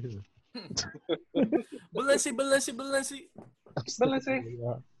 fuck out of here. Balenci.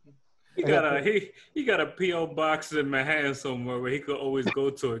 He got a P.O. box in Manhattan somewhere where he could always go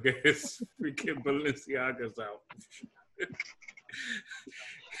to and get his freaking Balenciagas out.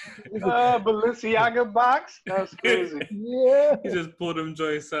 Balenciaga box? That's crazy. Yeah. He just pulled them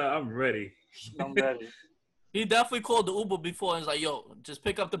joints out. I'm ready. I'm ready. He definitely called the Uber before and was like, yo, just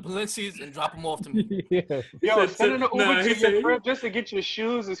pick up the Balencis and drop them off to me. Yeah. Yo, sending the Uber to your crib just to get your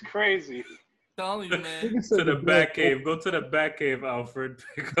shoes is crazy. Telling you, man. To the back cave. Go to the back cave, Alfred.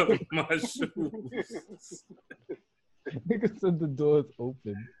 Pick up my shoes. Nigga said the door's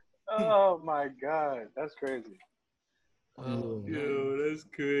open. Oh my God. That's crazy. Yo, that's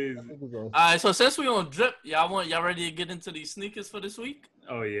crazy. All right, so since we on drip, y'all ready to get into these sneakers for this week?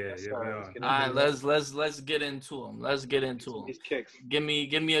 Oh yeah, Yes, yeah, we are. all right, let's get into them. Let's get into them. These kicks. Give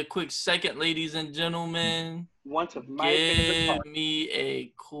me a quick second, ladies and gentlemen. One of my favorite Give me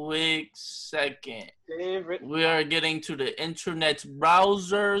a quick second. favorite. We are getting to the internet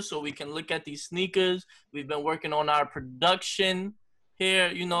browser so we can look at these sneakers. We've been working on our production here.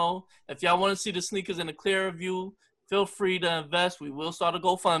 You know, if y'all want to see the sneakers in a clearer view, feel free to invest. We will start a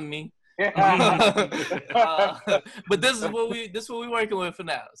GoFundMe. But this is what we working with for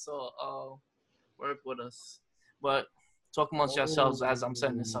now. So work with us. But talk amongst yourselves as I'm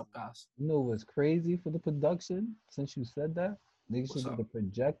setting this up, guys. You know what's crazy for the production? Since you said that, they should get a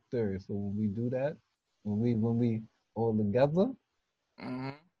projector. So when we do that, when we all together,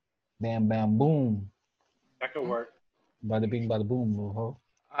 bam, bam, boom. That could work. Bada bing, bada boom, little hoe.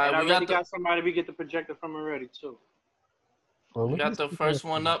 And I already got somebody we get the projector from already too. Well, We got the first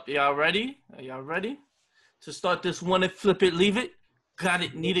one up. Y'all ready? Are y'all ready to start this one and flip it, leave it? Got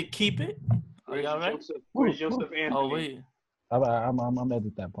it, need it, keep it. Are y'all ready? Where's Joseph Anthony? Oh wait. I'm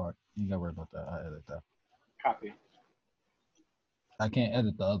edit that part. You gotta worry about that. I edit that. Copy. I can't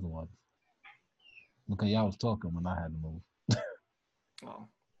edit the other ones because y'all was talking when I had to move. Oh. All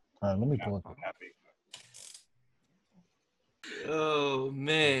right, let me pause. Copy. Oh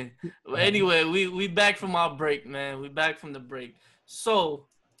man. Well, anyway, we back from our break, man. We back from the break. So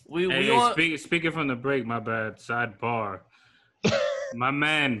Speaking from the break, my bad. Sidebar. My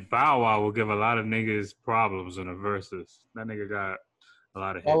man Bow Wow will give a lot of niggas problems in the verses. That nigga got a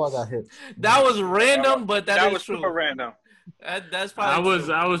lot of hits. Oh, I got hit. That was random, but that is true. Super random. That's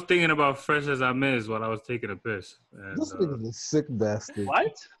probably I was thinking about Fresh as I Miss while I was taking a piss. And, This nigga's a sick bastard.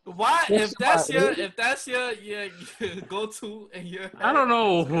 What? Why? If that's your go-to and your I don't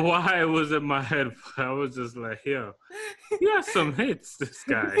know why it was in my head, but I was just like, yo, he got some hits, this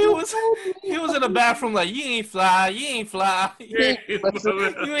guy. he was in the bathroom like, you ain't fly. You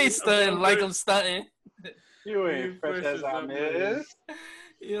ain't stunting like I'm stunting. You ain't fresh as I miss.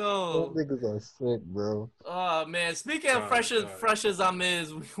 Yo, Those niggas are sick, bro. oh man. Speaking of fresh as I'm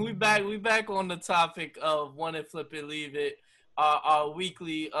is, we back on the topic of one and flip it, leave it. Our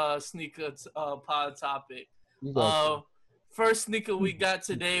weekly sneaker pod topic. First sneaker we got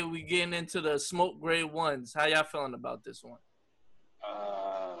today, we getting into the smoke gray ones. How y'all feeling about this one?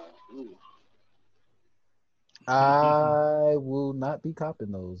 I will not be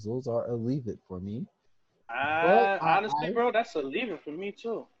copping those. Those are a leave it for me. But Honestly, bro, that's a leave it for me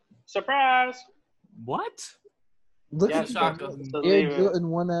too. Surprise! What? look Yeah, at Shaka. that It's a Air leave it. Jordan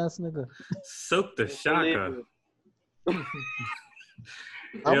one ass nigga. Soak the It's a leave Shaka. it.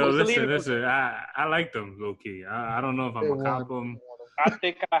 I'm Yo, gonna It's a leave listen, it. listen. I like them, low key. I don't know if I'm say gonna one. cop them. I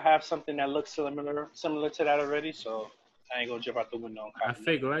think I have something that looks similar to that already, so I ain't gonna jump out the window and I copy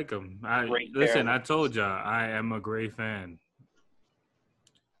fake like them. Great Listen. pair. I told y'all I am a Gray fan.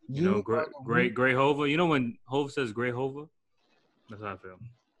 You know, You are the Gray Hova. You know when Hove says Gray Hova? That's how I feel.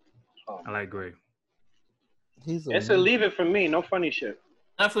 Oh. I like Gray. He's It's a leave it for me. No funny shit.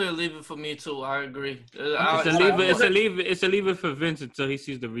 Definitely leave it for me too. I agree. It's a leave it. It's a leave it for Vince until he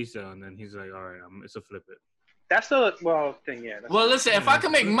sees the resale, and then he's like, all right, it's a flip it. That's the thing. Yeah. Well, listen, if I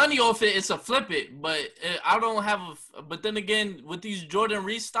can make money off it, it's a flip it. But I don't have a. But then again, with these Jordan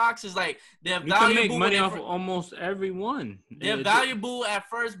restocks, it's like they're You valuable. can make money when off almost every one. They're valuable at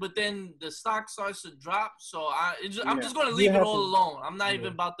first, but then the stock starts to drop. So I'm just gonna leave it all alone. I'm not even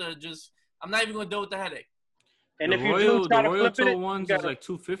about to just. I'm not even gonna deal with the headache. And the if you Royal, do try the to Royal flip it, Toe ones is like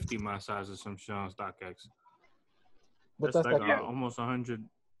 $250 my size or some shit on StockX. But That's that's like like almost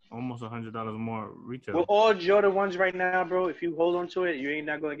 $100 more retail. with all Jordan ones right now, bro, if you hold on to it, you ain't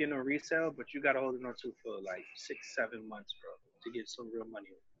not gonna get no resale, but you gotta hold it on to for like 6-7 months, bro, to get some real money.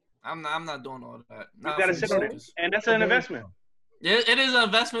 I'm not doing all that. You gotta sit on it, and that's an investment. It is an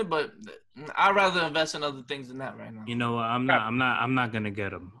investment, but I'd rather invest in other things than that right now. You know what? I'm not gonna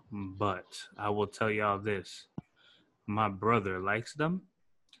get them, but I will tell y'all this: my brother likes them,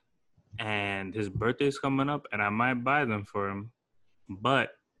 and his birthday's coming up, and I might buy them for him.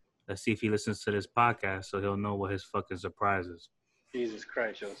 But let's see if he listens to this podcast, so he'll know what his fucking surprise is. Jesus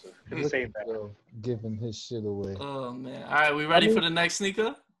Christ, Joseph! Save that. Giving his shit away. Oh man! All right, we ready for the next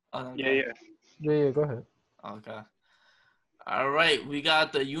sneaker? Oh, no, Yeah. Go ahead. Okay. All right, we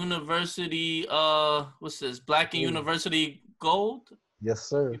got the University. What's this? Black and University Gold. Yes,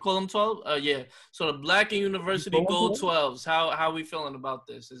 sir. You call them 12? Yeah. So the Black and University Gold 12s. How we feeling about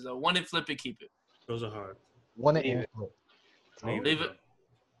this? Is a one and flip it, keep it. Those are hard. One Leave and it. flip. Leave it.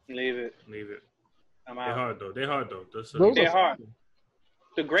 Leave it. Leave it. I'm They're out. hard though. They're hard.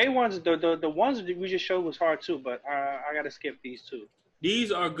 The gray ones, the ones that we just showed was hard too, but I gotta skip these two.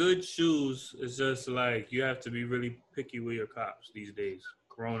 These are good shoes. It's just like you have to be really picky with your cops these days.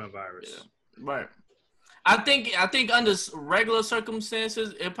 Coronavirus. Yeah. Right. I think under regular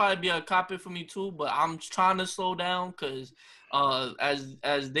circumstances, it'd probably be a copy for me too. But I'm trying to slow down because,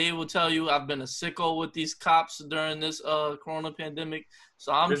 as Dave will tell you, I've been a sicko with these cops during this Corona pandemic.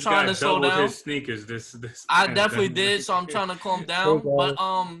 So I'm trying to slow down. His sneakers. This I definitely did. So I'm trying to calm down. But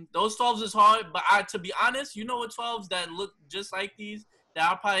those 12s is hard. But to be honest, you know what 12s that look just like these that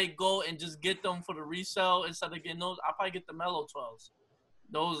I'll probably go and just get them for the resale instead of getting those. I'll probably get the Mellow 12s.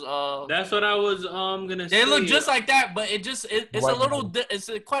 Those That's what I was gonna say. They look just like that, but it's a little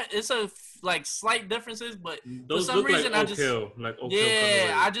it's a like slight differences, but those for some reason like I just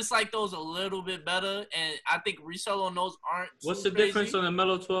I just like those a little bit better, and I think resale on those aren't. What's the difference on the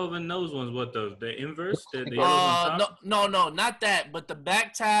Mellow 12 and those ones? What the inverse? The yellow on top? No, not that, but the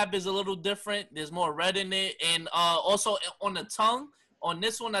back tab is a little different. There's more red in it, and also on the tongue. On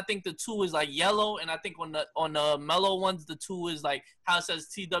this one, I think the 2 is like yellow, and I think on the Mellow ones, the 2 is like how it says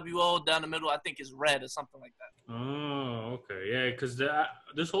TWO down the middle. I think is red or something like that. Oh, okay, yeah, because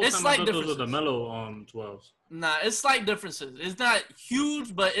this whole it's time I thought those were the Mellow 12s. Nah, it's slight differences. It's not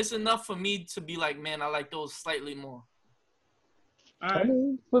huge, but it's enough for me to be like, man, I like those slightly more. All right. I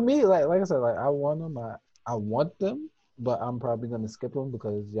mean, for me, like I said, like I want them. I want them, but I'm probably gonna skip them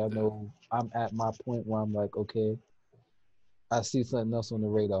because y'all know I'm at my point where I'm like, okay. I see something else on the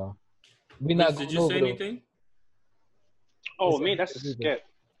radar. Did you say anything? Oh, me? That's a skip.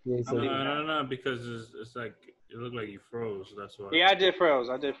 Yeah, no, because it's like it looked like you froze. That's why. Yeah, I did froze.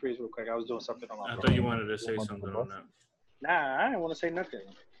 I did freeze real quick. I was doing something on my phone. I thought you wanted to say something on that. Nah, I didn't want to say nothing.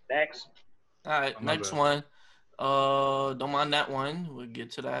 Next. All right, next one. Don't mind that one. We'll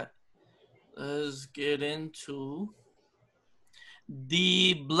get to that. Let's get into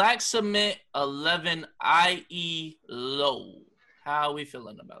the Black Cement 11 IE Low. How are we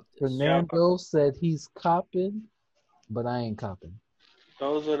feeling about this? Fernando said he's copping, but I ain't copping.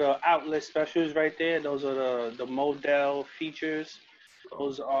 Those are the outlet specials right there. Those are the Model features.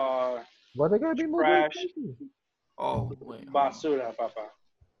 Those are Why they gotta be trash. Oh, wait. Basura, papa.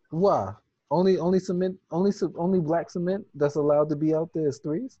 Why? Only cement, only black cement that's allowed to be out there is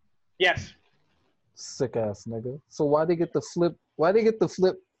 3s? Yes. Sick ass nigga. So why they get the flip? Why they get the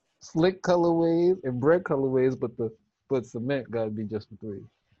flip slick colorways and bread colorways, but cement gotta be just for 3?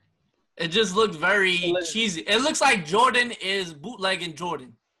 It just looks very cheesy. It looks like Jordan is bootlegging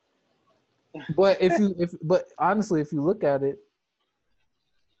Jordan. But but honestly, if you look at it,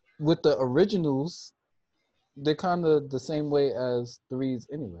 with the originals, they're kind of the same way as threes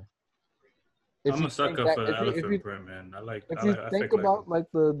anyway. I'm a sucker for the elephant print, man. If you think about like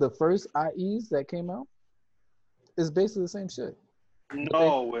the first IEs that came out, it's basically the same shit.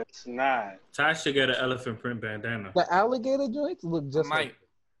 No, it's not. Ty should get an elephant print bandana. The alligator joints look just like.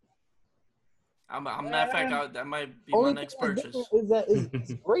 I'm matter of fact, that might be Only my next purchase. Is that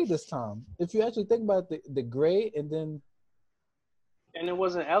it's gray this time. If you actually think about the gray and then. And it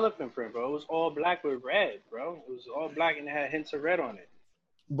wasn't elephant print, bro. It was all black with red, bro. It was all black and it had hints of red on it.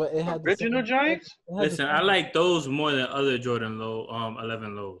 But it had original Giants. Listen, I like those more than other Jordan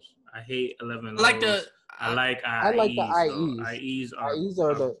 11 lows. I hate 11 lows. I like IEs. I like the IEs. IEs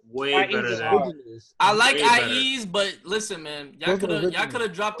are way better than IEs. I like IEs, but listen, man, y'all could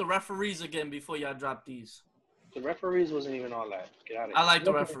have dropped the referees again before y'all dropped these. The referees wasn't even all that. Get out of here. I like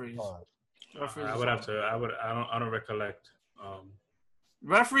the referees. I don't recollect.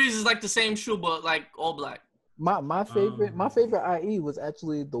 Referees is like the same shoe, but like all black. My favorite IE was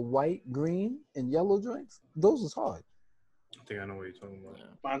actually the white, green, and yellow joints. Those was hard. I think I know what you're talking about. Yeah.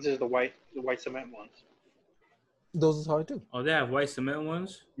 Mine's is the white cement ones. Those is hard too. Oh, they have white cement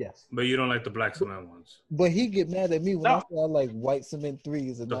ones? Yes. But you don't like the black cement ones. But he get mad at me when I say I like white cement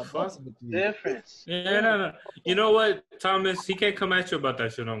threes and not black cement threes. Difference. Yeah, no. You know what, Thomas? He can't come at you about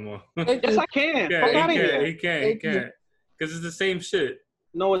that shit no more. Yes, I can. He can't. Because it's the same shit.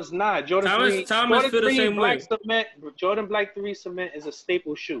 No, it's not. Thomas feel the same way. Jordan Black 3 cement is a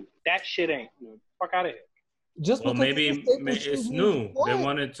staple shoe. That shit ain't. Fuck out of here. Maybe it's new. They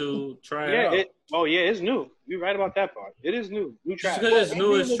wanted to try it out. It's new. You're right about that part. It is new. New trash. Just because it's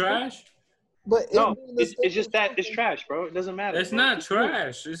new, it's trash? But no, it's just that it's trash, bro. It doesn't matter. It's not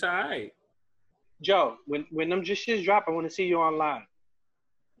trash. It's all right. Joe, when them just shits drop, I want to see you online.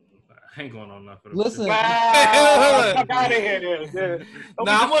 I ain't going on nothing. Listen. Fuck out of here.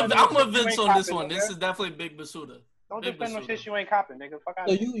 I'm with Vince on this one. This is definitely Big Basuda. Don't defend no shit you ain't copping, nigga. Fuck out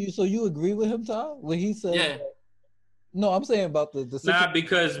of here. So you agree with him, Tom? When he said yeah. No, I'm saying about the nah,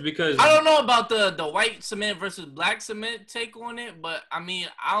 because I don't know about the white cement versus black cement take on it, but I mean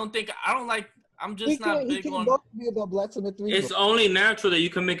I'm just not big on about black cement 3. It's only natural that you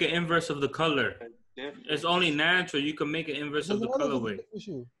can make an inverse of the color. It's only natural you can make an inverse of the colorway.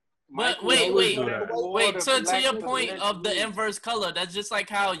 But wait. To your point of the inverse color, that's just like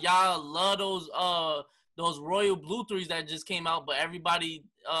how y'all love those royal blue threes that just came out, but everybody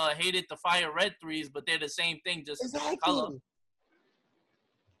hated the fire red threes, but they're the same thing, just color.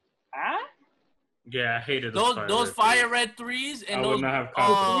 Huh? Yeah, I hated those fire red threes and those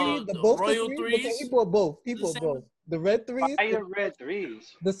royal threes. He bought both. The red threes. Fire red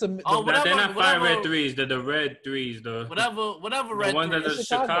threes. Whatever, they're not fire red threes. They're the red threes. Whatever red. The one that is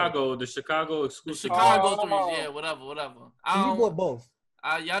Chicago. The Chicago exclusive. The Chicago threes. Yeah, whatever. He bought both.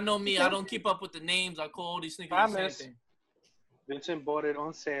 Y'all know me. I don't keep up with the names. I call all these sneakers the same thing. Vincent bought it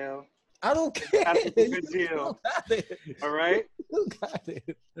on sale. I don't care. That's a good deal. All right.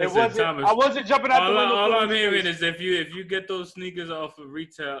 Listen, I wasn't jumping out the window. All I'm hearing is if you get those sneakers off of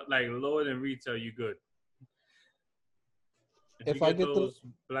retail, like lower than retail, you good. If I get those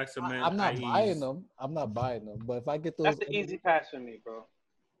black cement, I'm not buying them. But if I get those, that's the easy pass for me, bro.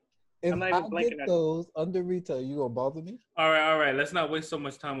 If I get those under retail, you gonna bother me? All right. Let's not waste so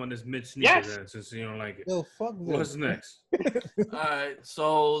much time on this mid sneaker then, since you don't like it. Yo, fuck this. What's next? All right,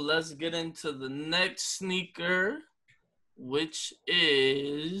 so let's get into the next sneaker, which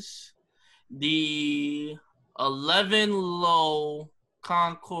is the 11 low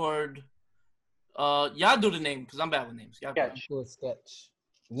Concord. Y'all do the name because I'm bad with names. Sketch. Sketch.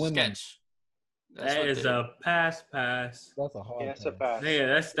 That is a pass. That's a hard. Yeah, it's a pass.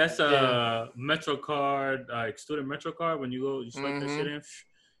 Yeah, that's a Metro card, student Metro card. When you go, you swipe that shit in.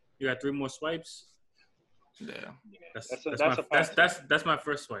 You got 3 more swipes. Yeah, that's my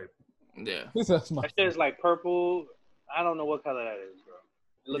first swipe. Yeah, that shit is like purple. I don't know what color that is, bro.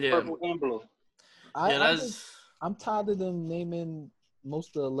 It looks purple and blue. I'm tired of them naming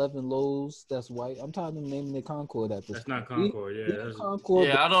most of the 11 lows that's white. I'm tired of them naming it Concord at this. That's not Concord. That's Concord.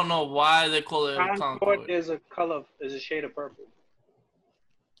 Yeah, I don't know why they call it Concord. Is a shade of purple.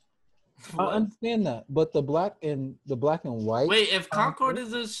 I understand that, but the black and white. Wait, if Concord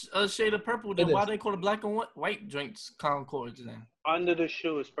is a shade of purple, then why they call the black and white drinks Concords then? Under the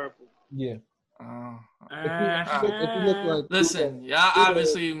shoe is purple. Yeah. If you look like Listen, y'all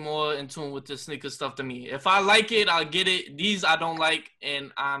obviously more in tune with the sneaker stuff than me. If I like it, I'll get it. These I don't like,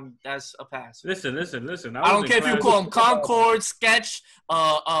 and that's a pass. Listen. I don't care if you call them Concord, Sketch,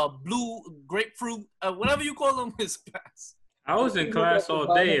 Blue, Grapefruit, whatever you call them, is pass. I was in class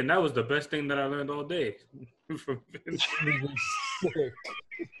all day, and that was the best thing that I learned all day.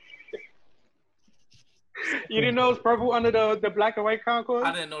 You didn't know it was purple under the black and white Concord?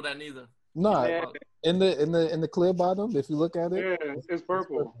 I didn't know that neither. No, Yeah. in the clear bottom, if you look at it, Yeah, it's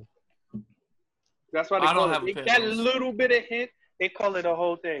purple. That's why they I don't call have a it. pair That of those. little bit of hint, they call it a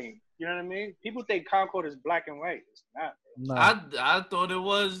whole thing. You know what I mean? People think Concord is black and white. It's not. no. I thought it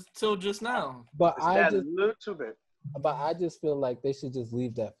was till just now. But It's I that just little bit. feel like they should just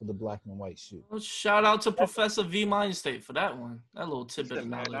leave that for the black and white shoe. Well, shout out to Professor V Mindstate for that one. That little tidbit of Listen,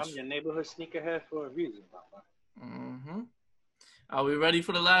 man, knowledge. I'm your neighborhood sneakerhead for a reason, Papa. Mm-hmm. Are we ready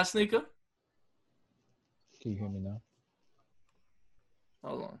for the last sneaker? Can you hear me now?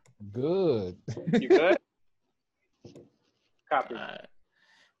 Hold on. Good. You good? Copy. All right.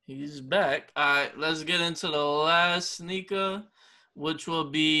 He's back. All right, let's get into the last sneaker, which will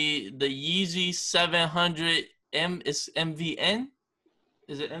be the Yeezy 700 M. It's MVN.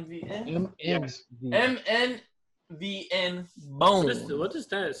 Is it MVN? Yes. MNVN Bone. What does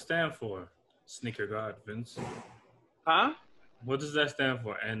that stand for? Sneaker God, Vince. Huh? What does that stand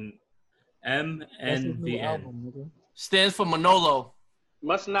for? And That's his new MNVN. album, nigga. Stands for Manolo.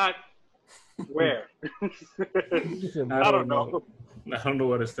 Must not wear. I don't know. I don't know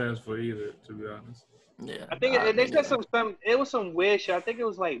what it stands for either, to be honest. Yeah. I think they said some. It was some weird shit. I think it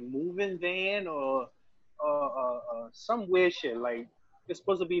was like moving van or some weird shit. Like it's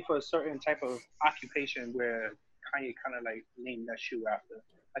supposed to be for a certain type of occupation where Kanye kind of like named that shoe after.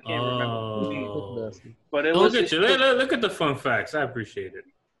 I can't remember. But it was. Look at you. Look at the fun facts. I appreciate it.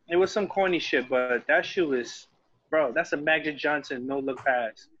 It was some corny shit, but that shoe is, bro. That's a Magic Johnson no look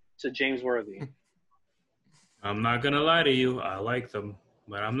pass to James Worthy. I'm not gonna lie to you. I like them,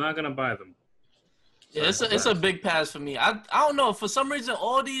 but I'm not gonna buy them. Yeah, it's a big pass for me. I don't know, for some reason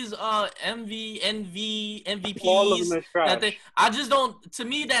all these MVPs All of them is trash. that I just don't. To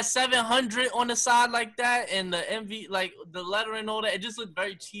me, that 700 on the side like that and the MV like the letter and all that, it just looked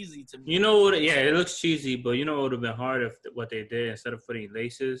very cheesy to me. You know what? Yeah, it looks cheesy, but you know what would have been hard if what they did instead of putting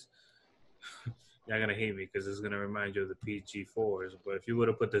laces. Y'all gonna hate me because it's gonna remind you of the PG4s. But if you would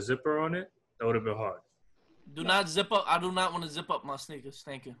have put the zipper on it, that would have been hard. Do not zip up. I do not want to zip up my sneakers.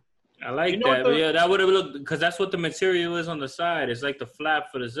 Thank you. I like You know that, what but yeah, that would have looked because that's what the material is on the side. It's like the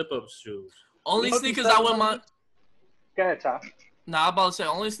flap for the zip-up shoes. Only You know sneakers the I wouldn't mind. Go ahead, Top. Nah, I'm about to say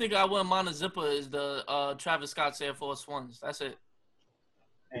only sneaker I wouldn't mind a zipper is the Travis Scott's Air Force Ones. That's it.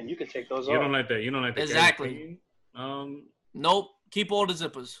 And you can take those You off. don't like that. You don't like the Exactly. Nope. Keep all the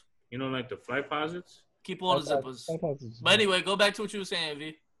zippers. You don't like the flight posits. Keep all the zippers. But anyway, go back to what you were saying,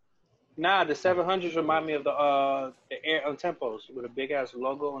 V. Nah, the 700s remind me of the Air Tempos with a big ass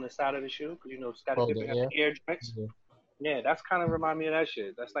logo on the side of the shoe. Cause you know Scottie Pippen got the Air joints. Yeah, that's kind of remind me of that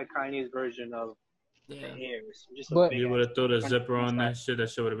shit. That's like Kanye's version of the Air. It's just a But- big You would have thrown a ass- zipper on that shit. That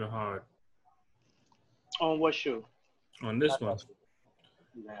shit would have been hard. On what shoe? On this one,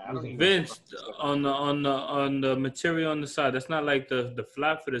 Nah, I don't even Vince, on the material on the side, that's not like the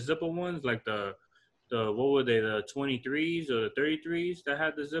flap for the zipper ones, like the what were they, the 23s or the 33s that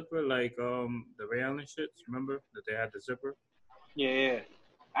had the zipper, like the Ray Allen shits. Remember that they had the zipper? Yeah.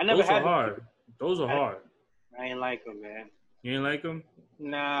 I never Those had are hard. Those are hard. I ain't like them, man. You ain't like them?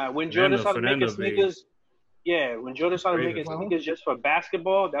 Nah, when Jordan started making sneakers, when Jordan started making sneakers just for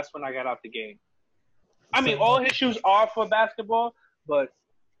basketball, that's when I got out the game. I mean, all his shoes are for basketball, but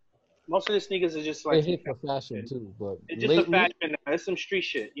most of the sneakers are just like They hit for fashion too, but it's just a fashion. It's some street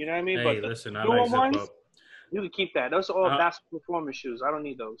shit. You know what I mean? Hey, but listen, I the like ones, zip up. you can keep that. Those are all basketball performance shoes. I don't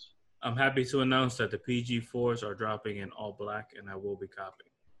need those. I'm happy to announce that the PG4s are dropping in all black, and I will be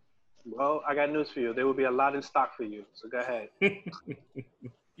copying. Well, I got news for you. There will be a lot in stock for you. So go ahead.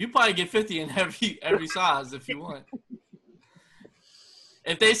 You probably get 50 in every size if you want.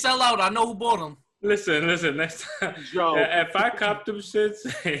 If they sell out, I know who bought them. Listen. Next time, Joe. if I cop them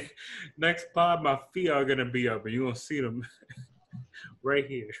shits, next pod my feet are gonna be up, and you gonna see them right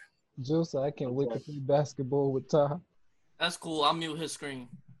here. Joseph, I can't wait to play basketball with Ty. That's cool. I'll mute his screen.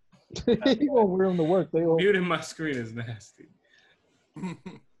 He gonna wear them to work. They all Muting my screen is nasty.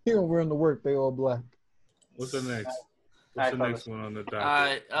 he gonna wear them to work. They all black. What's the next? All What's the right, next one on the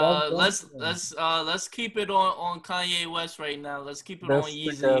docket? All right, let's keep it on Kanye West right now. Let's keep it on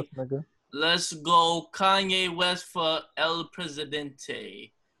Yeezy. Let's go Kanye West for El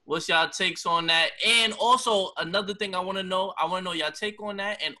Presidente. What's y'all takes on that? And also another thing I want to know y'all take on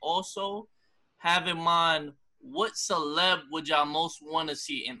that. And also, have in mind what celeb would y'all most want to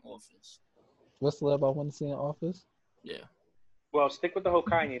see in office? What celeb I want to see in office? Yeah. Well, stick with the whole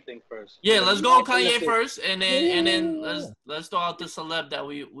Kanye thing first. Yeah, let's go Kanye Listen, first, and then Yeah. let's throw out the celeb that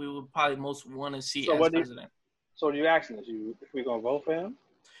we would probably most want to see So as what do you- president. So you asking us if we gonna vote for him?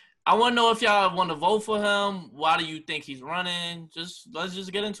 I want to know if y'all want to vote for him. Why do you think he's running? Let's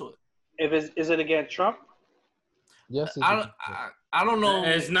just get into it. Is it against Trump? Yes, it's I don't know.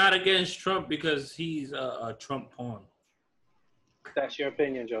 It's not against Trump because he's a Trump pawn. That's your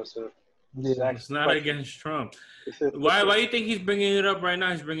opinion, Joseph. yeah. It's not against Trump. Why you think he's bringing it up right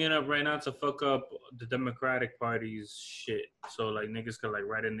now? He's bringing it up right now to fuck up the Democratic Party's shit. So like niggas can like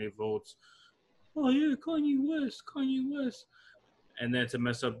write in their votes. Oh yeah, Kanye West. And then to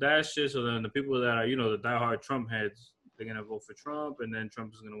mess up that shit, so then the people that are, the diehard Trump heads, they're gonna vote for Trump, and then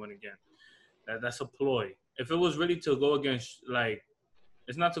Trump is gonna win again. That's a ploy. If it was really to go against, like,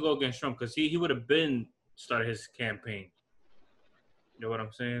 it's not to go against Trump because he would have been started his campaign. You know what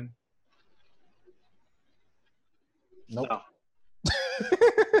I'm saying? Nope. No.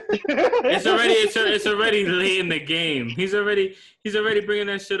 It's already late in the game. He's already bringing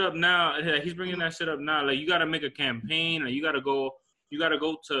that shit up now. He's bringing that shit up now. Like, you got to make a campaign, or you got to go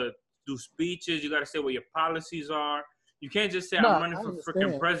to do speeches. You got to say what your policies are. You can't just say I'm running for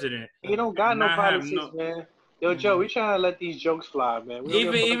freaking president. He don't got no policies, man. Yo, Joe, we trying to let these jokes fly, man.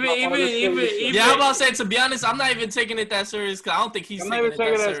 Even Yeah, I'm about to say, to be honest, I'm not even taking it that serious because I don't think he's taking it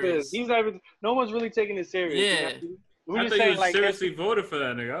that serious. He's not even. No one's really taking it serious. Yeah. I thought you seriously voted for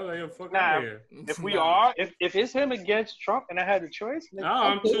that nigga. I was like, yo, fuck out of here. If it's him against Trump and I had the choice, no,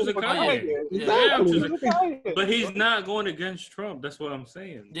 I'm choosing Kanye. Yeah, I'm choosing Kanye. But he's not going against Trump. That's what I'm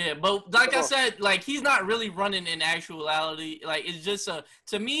saying. Yeah, but like I said, like, he's not really running in actuality. Like, it's just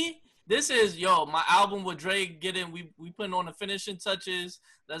to me, this is, my album with Drake getting, we putting on the finishing touches.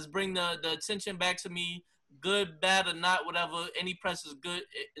 Let's bring the attention back to me. Good, bad, or not, whatever. Any press is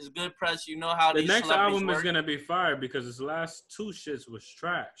good press. You know how the these next album work. is gonna be fire because his last two shits was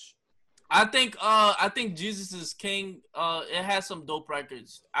trash. I think Jesus is King. It has some dope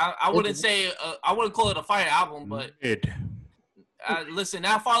records. I wouldn't say I wouldn't call it a fire album, but listen,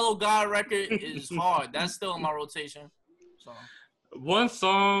 that Follow God record is hard. That's still in my rotation. So one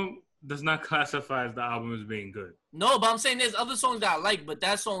song does not classify as the album as being good. No, but I'm saying there's other songs that I like, but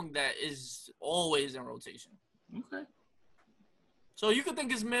that song that is always in rotation. Okay. So you could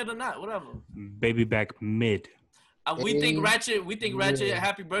think it's mid or not, whatever. Baby Back mid. We think Ratchet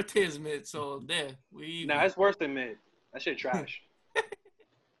Happy Birthday is mid, so there. Nah, it's worse than mid. That shit trash.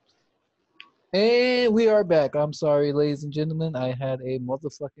 And we are back. I'm sorry, ladies and gentlemen. I had a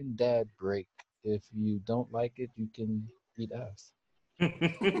motherfucking dad break. If you don't like it, you can eat ass.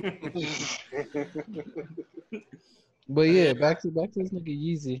 But yeah, back to this nigga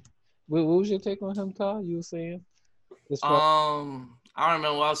Yeezy. What was your take on him, Ty? You were saying? I don't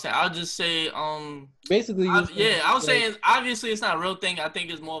remember what I was saying. I'll just say, basically, I was saying obviously it's not a real thing. I think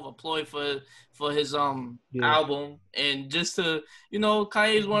it's more of a ploy for his album, and just to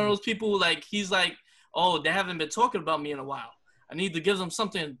Kanye's one of those people, like, he's like, oh, they haven't been talking about me in a while. I need to give them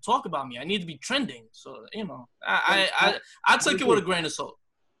something to talk about me. I need to be trending. So I took it with a grain of salt.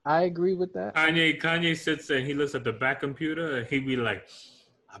 I agree with that. Kanye sits there, he looks at the back computer, and he be like,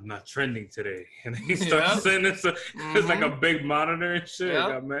 I'm not trending today. And he starts saying it's like a big monitor and shit. Yep.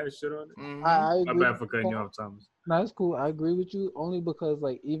 Got mad shit on it. Mm-hmm. I agree. My bad for cutting you off, Thomas. No, that's cool. I agree with you only because,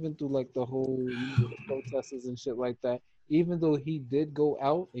 like, even through, like, the whole protesters and shit like that, even though he did go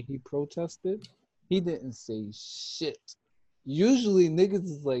out and he protested, he didn't say shit. Usually niggas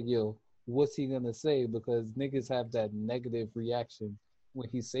is like, yo, what's he gonna say? Because niggas have that negative reaction when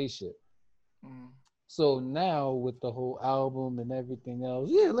he say shit. Mm. So now with the whole album and everything else,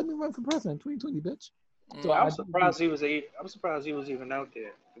 yeah, let me run for president 2020, bitch. So I'm surprised he was even out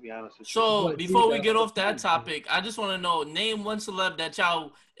there, to be honest with you. So before we get off that topic, I just want to know, name one celeb that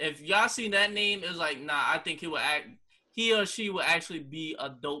y'all, if y'all seen that name, is like, nah, I think he or she will actually be a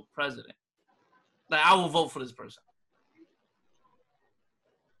dope president. Like, I will vote for this person.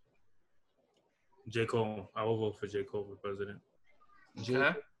 J. Cole. I will vote for J. Cole for president.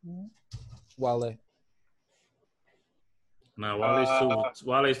 Okay. Wale. Nah,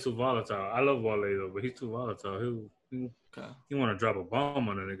 Wale's too volatile. I love Wale though, but he's too volatile. He want to drop a bomb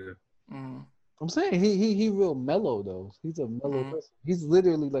on a nigga. Mm. I'm saying he real mellow though. He's a mellow person. He's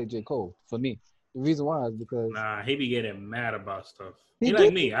literally like J. Cole for me. The reason why is because he be getting mad about stuff. He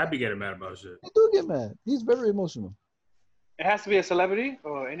like me. I be getting mad about shit. He do get mad. He's very emotional. It has to be a celebrity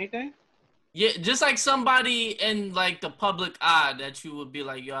or anything? Yeah, just like somebody in like the public eye that you would be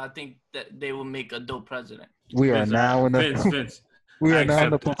like, yo, I think that they will make a dope president. We are now in Vince. We I are now in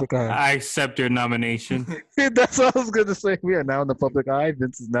the accept. public eye. I accept your nomination. That's what I was gonna say. We are now in the public eye.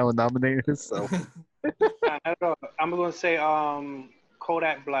 Vince is now nominating himself. I don't know. I'm gonna say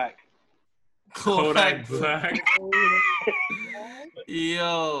Kodak Black. Kodak Black.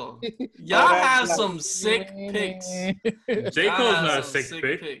 Yo, y'all Kodak have Black. some sick picks. J. Y'all Cole's have not a some sick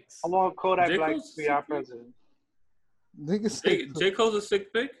pick. picks. I want Kodak J. Black Cole's to be our sick pick. president. Niggas say J. Cole's a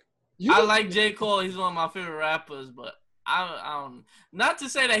sick pick. I like J. Cole. He's one of my favorite rappers, but I don't. Not to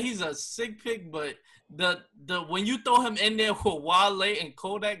say that he's a sick pick, but the when you throw him in there with Wale and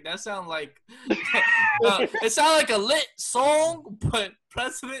Kodak, that sounds like it sounds like a lit song, but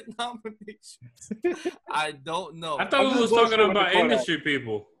president nominations. I don't know. I thought we was talking about industry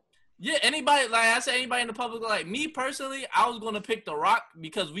people. Yeah, anybody, like I said, anybody in the public, like me personally, I was going to pick The Rock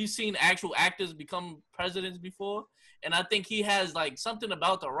because we've seen actual actors become presidents before. And I think he has, like, something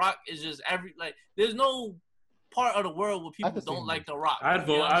about The Rock is just there's no part of the world where people don't like The Rock. I'd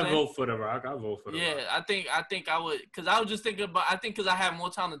You know what I'm saying? vote for The Rock. I'd vote for The Rock. Yeah, I think I would, because I was just thinking about, I think because I have more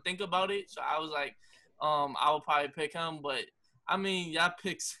time to think about it. So I was like, I would probably pick him. But, I mean, y'all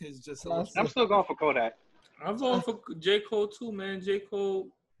picks is just, I'm still going for Kodak. I'm voting for J. Cole, too, man. J. Cole.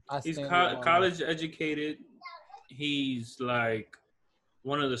 He's college educated. He's like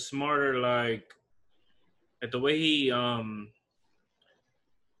one of the smarter, like at the way he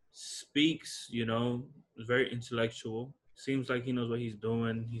speaks, you know, is very intellectual. Seems like he knows what he's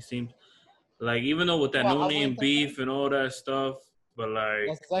doing. He seems like, even though with that no name beef and all that stuff, but like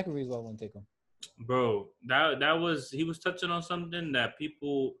that's exactly the reason why I want to take him. Bro, that was he was touching on something that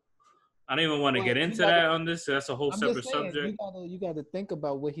people. I don't even want to get into that on this. That's a whole separate subject. You got to think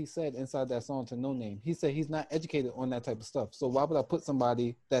about what he said inside that song to No Name. He said he's not educated on that type of stuff. So why would I put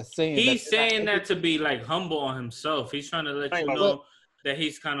somebody that's saying he's saying that to be like humble on himself. He's trying to let you know that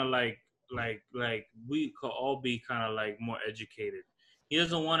he's kind of like we could all be kind of like more educated. He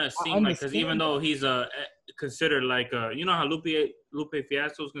doesn't want to seem like, because even though he's considered like you know how Lupe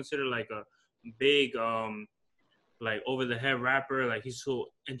Fiasco is considered like a big like over the head rapper, like he's so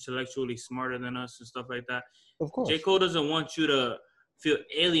intellectually smarter than us and stuff like that. Of course. J. Cole doesn't want you to feel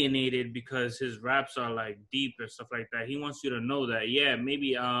alienated because his raps are like deep or stuff like that. He wants you to know that, yeah,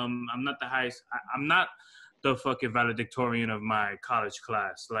 maybe I'm not the highest, I'm not the fucking valedictorian of my college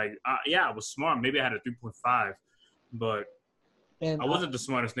class. Like, yeah, I was smart. Maybe I had a 3.5, but I wasn't the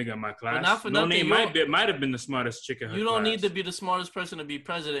smartest nigga in my class. Not for No nothing, Name might have been the smartest chick in her You don't class. need to be the smartest person to be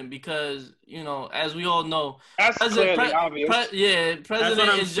president because, you know, as we all know, that's clearly obvious. President That's what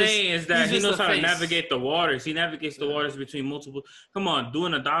I'm is saying just, is that he knows how to face. navigate the waters. He navigates the waters between multiple. Come on,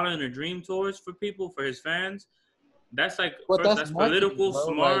 doing $1 in a dream tours for people, for his fans. That's like that's political, bro.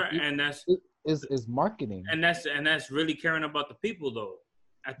 smart, like, and that's is marketing. And that's really caring about the people though.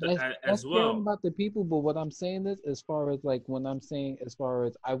 As well. Caring about the people, but what I'm saying is, as far as like when I'm saying, as far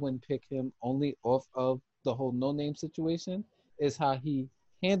as I wouldn't pick him only off of the whole No Name situation, is how he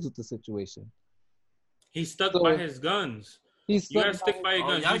handled the situation. He stuck by his guns. You gotta stick by your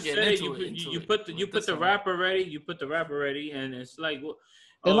guns. You said you put the rapper ready. You put the rapper ready, and it's like,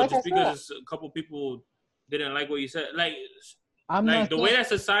 just because a couple people didn't like what you said, like. I'm like the way that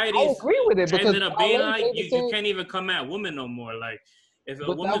society ended up being like, you can't even come at women no more. Like, if a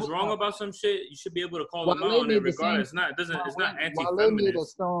woman's wrong about some shit, you should be able to call them out on it regardless. It's not anti-feminist. Wale made a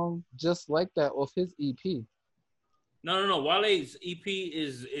song just like that off his EP. No. Wale's EP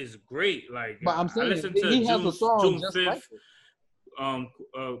is great. Like, but I'm saying I listened to he has a song June just 5th. Like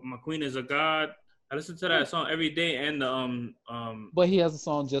it. My Queen is a God. I listen to that song every day, and But he has a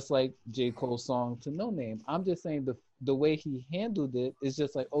song just like J. Cole's song to No Name. I'm just saying the way he handled it is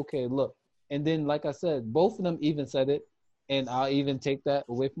just like, okay, look. And then, like I said, both of them even said it, and I'll even take that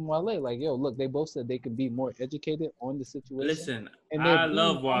away from Wale. Like, yo, look, they both said they could be more educated on the situation. Listen, I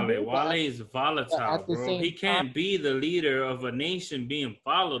love Wale. Wale is volatile, bro. He can't be the leader of a nation being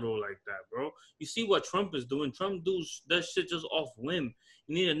volatile like that, bro. You see what Trump is doing. Trump does shit just off whim.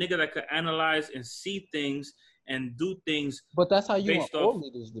 You need a nigga that could analyze and see things and do things. But that's how you want all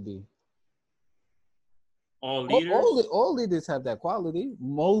leaders to be. All leaders? All leaders have that quality.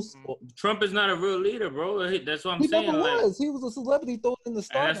 Trump is not a real leader, bro. That's what I'm saying. He never was. He was a celebrity thrown in the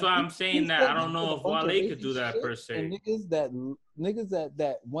start. That's why I'm saying that. I don't know if Wale could do that per se. And niggas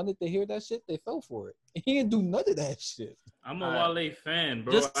that wanted to hear that shit, they fell for it. He didn't do none of that shit. I'm a Wale fan,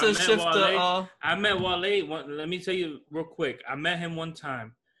 bro. Just to shift I met Wale. Let me tell you real quick. I met him one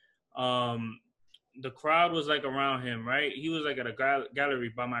time. The crowd was like around him, right? He was like at a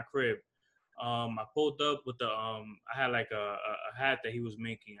gallery by my crib. I pulled up with I had like a hat that he was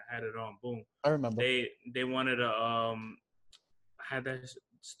making. I had it on. Boom. I remember. They wanted to I had that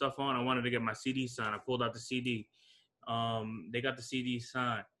stuff on. I wanted to get my CD signed. I pulled out the CD. they got the CD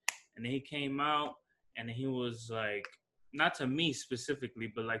signed, and then he came out, and then he was like, not to me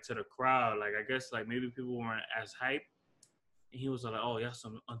specifically, but like to the crowd. Like I guess like maybe people weren't as hype, and he was like, "Oh, y'all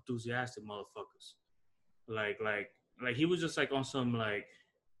some enthusiastic motherfuckers." Like he was just like on some like,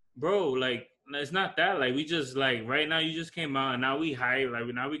 bro, like it's not that. Like we just like right now you just came out and now we hype. Like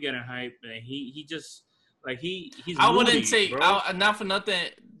now we getting hype, and he just like he's. I moody, wouldn't take bro. not for nothing,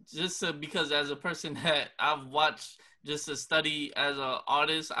 just because as a person that I've watched just to study as an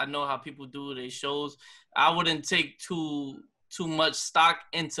artist, I know how people do their shows. I wouldn't take too much stock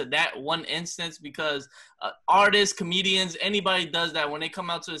into that one instance because artists, comedians, anybody does that when they come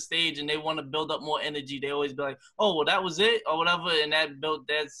out to the stage and they want to build up more energy. They always be like, "Oh, well, that was it," or whatever, and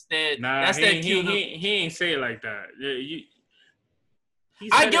that's their cue. He ain't say it like that.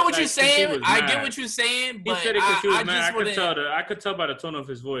 I get what you're saying. I get what you're saying, but he said it because he was mad. I I could tell by the tone of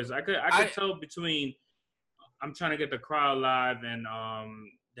his voice. I could tell between I'm trying to get the crowd live and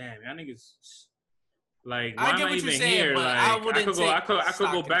damn, y'all niggas like why am I even here? Like I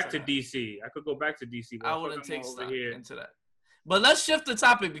could go back to DC. I could go back to DC. I wouldn't take stock into that. But let's shift the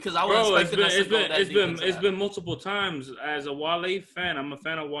topic because I was expecting us to go that deep. It's been multiple times as a Wale fan. I'm a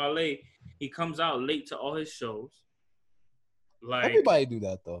fan of Wale. He comes out late to all his shows. Like everybody do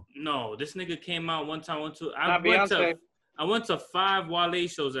that though. No, this nigga came out one time. I went to 5 Wale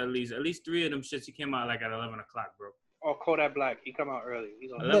shows at least. At least 3 of them shits he came out like at 11 o'clock, bro. Oh, Kodak Black, he come out early.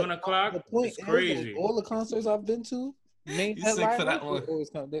 He's on 11 o'clock. The point is crazy. All the concerts I've been to, main headline, they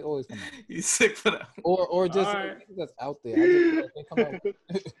always come out. He's sick for that. Or just that's out there. I just, they come out.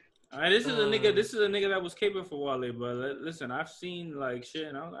 All right, this is a nigga. This is a nigga that was caping for Wale, but listen, I've seen like shit,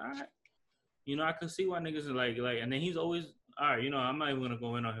 and I was like, all right, you know, I can see why niggas are like, and then he's always. All right, you know, I'm not even gonna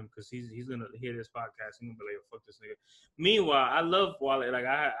go in on him because he's gonna hear this podcast. He's gonna be like, "Fuck this nigga." Meanwhile, I love Wale. Like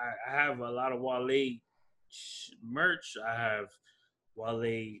I have a lot of Wale merch. I have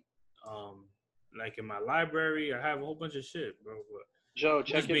Wale, like in my library. I have a whole bunch of shit, bro. But Joe,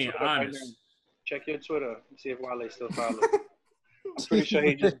 check your being Twitter. honest. Check your Twitter. See if Wale still follows. I'm pretty sure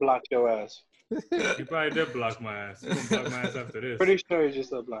he just blocked your ass. He probably did block my ass. He's gonna block my ass after this. Pretty sure he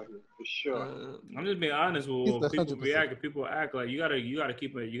just blocked me for sure. I'm just being honest with what people react. People act like you gotta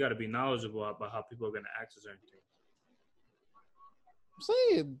keep it. You gotta be knowledgeable about how people are gonna act to certain things. I'm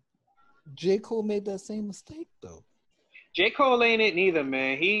saying J. Cole made that same mistake though. J. Cole ain't it neither,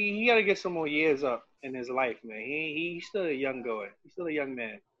 man. He gotta get some more years up in his life, man. He's still a young boy. He's still a young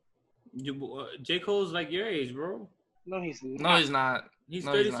man. J. Cole's like your age, bro. No, he's not. No, he's not. He's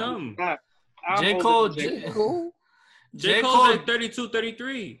 30-something. J. Cole like 32,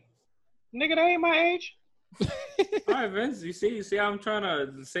 33. Nigga, that ain't my age. All right, Vince. You see, I'm trying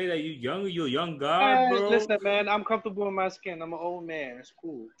to say that you're a young god, bro. Listen, man, I'm comfortable in my skin. I'm an old man. It's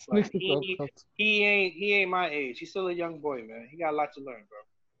cool. Like, he ain't my age. He's still a young boy, man. He got a lot to learn, bro.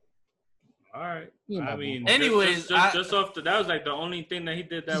 All right. Yeah, I mean, anyways, just off that was like the only thing that he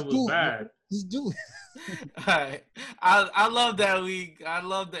did that was bad. Just do it. All right. I love that I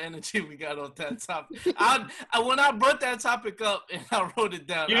love the energy we got on that topic. When I brought that topic up and I wrote it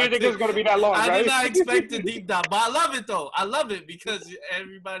down, you didn't think it was gonna be that long, right? I did not expect a deep dive, but I love it though. I love it because I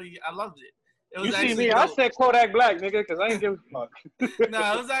loved it. It was you see me? dope. I said Kodak Black, nigga, because I ain't give a fuck.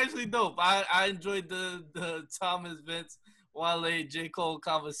 Nah, it was actually dope. I enjoyed the Thomas Vince Wale J. Cole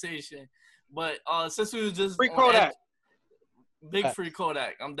conversation, but since we were just free Kodak. Big free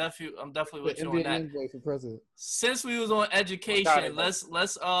Kodak. I'm definitely with you on that. For president. Since we was on education, let's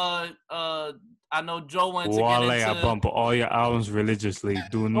I know Joe wanted to Wale, get into. I bump all your albums religiously.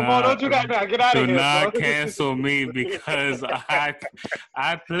 Don't do that now. Get out of here. Do not bro. cancel me because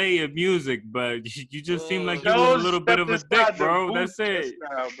I play your music, but you just seem like you were a little bit of a dick, bro. That's it.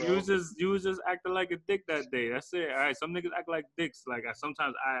 Now, bro. You was just acting like a dick that day. That's it. All right, some niggas act like dicks. Like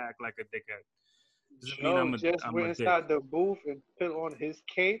sometimes I act like a dickhead. Joe just went inside the booth and put on his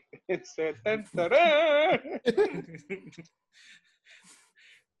cape and said, dun, dun, dun.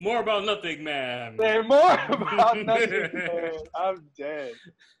 More about nothing, man. Say more about nothing, man. I'm dead.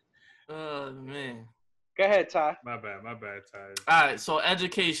 Oh, man. Go ahead, Ty. My bad, Ty. All right, so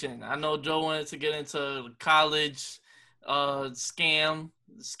education. I know Joe wanted to get into college scam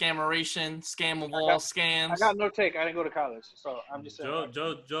of all scams. I got no take. I didn't go to college, so I'm just saying.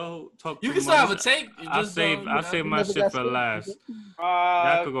 Joe talk. You can still have a take. I save my shit for last.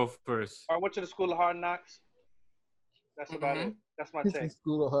 I could go first. I went to the School of Hard Knocks. That's about it. That's my take.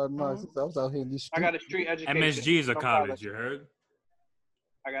 School of Hard Knocks. I was out here in these streets. I got a street education. MSG is a college. You heard?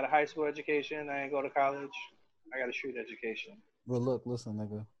 I got a high school education. I ain't go to college. I got a street education. But look, listen,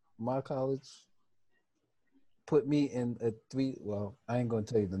 nigga. My college put me in a 3. Well, I ain't gonna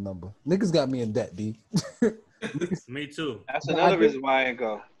tell you the number. Niggas got me in debt, B. Me too. That's But another reason why I ain't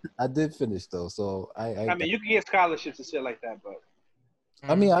go. I did finish though, so I mean, you can get scholarships and shit like that, but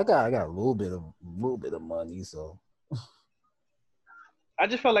I mean, I got a little bit of money, so I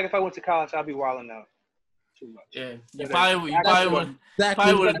just felt like if I went to college, I'd be wilding out too much. Yeah, you Probably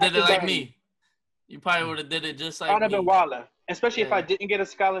probably would have did it like me. You probably would have did it just like I'd have me. been wilding, especially if Yeah. I didn't get a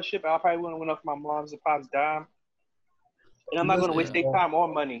scholarship. I probably wouldn't have went off my mom's and pop's dime, and I'm not going to waste their time or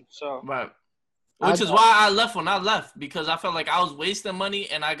money. So Right. Which is why I left when I left, because I felt like I was wasting money,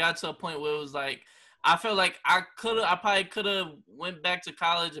 and I got to a point where it was like I felt like I probably could have went back to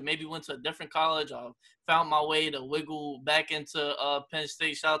college and maybe went to a different college or found my way to wiggle back into Penn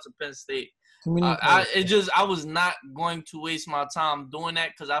State. Shout out to Penn State. I was not going to waste my time doing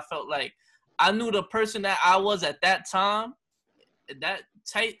that because I felt like I knew the person that I was at that time,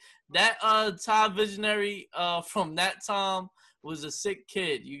 Ty Visionary from that time was a sick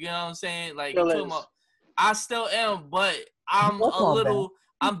kid. You get what I'm saying? Like I still am, but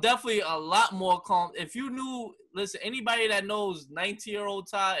I'm definitely a lot more calm. If you knew, listen, anybody that knows 19-year-old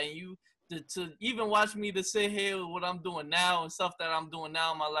Ty and you to even watch me to sit here with what I'm doing now and stuff that I'm doing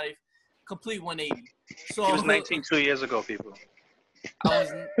now in my life, complete 180. So He was 19 2 years ago, people.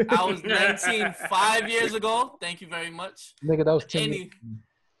 I was 19 5 years ago. Thank you very much. Nigga, that was 10 years.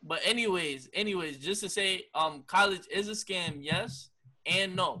 But anyways, just to say, college is a scam, yes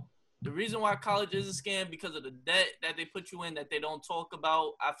and no. The reason why college is a scam because of the debt that they put you in that they don't talk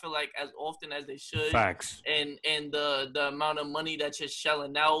about. I feel like as often as they should. Facts. And the amount of money that you're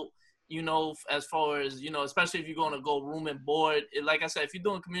shelling out. You know, as far as, you know, especially if you're going to go room and board. Like I said, if you're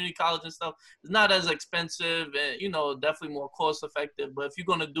doing community college and stuff, it's not as expensive and, you know, definitely more cost effective. But if you're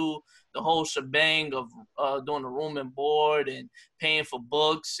going to do the whole shebang of doing the room and board and paying for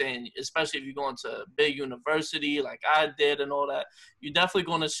books, and especially if you're going to a big university like I did and all that, you're definitely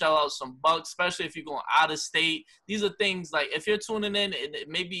going to shell out some bucks, especially if you're going out of state. These are things like if you're tuning in, and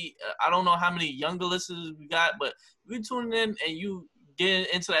maybe I don't know how many younger listeners we got, but if you're tuning in and you getting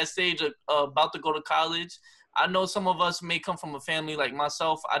into that stage of about to go to college, I know some of us may come from a family like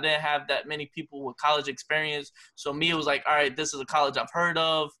myself. I didn't have that many people with college experience. So me, it was like, all right, this is a college I've heard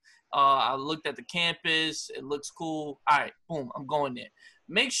of. I looked at the campus. It looks cool. All right, boom, I'm going there.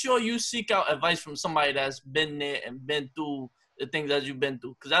 Make sure you seek out advice from somebody that's been there and been through the things that you've been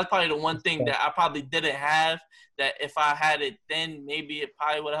through. Because that's probably the one thing that I probably didn't have, that if I had it then, maybe it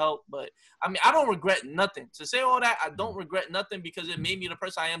probably would help. But, I mean, I don't regret nothing. To say all that, I don't regret nothing because it made me the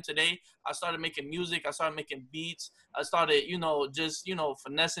person I am today. I started making music. I started making beats. I started, you know, just, you know,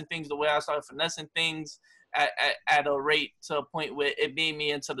 finessing things the way I started finessing things at a rate to a point where it made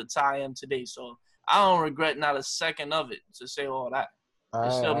me into the Ty I am today. So I don't regret not a second of it, to say all that.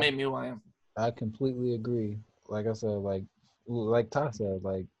 It still made me who I am. I completely agree. Like I said, like Ty said,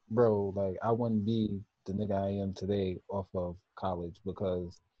 like, bro, like I wouldn't be the nigga I am today off of college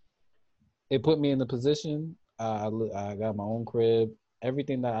because it put me in the position. I got my own crib.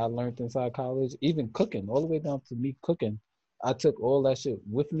 Everything that I learned inside college, even cooking, all the way down to me cooking, I took all that shit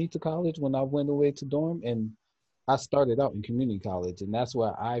with me to college when I went away to dorm, and I started out in community college, and that's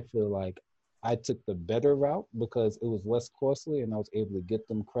why I feel like I took the better route because it was less costly and I was able to get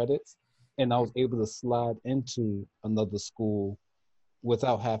them credits, and I was able to slide into another school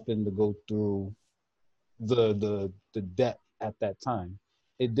without having to go through the debt at that time.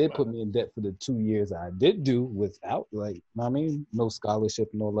 It did put me in debt for the 2 years I did do without, like, I mean, no scholarship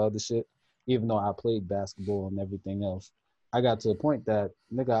and all the other shit, even though I played basketball and everything else. I got to a point that,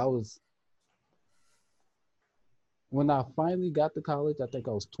 nigga, when I finally got to college, I think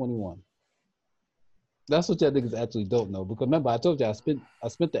I was 21. That's what y'all niggas actually don't know. Because remember, I told you I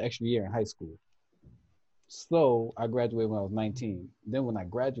spent the extra year in high school. So I graduated when I was 19. Then when I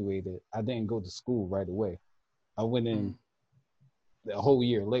graduated, I didn't go to school right away. I went in a whole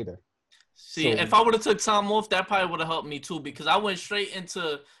year later. See, if I would have took time off, that probably would have helped me too, because I went straight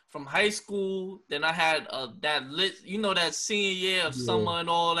into from high school. Then I had that senior year of summer and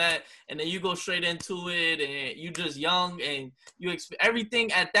all that, and then you go straight into it, and you just young and you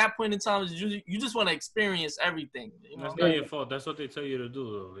everything at that point in time is you just want to experience everything. You know? That's not your fault. That's what they tell you to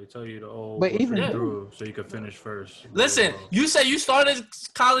do, though. They tell you to through so you can finish first. Listen, you say you started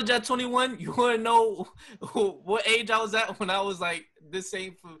college at 21. You want to know what age I was at when I was like, this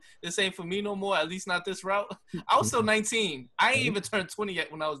ain't for me no more. At least not this route. I was still 19. I ain't even turned 20 yet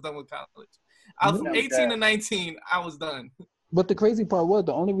when I was done with college. I was from 18 to 19. I was done. But the crazy part was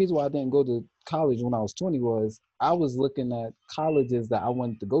the only reason why I didn't go to college when I was 20 was I was looking at colleges that I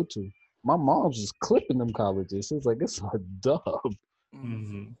wanted to go to. My mom was just clipping them colleges. She was like, "It's a dub."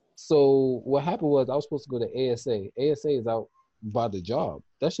 Mm-hmm. So what happened was I was supposed to go to ASA. ASA is out by the job.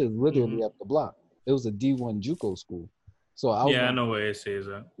 That shit is literally up the block. It was a D1 JUCO school. So I was Yeah, I gonna, know where it says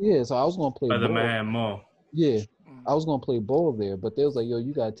that. yeah, so I was gonna play By the ball. Manhattan Mall. Yeah, Mm. I was gonna play ball there, but they was like, yo,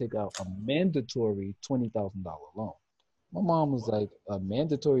 you gotta take out a mandatory $20,000 loan. My mom was like, a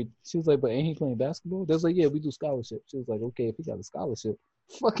mandatory. She was like, but ain't he playing basketball? They was like, yeah, we do scholarship. She was like, okay, if he got a scholarship,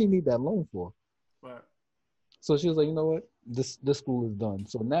 fuck, he need that loan for. Right. So she was like, you know what? This school is done.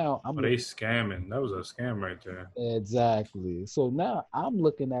 So now I'm But they scamming. That was a scam right there. exactly. So now I'm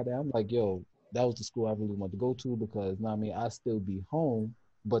looking at it. I'm like, yo, that was the school I really wanted to go to because now I mean I still be home,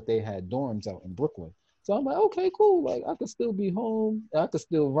 but they had dorms out in Brooklyn. So I'm like, okay, cool. Like I could still be home. I could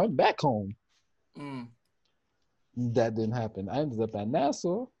still run back home. Mm. That didn't happen. I ended up at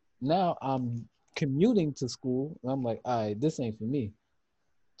Nassau. Now I'm commuting to school. And I'm like, all right, this ain't for me.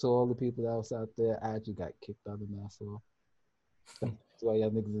 To all the people that was out there, I actually got kicked out of Nassau. That's why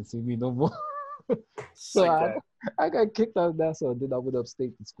y'all niggas didn't see me no more. So I got kicked out of Nassau. Then I went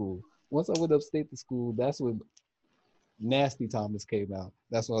upstate to school. Once I went upstate to school, that's when Nasty Thomas came out.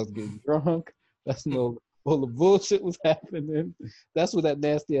 That's when I was getting drunk. That's when all the bullshit was happening. That's where that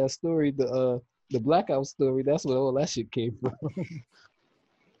nasty ass story, the blackout story, that's where all that shit came from.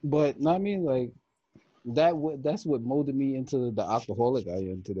 But no, I mean like that's what molded me into the alcoholic I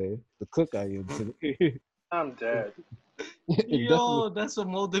am today, the cook I am today. I'm dead. Yo, that's what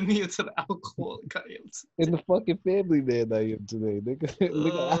molded me into the alcoholic I am. In the fucking family man I am today, nigga.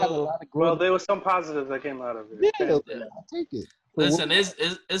 Nigga, I had a lot of growth. Well, there was some positives that came out of it. Yeah, I'll take it. But Listen,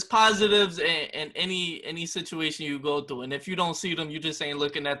 it's positives in any situation you go through, and if you don't see them, you just ain't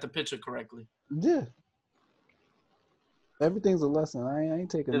looking at the picture correctly. yeah. Everything's a lesson. I ain't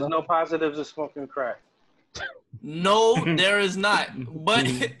taking There's nothing. no positives of smoking crack. No, there is not. But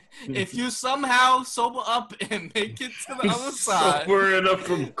if you somehow sober up and make it to the other side, Sobering up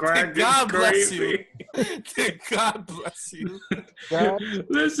from crack God is bless you. crazy. God bless you.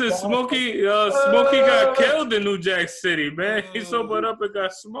 Listen, Smokey got killed in New Jack City, man. He sobered up and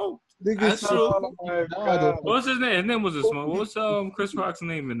got smoked. That's true. Oh my God. What was his name? His name was a smoke. What was Chris Rock's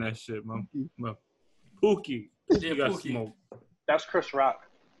name in that shit, man? Pookie. Yeah, He got Pookie. smoked. That's Chris Rock.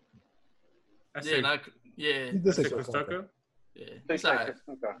 I Yeah, said, yeah. He just I said said Chris Tucker. Yeah. They It's said alright. Chris-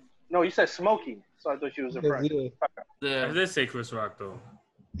 okay. No, you said Smokey, so I thought you was a friend. Yeah. I Yeah. did say Chris Rock though.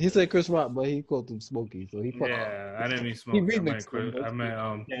 He said Chris Rock, but he called him Smokey, so he fucked. Yeah, I didn't mean Smokey. I meant remixed Chris. them, I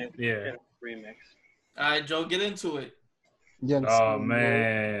meant yeah. Remix. All right, Joe, get into it. Young Oh Smooth,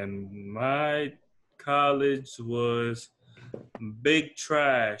 man, my college was big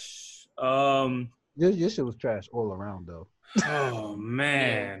trash. Your shit was trash all around though. Oh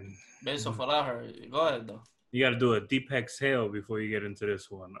man, Based off what I heard. Go ahead, though. you got to do a deep exhale before you get into this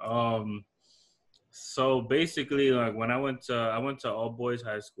one. So basically, like when I went to all boys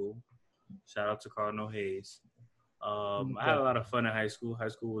high school. Shout out to Cardinal Hayes. I had a lot of fun in high school. High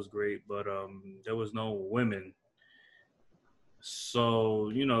school was great, but there was no women. So,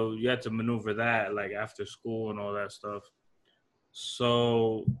 you know, you had to maneuver that like after school and all that stuff.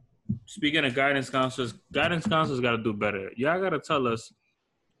 So, speaking of guidance counselors got to do better. Y'all got to tell us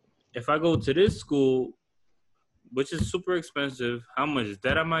if I go to this school, which is super expensive, how much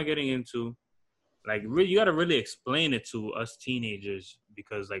debt am I getting into? Like, you got to really explain it to us teenagers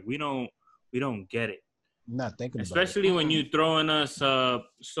because, like, we don't get it. I'm not thinking about Especially when you throwing us.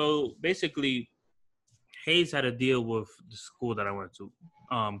 So basically, Hayes had a deal with the school that I went to,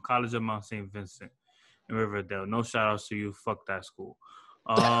 College of Mount St. Vincent in Riverdale. No shout outs to you. Fuck that school.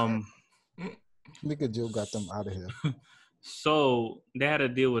 it. Nigga Joe got them out of here. So they had a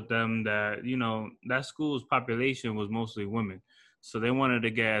deal with them that, you know, that school's population was mostly women. So they wanted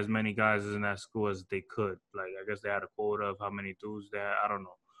to get as many guys in that school as they could. Like, I guess they had a quota of how many dudes they had. I don't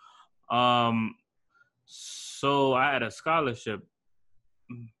know. So I had a scholarship,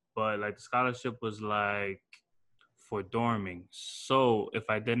 but like the scholarship was like for dorming. So if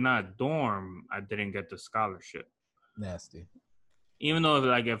I did not dorm, I didn't get the scholarship. Nasty. Even though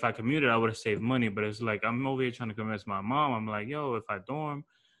if I commuted, I would have saved money. But it's like I'm over here trying to convince my mom. I'm like, yo, if I dorm,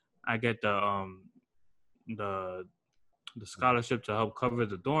 I get the scholarship to help cover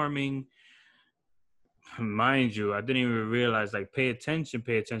the dorming. Mind you, I didn't even realize, like, pay attention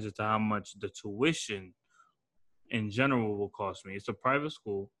to how much the tuition in general will cost me. It's a private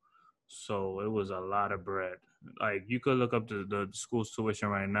school, so it was a lot of bread. Like, you could look up the school's tuition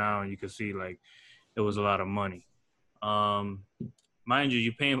right now, and you could see, like, it was a lot of money. Mind you,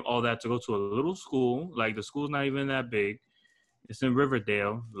 you're paying all that to go to a little school. Like, the school's not even that big. It's in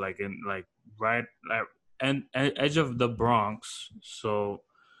Riverdale, right and edge of the Bronx. So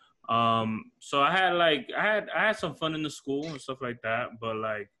I had some fun in the school and stuff like that, but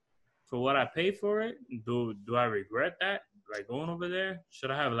like for what I paid for it, do I regret that? like going over there?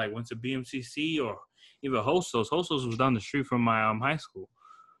 Should I have like went to BMCC or even Hostos? Hostos was down the street from my high school.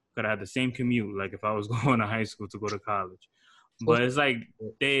 Could have had the same commute, like if I was going to high school to go to college. But it's like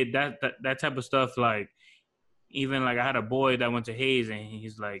that type of stuff. Like even like I had a boy that went to Hayes, and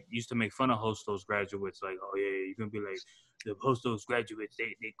he's like used to make fun of Hostos graduates. Like, oh yeah, you're gonna be like the Hostos graduates.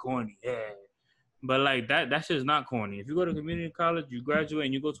 They corny, yeah. But like that's just not corny. If you go to community college, you graduate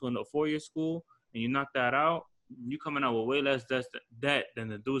and you go to a 4-year school and you knock that out, you coming out with way less debt than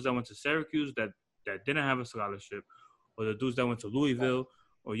the dudes that went to Syracuse that didn't have a scholarship, or the dudes that went to Louisville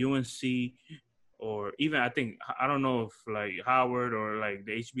or UNC, or even I don't know if like Howard or like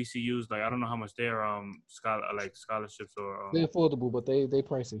the HBCUs, like I don't know how much their scholarships or They're affordable, but they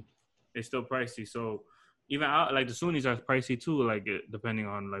pricey. they're still pricey. So even out, like the SUNYs are pricey too, like depending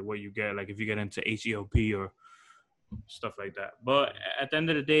on like what you get, like if you get into HELP or stuff like that. But at the end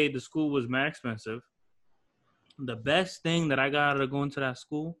of the day, the school was mad expensive. The best thing that I got out of going to that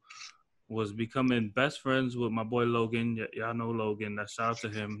school was becoming best friends with my boy Logan. Y'all know Logan. That's shout out to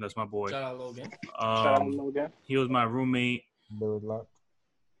him. That's my boy. Shout out Logan. Shout out Logan. He was my roommate. Bird lock.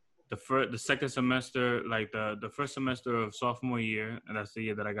 The second semester, like the first semester of sophomore year, and that's the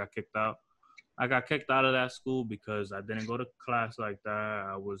year that I got kicked out. I got kicked out of that school because I didn't go to class like that.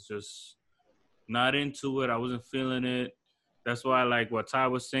 I was just not into it. I wasn't feeling it. That's why, like what Ty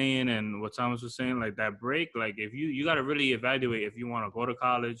was saying and what Thomas was saying, like that break, like if you got to really evaluate if you want to go to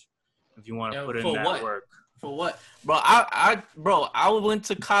college, if you want to put in that work. For what? Bro, I went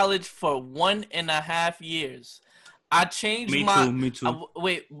to college for 1.5 years. I changed Me too.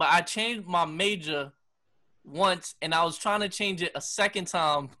 But I changed my major once, and I was trying to change it a second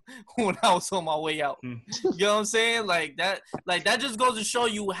time when I was on my way out. You know what I'm saying? Like that just goes to show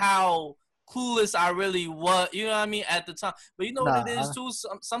you how clueless I really was, you know what I mean, at the time. But you know what it is too?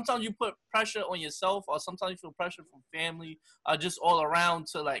 Sometimes you put pressure on yourself, or sometimes you feel pressure from family, or just all around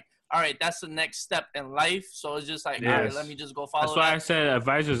to like, all right, that's the next step in life. So it's just like, all right, let me just go follow. That's why I said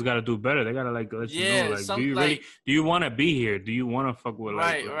advisors got to do better. They got to like let you know, like, do you want to be here? Do you want to fuck with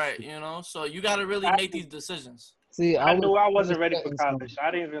right? You know, so you got to really make these decisions. See, I knew I wasn't ready for college.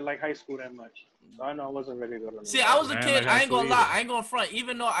 I didn't even like high school that much. So I know I wasn't ready to go to. See, I was a kid. I ain't gonna lie. I ain't gonna front.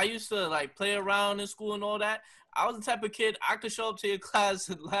 Even though I used to like play around in school and all that, I was the type of kid I could show up to your class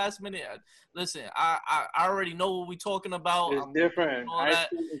at the last minute. Listen, I already know what we talking about. It's different. High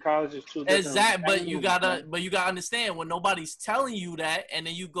school and college is two different. Exactly, but you gotta understand when nobody's telling you that, and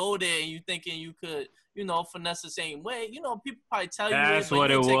then you go there and you thinking you could, you know, finesse the same way. You know, people probably tell you. That's what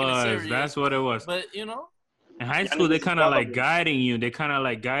it was. That's what it was. But you know, in high school, they kind of like guiding you. They kind of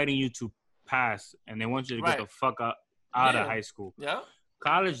like guiding you to pass, and they want you to get the fuck out of high school. Yeah.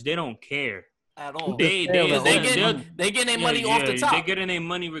 College, they don't care at all. They get their money off the top. They getting their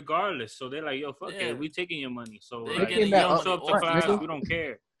money regardless. So they're like, yo, fuck it, we taking your money. So like, you don't show up to class, we don't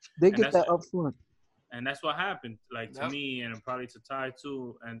care. They get that up front. And that's what happened, like to me, and probably to Ty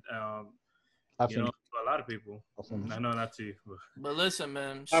too, and you know, to a lot of people. I know not to you, but listen,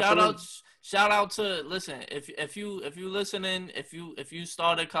 man. Shout out to listen. If you listening, if you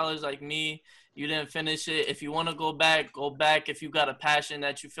started college like me, you didn't finish it. If you want to go back, go back. If you got a passion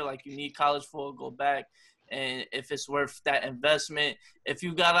that you feel like you need college for, go back. And if it's worth that investment, if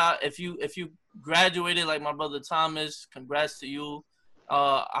you got out, if you graduated like my brother Thomas, congrats to you.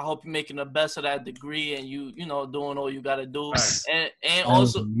 I hope you're making the best of that degree, and you know doing all you got to do. Right. And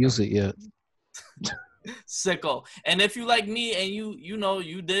also use it yet. Sicko. And if you like me and you know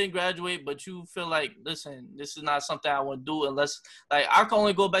you didn't graduate, but you feel like, listen, this is not something I want to do unless like I can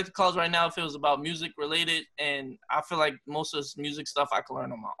only go back to college right now if it was about music related, and I feel like most of this music stuff I can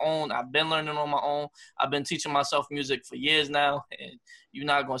learn on my own. I've been learning on my own. I've been teaching myself music for years now, and you're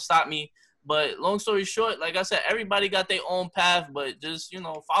not gonna stop me. But long story short, like I said, everybody got their own path, but just, you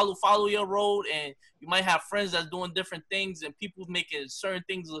know, follow your road, and you might have friends that's doing different things and people making certain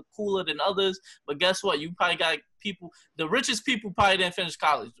things look cooler than others. But guess what? You probably got people, the richest people probably didn't finish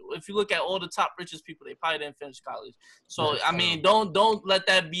college. If you look at all the top richest people, they probably didn't finish college. So, I mean, don't let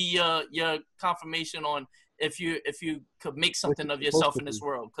that be your confirmation on if you could make something of yourself in this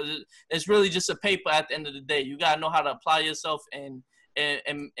world. Because it's really just a paper at the end of the day. You got to know how to apply yourself and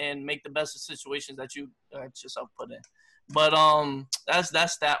make the best of situations that you yourself put in. But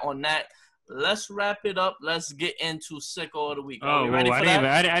that's that on that. Let's wrap it up. Let's get into Sicko of the Week. Oh, ready for that?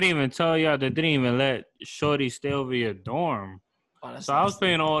 I didn't even tell y'all they didn't even let Shorty stay over your dorm. So I was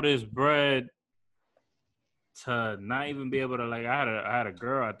paying all this bread to not even be able to, like, I had a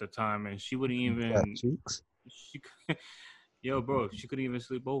girl at the time, and she wouldn't even. Yo, bro, she couldn't even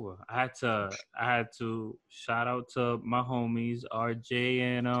sleep over. I had to shout out to my homies, RJ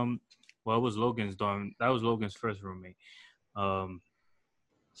and well, it was Logan's dorm. That was Logan's first roommate.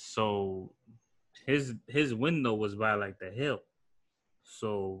 So his window was by like the hill.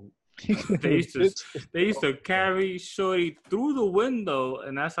 So they used to carry Shorty through the window,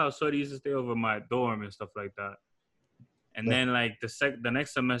 and that's how Shorty used to stay over my dorm and stuff like that. And then like the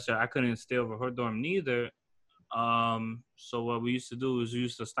next semester, I couldn't stay over her dorm neither. So what we used to do is we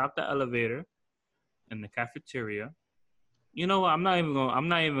used to stop the elevator in the cafeteria. You know what? I'm not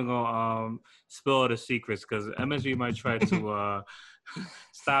even gonna spill the secrets because MSV might try to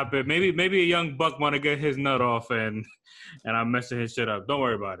stop it. Maybe a young buck want to get his nut off and I'm messing his shit up. Don't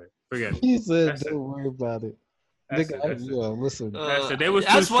worry about it. Forget it. He said, That's "Don't worry about it." That's Nigga, it, that's it. listen. That's it. They was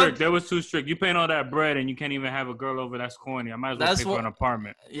too strict. They was too strict. You paying all that bread and you can't even have a girl over. That's corny. I might as well pay for an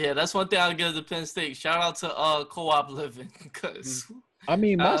apartment. Yeah, that's one thing I'll give to Penn State. Shout out to Co-op Living because I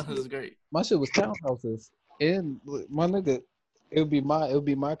mean, that was great. My shit was townhouses, and my nigga, it would be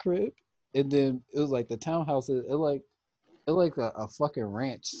my crib, and then it was like the townhouses. It like a fucking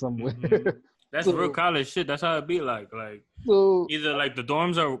ranch somewhere. Mm-hmm. That's real college shit. That's how it be like. So either like the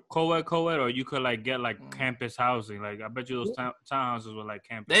dorms are co-ed, or you could like get like campus housing. Like I bet you those townhouses were like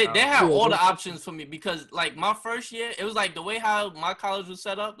campus. They have all the options for me because like my first year, it was like the way how my college was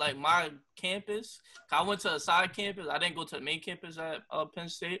set up. Like my campus, I went to a side campus. I didn't go to the main campus at Penn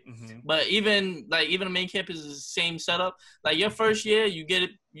State. Mm-hmm. But even the main campus is the same setup. Like your first year, you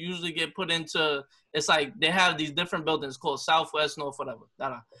usually get put into. It's like they have these different buildings called Southwest, North, whatever.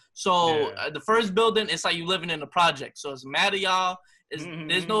 So the first building, it's like you living in a project. So it's mad of y'all.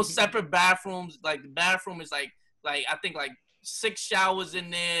 There's no separate bathrooms. Like the bathroom is like I think like 6 showers in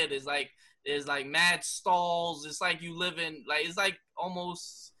there. There's like mad stalls. It's like you live in like it's like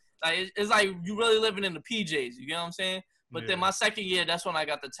almost like it's like you really living in the PJs. You get what I'm saying? But then my second year, that's when I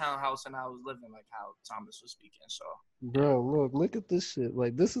got the townhouse and I was living like how Thomas was speaking. So bro, look at this shit.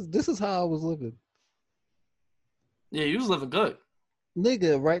 Like this is how I was living. Yeah, you was living good.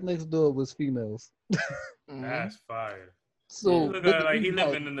 Nigga, right next door was females. That's fire. So look at like he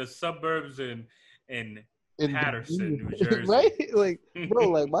living in the suburbs in Patterson, New Jersey. Right? Like, bro,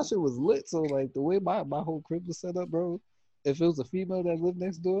 like my shit was lit. So like the way my whole crib was set up, bro, if it was a female that lived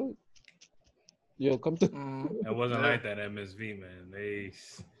next door, yo, come through. It wasn't like that MSV, man.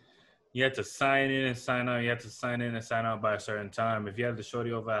 You had to sign in and sign out. You had to sign in and sign out by a certain time. If you had the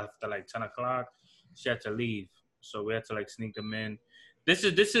shorty over after like 10 o'clock, she had to leave. So we had to like sneak them in. This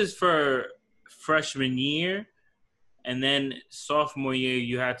is for freshman year, and then sophomore year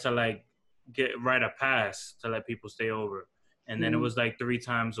you had to like write a pass to let people stay over, and then it was like 3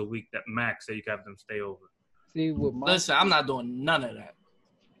 times a week that max that you could have them stay over. See, listen, I'm not doing none of that.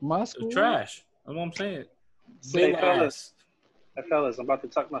 My school it's trash. That's what I'm saying. Hey, fellas, I'm about to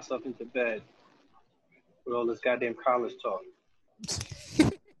tuck myself into bed with all this goddamn college talk.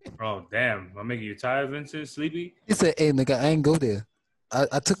 Oh, damn. I'm making you tired, Vincent? Sleepy? He said, hey, nigga, I ain't go there.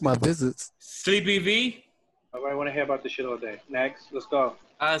 I took my visits. Sleepy V? I want to hear about this shit all day. Next, let's go. All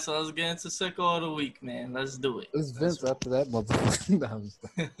right, so let's get into Sicko of the Week, man. Let's do it. It's Vince after that motherfucker.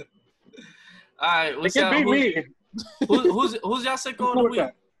 All right, who's y'all Sicko of the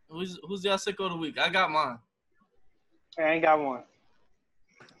Week? Who's y'all Sicko of the Week? I got mine. I ain't got one.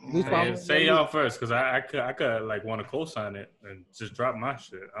 Hey, say y'all first, because I could like want to co-sign it and just drop my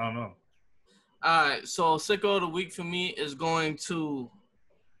shit. I don't know. All right, so Sicko of the Week for me is going to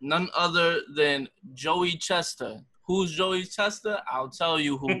none other than Joey Chester. Who's Joey Chester? I'll tell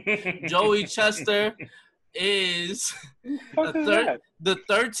you who. Joey Chester is the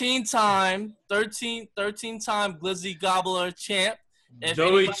 13-time Glizzy Gobbler champ.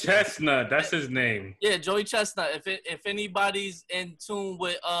 Joey Chestnut, that's his name. Yeah, Joey Chestnut. If anybody's in tune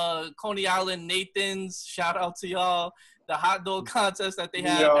with Coney Island Nathan's, shout out to y'all. The hot dog contest that they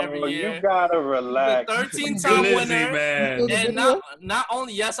have every year. You gotta relax. The 13-time winner. Man. And not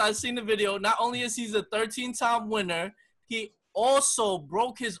only, yes, I've seen the video. Not only is he the 13-time winner, he also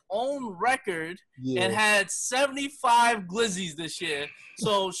broke his own record and had 75 glizzies this year.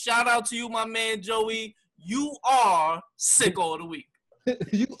 So shout out to you, my man Joey. You are Sicko of the Week.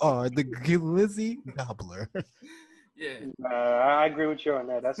 You are the Glizzy Gobbler. Yeah. I agree with you on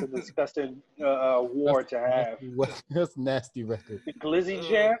that. That's a disgusting award to have. That's nasty record. The Glizzy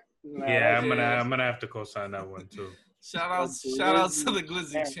champ? Nah, yeah, I'm gonna have to co-sign that one too. Shout out to the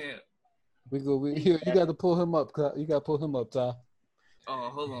Glizzy champ. You gotta pull him up. You gotta pull him up, Ty. Oh,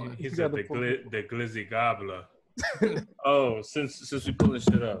 hold on. He said the Glizzy Gobbler. Oh, since we pulling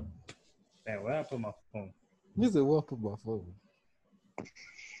shit up. Man, where I put my phone? You said, well, put my phone.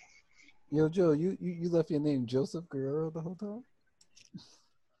 Yo, Joe, you left your name Joseph Guerrero the whole time?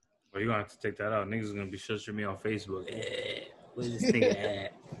 Well, you're going to have to take that out. Niggas are going to be shushing me on Facebook. Where's this nigga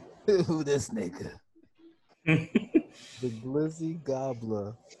at? Who this nigga? The Glizzy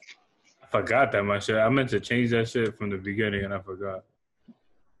Gobbler. I forgot that much shit. I meant to change that shit from the beginning, and I forgot.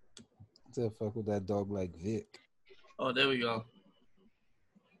 Said fuck with that dog like Vic. Oh, there we go.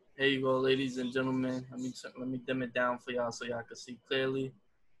 Here you go, ladies and gentlemen. Let me dim it down for y'all so y'all can see clearly.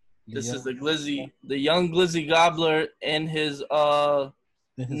 This is the Glizzy, the young Glizzy Gobbler in his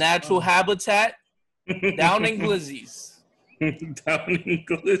natural habitat, down in Glizzies. Down in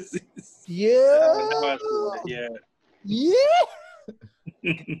Glizzies. Yeah. Yeah. Yeah.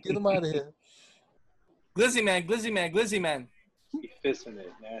 Get him out of here. Glizzy man, Glizzy man, Glizzy man. He fisting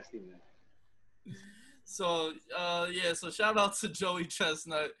it. Nasty, man. So, so shout out to Joey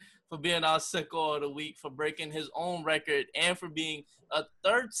Chestnut for being our sicko of the week, for breaking his own record, and for being a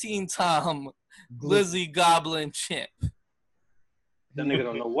 13-time Glizzy Goblin champ. That nigga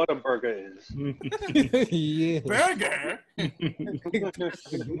don't know what a burger is. Yeah. Burger?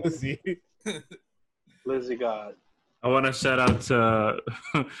 Lizzie God. I want to shout out to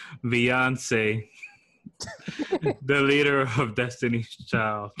Beyonce, the leader of Destiny's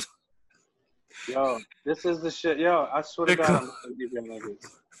Child. Yo, this is the shit. Yo, I swear to God, I'm gonna give you niggas.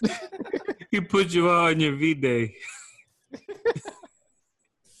 He put you out on your V-Day.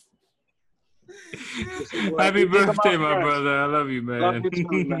 Happy birthday, my brother. I love you, man. Love you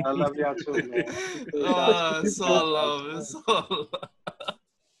too, man. I love y'all too, man. It's all love. It's all love.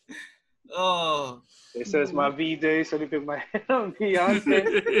 Oh. They said it's my V day, so they picked my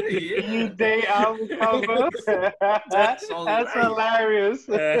Beyonce Yeah. V day album cover. That's right. hilarious.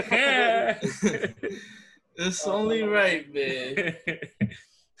 It's only right, man.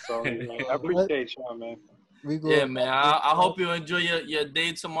 So, I appreciate y'all, man. Yeah, man. I hope you enjoy your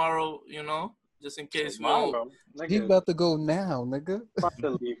day tomorrow, just in case we don't. Tomorrow, He nigga, about to go now, nigga. about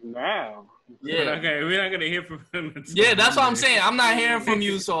to leave now. Yeah. We're not gonna hear from him. Until Yeah, that's what I'm Monday. saying. I'm not hearing from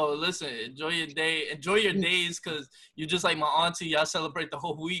you, so listen, enjoy your day. Enjoy your days, because you're just like my auntie. Y'all celebrate the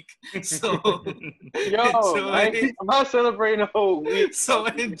whole week. So, I'm not celebrating the whole week. So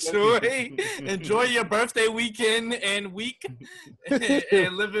enjoy your birthday weekend and week,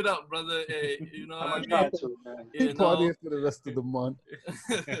 and live it up, brother. You know what I I'm mean? gonna try to, man. He You know, partying for the rest of the month.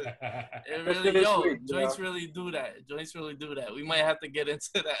 it Let's really, get this week, joints really do that. Joints really do that. We might have to get into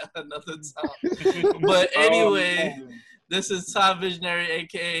that another time. But anyway, this is Ty Visionary,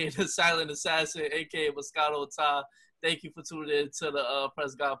 aka the Silent Assassin, aka Moscato Ty. Thank you for tuning in to the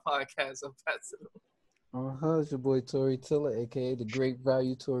Press God podcast. I'm passing it. It's your boy Tory Tiller, aka the Great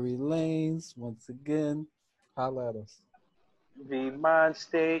Value Tory Lanes. Once again, holla at us. The Mind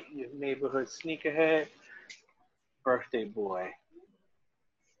State, your neighborhood sneakerhead, birthday boy.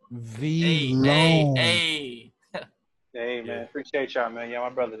 Hey. Hey, man, appreciate y'all, man. Y'all my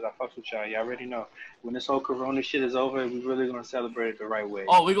brothers. I fucks with y'all. Y'all already know. When this whole Corona shit is over, we really gonna celebrate it the right way.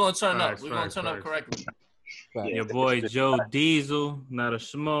 Oh, we're gonna turn up. Facts, We're gonna facts, turn up facts. correctly. Right. Yeah. Your boy Joe Diesel, not a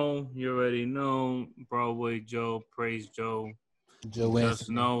schmo. You already know. Broadway Joe, Praise Joe. Joe Just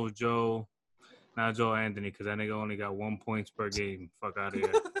Anthony. know Joe. Not Joe Anthony, because that nigga only got 1 point per game. Fuck out of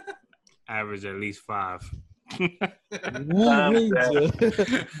here. Average at least 5. Woo Ranger.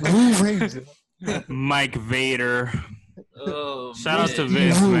 Woo Ranger. Mike Vader. Oh, Shout out to man.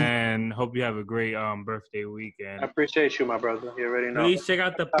 Vince, man. Hope you have a great birthday I weekend. appreciate you, my brother. You already know. Please check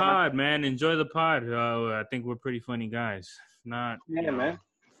out the pod, man. Enjoy the pod. I think we're pretty funny guys. If not, Yeah, man.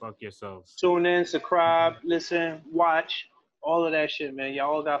 fuck yourselves. Tune in, subscribe, listen, watch, all of that shit, man.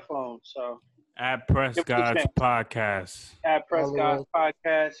 Y'all all got phones, so At Press Give me a God's chance. Podcast. at Press Follow God us.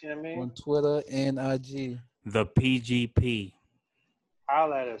 Podcast, you know what I mean? On Twitter and IG. The PGP.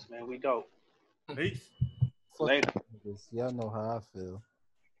 Holla at us, man. We dope. Peace. Fuck Later. niggas. Y'all know how I feel.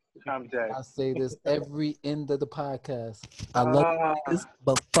 I'm dead. I say this every end of the podcast. I love niggas,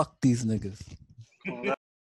 but fuck these niggas.